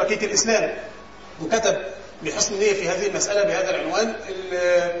عندنا اشتراكية الإسلام. وكتب بحسن نية في هذه المسألة بهذا العنوان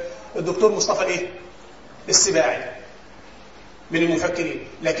الدكتور مصطفى السباعي من المفكرين.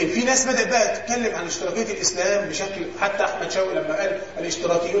 لكن في ناس بدأت بقى تتكلم عن اشتراكية الإسلام بشكل، حتى أحمد شوقي لما قال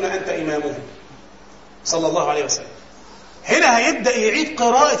الاشتراكيون أنت إمامهم صلى الله عليه وسلم. هنا هيبدأ يعيد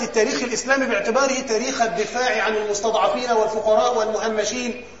قراءة التاريخ الإسلامي باعتباره تاريخ الدفاع عن المستضعفين والفقراء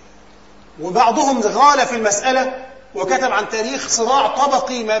والمهمشين، وبعضهم غال في المسألة وكتب عن تاريخ صراع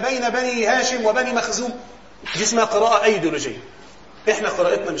طبقي ما بين بني هاشم وبني مخزوم. دي اسمها قراءة أيديولوجية. احنا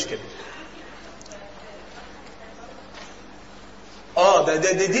قراءتنا مش كده.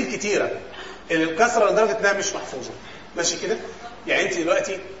 دي الكتيرة الكثرة لدرجة انها مش محفوظة. ماشي كده؟ يعني انت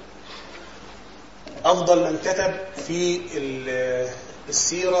دلوقتي أفضل من كتب في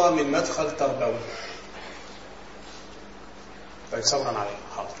السيرة من مدخل تربوي. طيب صبرا عليها.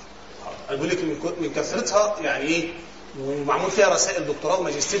 حاضر. أنا بقول لك من كثرتها يعني ومعمول فيها رسائل دكتوراه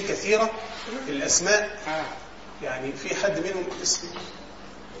وماجستير كثيرة. الأسماء يعني في حد منهم اسمه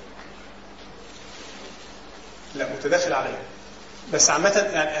لا متداخل عليها، بس عامة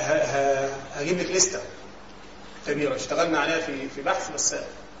يعني هجيب لك لستة كبيرة اشتغلنا عليها في بحث، بس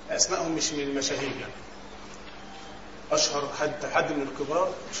أسمائهم مش من المشاهير يعني. أشهر حد من الكبار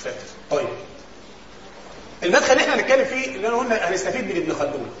مش فاكر. طيب المدخل اللي احنا هنتكلم فيه اللي انا قلنا هنستفيد من ابن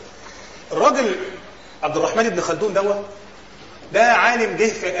خلدون. الراجل عبد الرحمن بن خلدون ده عالم جه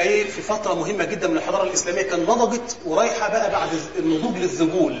في فترة مهمة جدا من الحضارة الإسلامية، كان نضجت ورايحة بقى بعد النضوج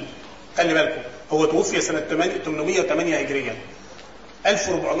للذبول. خلي بالكم هو توفي سنة 808 هجريا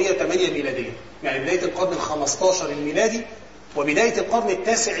 1408 ميلاديا، يعني بداية القرن ال15 الميلادي وبداية القرن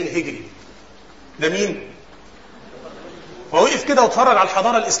التاسع الهجري. ده مين؟ ووقف كده واتفرج على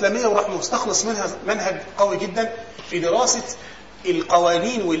الحضارة الإسلامية وراح مستخلص منها منهج قوي جدا في دراسة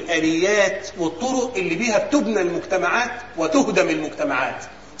القوانين والآليات والطرق اللي بيها بتبنى المجتمعات وتهدم المجتمعات،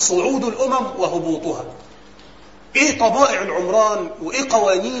 صعود الأمم وهبوطها. ايه طبائع العمران وايه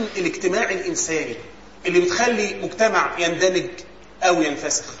قوانين الاجتماع الإنساني اللي بتخلي مجتمع يندمج أو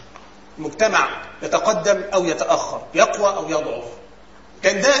ينفسخ، مجتمع يتقدم أو يتأخر، يقوى أو يضعف.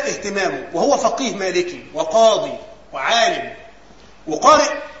 كان ده اهتمامه، وهو فقيه مالكي وقاضي وعالم وقارئ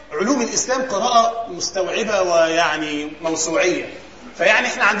علوم الإسلام قراءة مستوعبة ويعني موسوعية. فيعني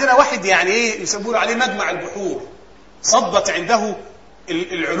احنا عندنا واحد يعني يسمونه عليه مجمع البحور، صبت عنده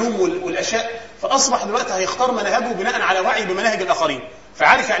العلوم والأشياء، فأصبح دلوقتي هيختار منهجه بناء على وعي بمناهج الآخرين.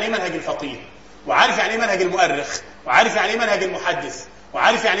 فعارف يعني ايه منهج الفقيه، وعارف يعني ايه منهج المؤرخ، وعارف يعني ايه منهج المحدث،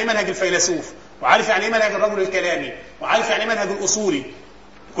 وعارف يعني ايه منهج الفيلسوف، وعارف يعني ايه منهج الرجل الكلامي، وعارف يعني ايه منهج الأصولي.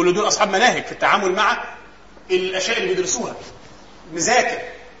 كل دول أصحاب مناهج في التعامل مع الاشياء اللي بيدرسوها، مذاكر،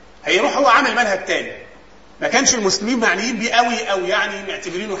 هيروح هو عامل منهج تاني ما كانش المسلمين معنيين بيه قوي، او يعني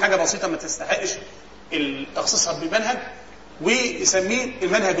معتبرينه حاجه بسيطه ما تستحقش تخصيصها بمنهج، ويسميه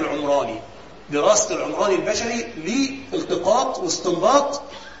المنهج العمراني، دراسه العمران البشري لالتقاط واستنباط،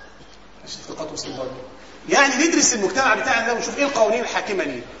 مش التقاط واستنباط، يعني ندرس المجتمع بتاعنا ده ونشوف ايه القوانين الحاكمه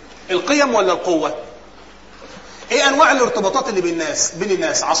ليه، القيم ولا القوه، ايه انواع الارتباطات اللي بين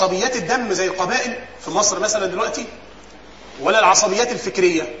الناس، عصبيات الدم زي القبائل في مصر مثلا دلوقتي، ولا العصبيات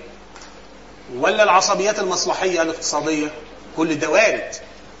الفكريه، ولا العصبيات المصلحيه الاقتصاديه، كل ده وارد.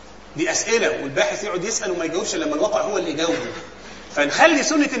 دي اسئله والباحث يقعد يسال وما يجاوبش لما الواقع هو اللي يجاوبه. فنخلي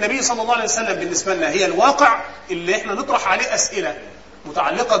سنه النبي صلى الله عليه وسلم بالنسبه لنا هي الواقع اللي احنا نطرح عليه اسئله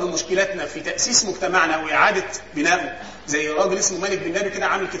متعلقه بمشكلاتنا في تاسيس مجتمعنا واعاده بنائه. زي راجل اسمه مالك بن نبي كده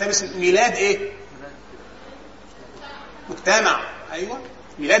عامل كتاب اسمه ميلاد ايه؟ مجتمع. ايوه،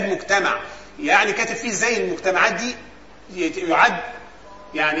 ميلاد مجتمع، يعني كاتب فيه ازاي المجتمعات دي يعاد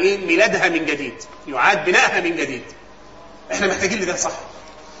يعني ايه ميلادها من جديد، يعاد بنائها من جديد. احنا محتاجين لده، صح؟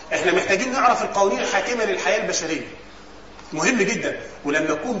 احنا محتاجين نعرف القوانين الحاكمه للحياه البشريه، مهم جدا. ولما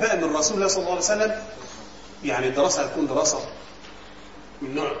يكون بقى من رسول الله صلى الله عليه وسلم، يعني الدراسه هتكون دراسه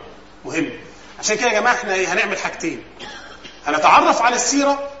من نوع مهم. عشان كده يا جماعه احنا هنعمل حاجتين، هنتعرف على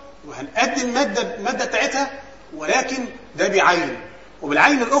السيره وهنقدم الماده بتاعتها، ولكن ده بعين،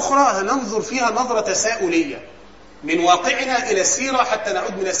 وبالعين الاخرى هننظر فيها نظره تساؤليه من واقعنا الى السيره حتى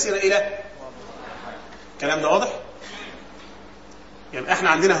نعود من السيره الى الكلام ده. واضح؟ يعني احنا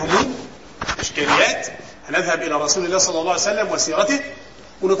عندنا هموم، اشكاليات، هنذهب الى رسول الله صلى الله عليه وسلم وسيرته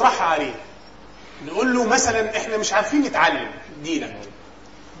ونطرحها عليه. نقول له مثلا احنا مش عارفين نتعلم دينك،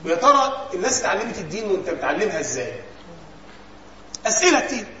 ويا ترى الناس اتعلمت الدين وانت بتعلمها ازاي؟ اسئله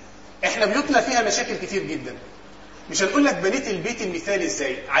كتير. احنا بيوتنا فيها مشاكل كتير جدا. مش هنقول لك بنيت البيت المثالي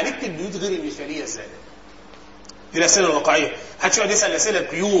ازاي، عالجت البيوت غير المثاليه ازاي. دي الاسئله الواقعيه. محدش يقعد يسال الاسئله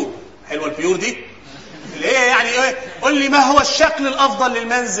البيور. حلوه البيور دي اللي هي يعني ايه، قل لي ما هو الشكل الافضل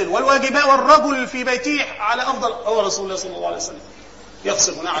للمنزل والواجبات والرجل في بيته على افضل. هو رسول الله صلى الله عليه وسلم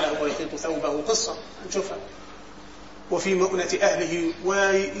يغسل نعله ويخيط ثوبه، قصه نشوفها، وفي مؤنة اهله،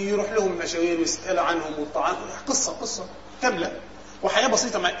 ويروح لهم مشاوير ويسال عنهم والطعام، قصه كامله، وحياه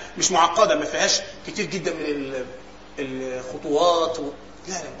بسيطه مش معقده، ما فيهاش كتير جدا من الخطوات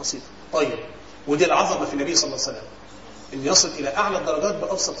لا بسيطه. طيب، ودي العظمه في النبي صلى الله عليه وسلم، ان يصل الى اعلى الدرجات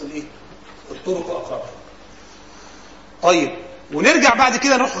بابسط الطرق واقربها. طيب، ونرجع بعد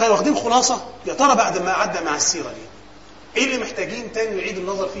كده نروح واخدين خلاصه. يا ترى بعد ما عدى مع السيره دي ايه اللي محتاجين تاني نعيد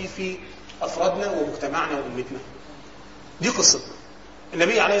النظر فيه في افرادنا ومجتمعنا وامتنا؟ دي قصتنا.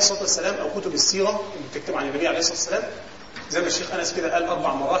 النبي عليه الصلاه والسلام، او كتب السيره اللي بتكتب عن النبي عليه الصلاه والسلام، زي ما الشيخ انس كده قال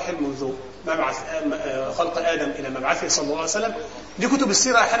 4 مراحل منذ مبعث خلق ادم الى مبعثه صلى الله عليه وسلم. دي كتب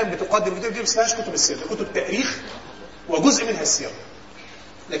السيره احيانا بتقدم كتب، دي ما اسمهاش كتب السيره، دي كتب تاريخ وجزء منها السيره.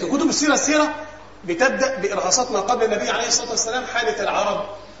 لكن كتب السيره بتبدا بارهاصات ما قبل النبي عليه الصلاه والسلام، حاله العرب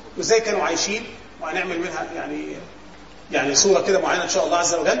وازاي كانوا عايشين، وهنعمل منها يعني صوره كده معينه ان شاء الله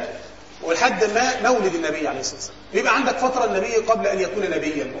عز وجل، ولحد ما مولد النبي عليه الصلاه والسلام. يبقى عندك فتره النبي قبل ان يكون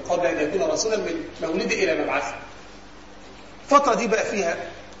نبيا وقبل ان يكون رسولا، من مولده الى مبعثه. الفتره دي بقى فيها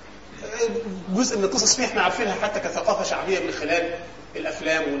جزء من القصص فيها احنا عارفينها حتى كثقافه شعبيه من خلال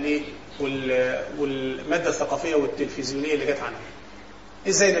الافلام والماده الثقافيه والتلفزيونيه اللي جت عنها.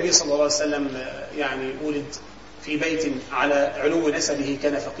 ازاي النبي صلى الله عليه وسلم يعني ولد في بيت على علو نسبه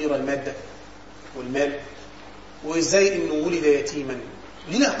كان فقير الماده والمال، وازاي انه ولد يتيما.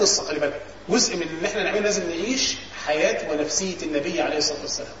 لينا قصه، خلي بالك، جزء من اللي احنا نعمله لازم نعيش حياه ونفسيه النبي عليه الصلاه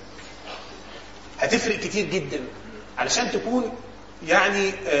والسلام. هتفرق كتير جدا علشان تكون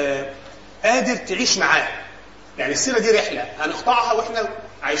يعني قادر تعيش معاه. يعني السيره دي رحله هنقطعها واحنا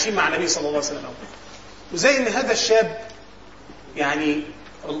عايشين مع النبي صلى الله عليه وسلم. وزي ان هذا الشاب يعني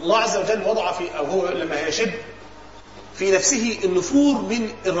الله عز وجل وضع في، او هو لما يشب في نفسه النفور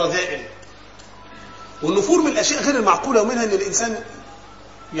من الرذائل، والنفور من الاشياء غير المعقوله، ومنها ان الانسان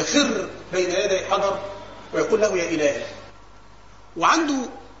يخر بين يدي حجر ويقول له يا الهي. وعنده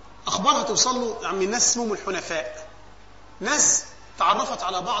اخبار هتوصل له من ناس اسمهم الحنفاء، ناس تعرفت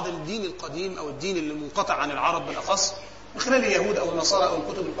على بعض الدين القديم او الدين اللي منقطع عن العرب بالاخص من خلال اليهود او النصارى او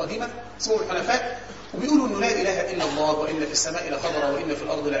الكتب القديمه، اسمهم الحنفاء، وبيقولوا انه لا اله الا الله، وان في السماء لخبرا، وان في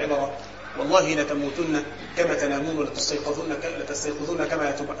الارض لعبرا، والله لتموتن كما تنامون ولتستيقظون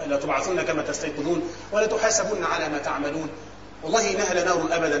كما لا تبعثون كما تستيقظون، ولا تحاسبون على ما تعملون، والله انها لنار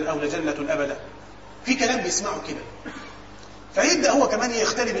ابدا او لجنه ابدا. في كلام بيسمعه كده، فيبدا هو كمان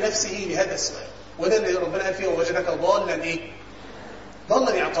يختلي بنفسه لهذا السؤال. وده اللي ربنا قال فيه ووجدك ضالا ايه؟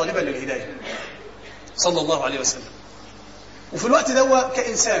 ضالا يعني طالبا للهدايه صلى الله عليه وسلم. وفي الوقت ده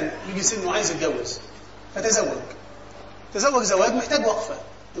كانسان يجي سنه عايز يتجوز، تزوج زواج محتاج وقفة.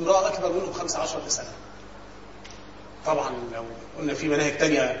 امرأة أكبر منه ب15 سنة. طبعا لو قلنا في مناهج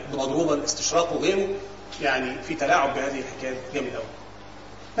تانية مضروبة الاستشراق وغيره، يعني في تلاعب بهذه الحكاية جامد قوي.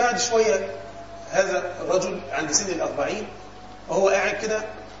 بعد شوية هذا الرجل عند سن 40 وهو قاعد كده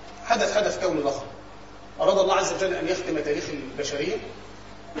حدث كون ضخم. أراد الله عز وجل أن يختم تاريخ البشرية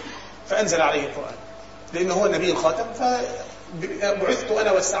فأنزل عليه القرآن، لأنه هو النبي الخاتم، فبعثت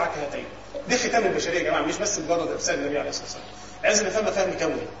أنا والساعة كهاتين. دي ختام البشرية يا جماعة، مش بس مجرد إرسال النبي عليه الصلاة والسلام. لازم نفهم فهم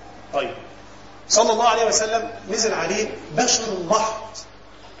كوني. طيب صلى الله عليه وسلم نزل عليه بشر محض،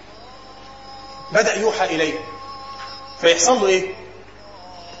 بدأ يوحى إليه، فيحصل له إيه؟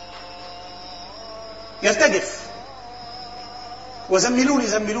 يرتجف، وزملوني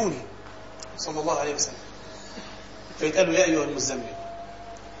صلى الله عليه وسلم. فيتقال له يا أيها المزمل،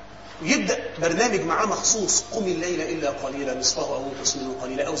 ويبدأ برنامج معاه مخصوص: قم الليل إلا قليلا نصفه أو انقص منه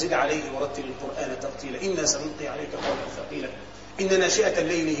قليلا أو زد عليه ورتل القرآن ترتيلا إنا سنلقي عليك قولا ثقيلا إن ناشئة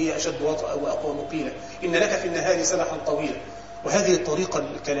الليل هي أشد وطئا وأقوم قيلا إن لك في النهار سبحا طويلا. وهذه الطريقة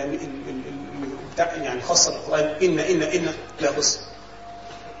الكلام يعني خاصة بالقرآن، إن لا قصة.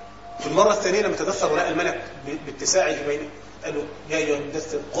 في المرة الثانية لما تدثر ولقى الملك باتساعه بين، قال له يا أيها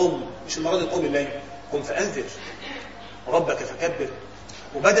المدثر قم، مش المرة دي قم الليل، قم فأنذر ربك فكبر.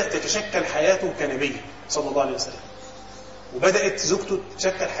 وبدأت تتشكل حياته كنبي صلى الله عليه وسلم، وبدأت زوجته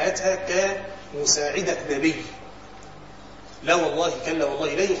تشكل حياتها كمساعدة نبي. لا والله كلا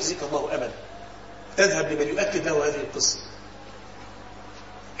والله لا يخزيك الله أبدا. تذهب لمن يؤكد له هذه القصة.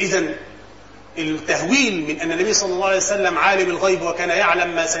 إذن التهويل من أن النبي صلى الله عليه وسلم عالم الغيب وكان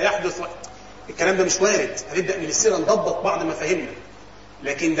يعلم ما سيحدث، الكلام ده مش وارد. هنبدأ من السيرة نضبط بعض ما فهمنا.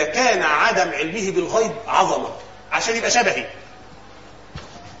 لكن ده كان عدم علمه بالغيب عظمة عشان يبقى شبهي،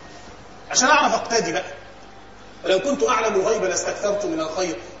 عشان أعرف أقتدي بقى. ولو كنت أعلم الغيب لاستكثرت من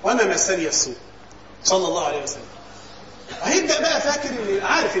الخير وما مسني السوء صلى الله عليه وسلم. هيبدأ بقى فاكر إن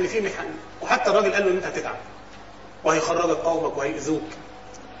عارف إن في محن، وحتى الراجل قال له إن أنت هتتعب وهيخرجك قومك وهيؤذوك،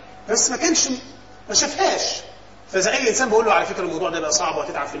 بس ما شافهاش. فزي أي إنسان بقول له على فكرة الموضوع ده بقى صعب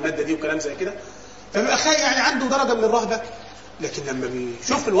وهتتعب في المادة دي وكلام زي كده، فبيبقى يعني عنده درجة من الرهبة. لكن لما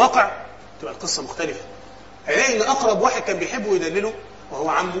بيشوف الواقع تبقى القصة مختلفة. هيلاقي إن أقرب واحد كان بيحبه ويدلله وهو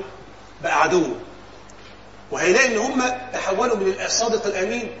عمه بقى عدوه، وهيلاقي إن هم تحولوا من الصادق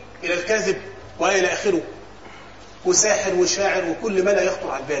الأمين إلى الكاذب وإلى آخره، وساحر وشاعر وكل ما لا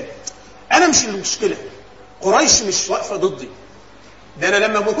يخطر على البال. أنا مش المشكلة، قريش مش واقفة ضدي، ده أنا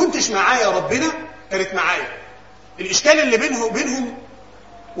لما ما كنتش معايا ربنا كانت معايا. الإشكال اللي بينهم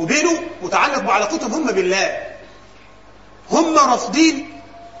وبينه متعلق بعلاقتهم هم بالله. هم رافضين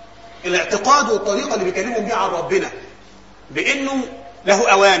الاعتقاد والطريقة اللي بيكلمهم بيها عن ربنا، بأنه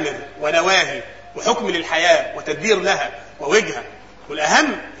له أوامر ونواهي وحكم للحياة وتدبير لها ووجهة،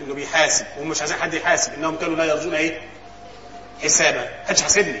 والأهم أنه بيحاسب، وهم مش عايزين حد يحاسب، إنهم كانوا لا يرجون إيه؟ حسابا. محدش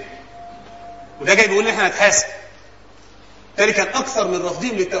حاسبني، وده جاي بيقول لي إحنا هنتحاسب. تالي كان أكثر من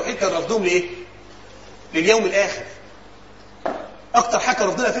رفضهم للتوحيد كان رفضهم لإيه؟ لليوم الآخر. أكثر حاجة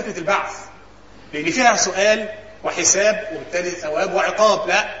رفضنا فكرة البعث، لأن فيها سؤال وحساب وبالتالي ثواب وعقاب.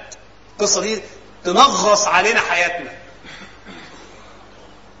 لا، القصة دي تنغص علينا حياتنا.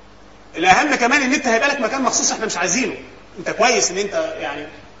 الأهم كمان إن أنت هيبقى لك مكان مخصوص إحنا مش عايزينه. أنت كويس إن أنت يعني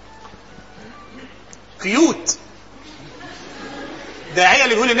كيوت داعية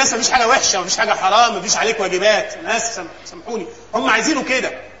اللي بيقول للناس مفيش حاجة وحشة مفيش حاجة حرام مفيش عليك واجبات. الناس سامحوني هم عايزينه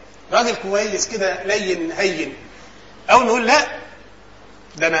كده، راجل كويس كده لين هين. أو نقول لا،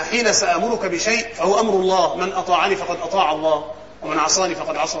 ده أنا حين سأمرك بشيء فهو أمر الله، من أطاعني فقد أطاع الله ومن عصاني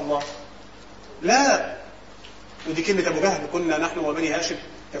فقد عصى الله. لا، ودي كلمة أبو جهل: كنا نحن وبني هاشم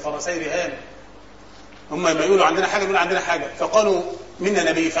كفرسي رهان. هم لما يقولوا عندنا حاجة يقولوا عندنا حاجة، فقالوا منا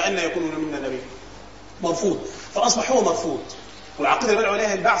نبي فأنا يكون منا نبي. مرفوض، فأصبح هو مرفوض. والعقيدة البدع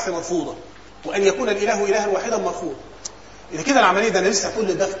عليها البعث مرفوضة، وأن يكون الإله إلها واحدا مرفوض. إذا كده العملية ده أنا لسه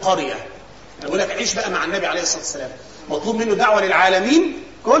كل ده في قرية. أنا بقول لك عيش بقى مع النبي عليه الصلاة والسلام، مطلوب منه دعوة للعالمين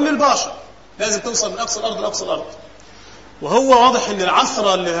كل البشر، لازم توصل من أقصى الأرض لأقصى الأرض. وهو واضح إن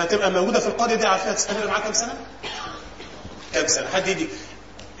العثرة اللي هتبقى موجودة في القرية دي عارفين هتستمر معاه كم سنة؟ كم سنة؟ حد يدي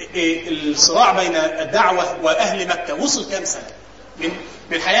الصراع بين الدعوة وأهل مكة وصل كم سنة؟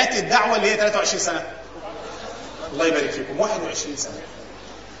 من حياة الدعوة اللي هي 23 سنة، الله يبارك فيكم، 21 سنة.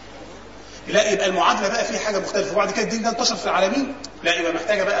 لا، يبقى المعادلة بقى فيها حاجة مختلفة. وبعد كده الدين ده انتشر في العالمين، لا يبقى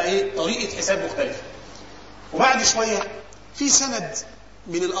محتاجة بقى ايه؟ طريقة حساب مختلفة. وبعد شوية في سند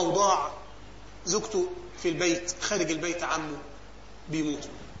من الأوضاع، زوجته في البيت، خارج البيت عمه بيموتوا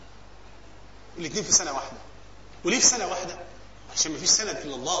الاثنين في سنة واحدة. وليه في سنة واحدة؟ عشان ما فيش سند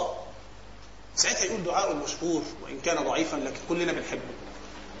إلا الله. ساعتها يقول دعاء المشهور وإن كان ضعيفا لكن كلنا بنحبه: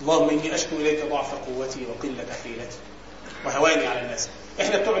 اللهم إني أشكو إليك ضعف قوتي وقلة حيلتي وهواني على الناس.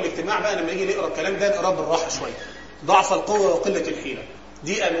 إحنا بتوع الاجتماع بقى لما يجي نقرأ الكلام ده نقرأ بالراحة شوية. ضعف القوة وقلة الحيلة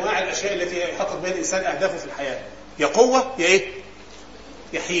دي أنواع الأشياء التي يحقق بها الإنسان أهدافه في الحياة، يا قوة يا إيه؟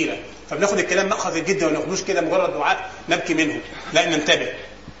 يا حيلة. فبناخد الكلام مأخذ الجد وما ناخدوش كده مجرد دعاء نبكي منه، لا ننتبه.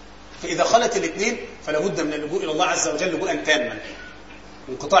 فإذا خلت الاثنين فلا بد من اللجوء إلى الله عز وجل لجوءا تاما،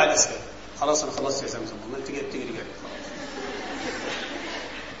 انقطاع الأسباب. خلاص أنا خلصت يا زمزم، ما أنت تجري جري.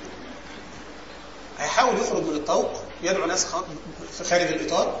 هيحاول يخرج من الطوق، يدعو ناس خارج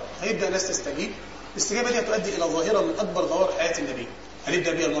الإطار، هيبدأ ناس تستجيب. الاستجابة دي هتؤدي إلى ظاهرة من أكبر ظواهر حياة النبي،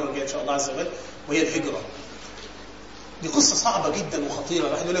 هنبدأ بها المرة الجاية إن شاء الله عز وجل، وهي الهجرة. دي قصة صعبة جدا وخطيرة.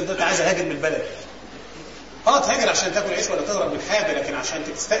 الواحد يقول لك ده أنت عايز أهاجر من البلد. تهاجر عشان تاكل عيش ولا تهرب من حاجة، لكن عشان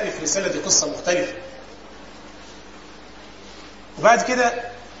تستأنف رسالة دي قصة مختلفة. وبعد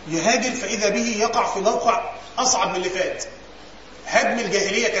كده يهاجر فإذا به يقع في موقع أصعب من اللي فات. هدم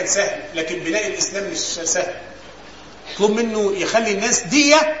الجاهلية كان سهل، لكن بناء الإسلام مش سهل. يطلب منه يخلي الناس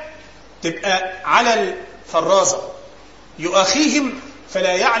دية تبقى على الفرازة، يؤخيهم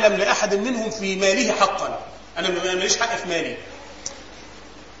فلا يعلم لأحد منهم في ماله حقا. أنا ماليش حق في مالي.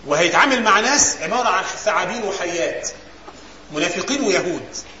 وهيتعامل مع ناس عبارة عن ثعابين وحيات، منافقين ويهود،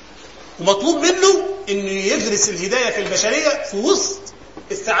 ومطلوب منه أنه يغرس الهداية في البشرية في وسط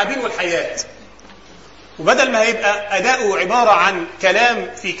الثعابين والحيات. وبدل ما هيبقى أداؤه عبارة عن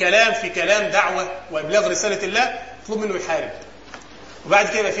كلام في كلام في كلام، دعوة وإبلاغ رسالة الله، مطلوب منه يحارب. وبعد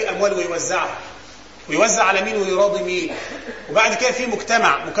كده في أموال ويوزعها، ويوزع على مين ويراضي مين. وبعد كده في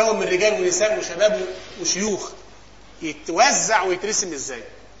مجتمع مكون من رجال ونساء وشباب وشيوخ، يتوزع ويترسم ازاي.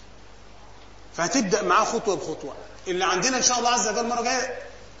 فهتبدأ معاه خطوة بخطوة. اللي عندنا إن شاء الله عز وجل المرة الجاية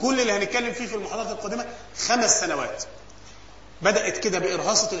كل اللي هنتكلم فيه في المحاضرات القادمة 5 سنوات. بدأت كده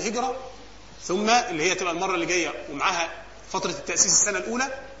بإرهاصة الهجرة، ثم اللي هي تبقى المرة اللي جاية ومعها فترة التأسيس السنة الأولى،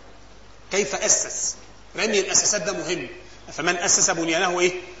 كيف أسس. لأن الأساسات ده مهم. فمن أسس بنيانه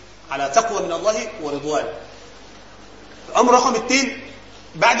إيه؟ على تقوى من الله ورضوان. الأمر رقم 2،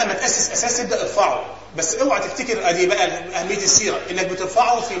 بعد ما تأسس أساس ابدأ ارفعه. بس اوعى تفتكر ادي بقى أهمية السيرة انك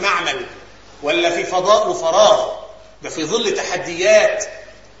بترفعه في معمل ولا في فضاء وفراغ، ده في ظل تحديات.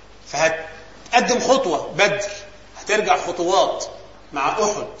 فهتقدم خطوة بدر، هترجع خطوات مع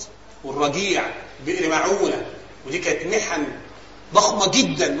أحد والرجيع بئر معونة، ودي كانت محن ضخمة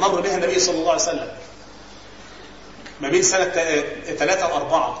جدا مر بها النبي صلى الله عليه وسلم ما بين سنة 3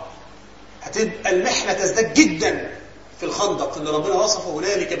 و4. هتبقى المحنة تزداد جدا في الخندق، ان ربنا وصفه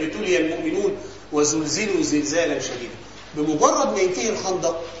هنالك ابتلي المؤمنون وزلزلوا زلزالا شديدا. بمجرد ما ينتهي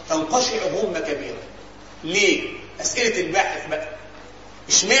الخندق تنقشع غمة كبيرة. ليه؟ أسئلة الباحث بقى.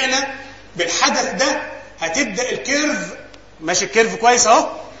 اشمعنى بالحدث ده هتبدأ الكيرف ماشي؟ الكيرف كويس اهو،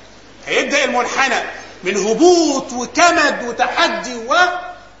 هيبدأ المنحنى من هبوط وكمد وتحدي،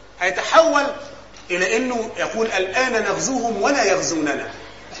 وهيتحول إلى أنه يقول الآن نغزوهم ولا يغزوننا،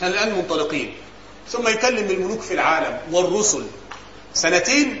 احنا الآن منطلقين. ثم يكلم الملوك في العالم والرسل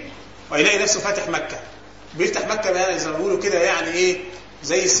 2 ويلاقي نفسه فاتح مكة. بيفتح مكة بقى زي ما بيقولوا كده، يعني ايه،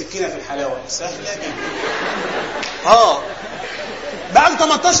 زي السكينة في الحلاوة، سهلة جدا. بعد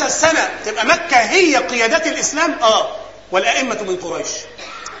 18 سنة تبقى مكة هي قيادات الإسلام، والأئمة من قريش.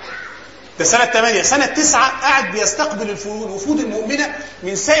 ده سنة 8. سنة 9 قاعد بيستقبل الوفود المؤمنة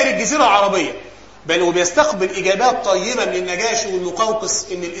من سائر الجزيرة العربية، بل وبيستقبل إجابات طيبة من النجاشي والمقوقس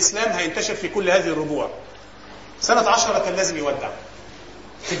إن الإسلام هينتشر في كل هذه الربوع. سنة 10 كان لازم يودع،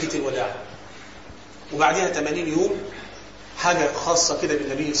 حجة الوداع. وبعدها 80 يوم حاجة خاصة كده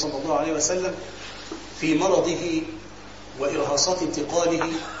بالنبي صلى الله عليه وسلم في مرضه وإرهاصات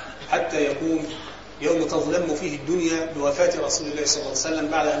انتقاله، حتى يقوم يوم تظلم فيه الدنيا بوفاة رسول الله صلى الله عليه وسلم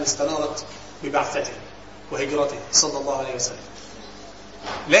بعد أن استنارت ببعثته وهجرته صلى الله عليه وسلم.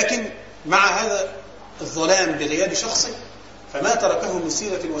 لكن مع هذا الظلام بغياب شخصه فما تركه من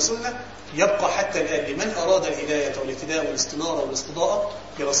سيرة وسنة يبقى حتى الآن لمن أراد الهداية والاهتداء والاستنارة والاستضاءة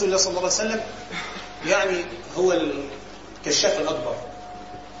برسول الله صلى الله عليه وسلم. يعني هو الكشاف الأكبر،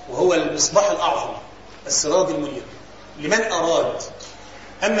 وهو المصباح الأعظم، السراج المنير لمن أراد.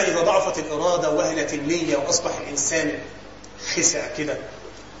 أما إذا ضعفت الإرادة وهنت النية وأصبح الإنسان خسع كده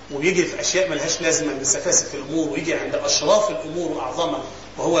وبيجري في أشياء ملهاش لازمة من سفاسف الأمور، ويجي عند أشراف الأمور وأعظمها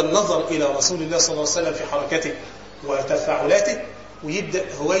وهو النظر إلى رسول الله صلى الله عليه وسلم في حركته وتفاعلاته، ويبدأ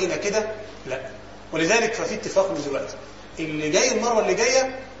هوينة كده، لا. ولذلك ففي اتفاق من دلوقتي اللي جاي المرة اللي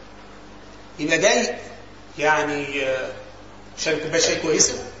جاية يبقى جاي يعني شاي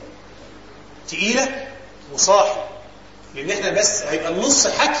كويسة تقيلة وصاحي، لأن احنا بس هيبقى النص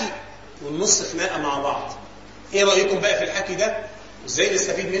حكي والنص خناقة مع بعض. ايه رأيكم بقى في الحكي ده وازاي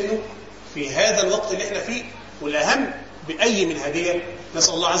نستفيد منه في هذا الوقت اللي احنا فيه؟ والأهم بأي من هدية.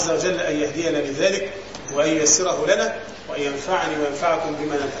 نسأل الله عز وجل أن يهدينا لذلك وأن ييسره لنا وأن ينفعني وينفعكم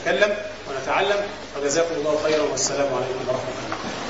بما نتكلم ونتعلم. وجزاكم الله خيرا والسلام عليكم ورحمة الله.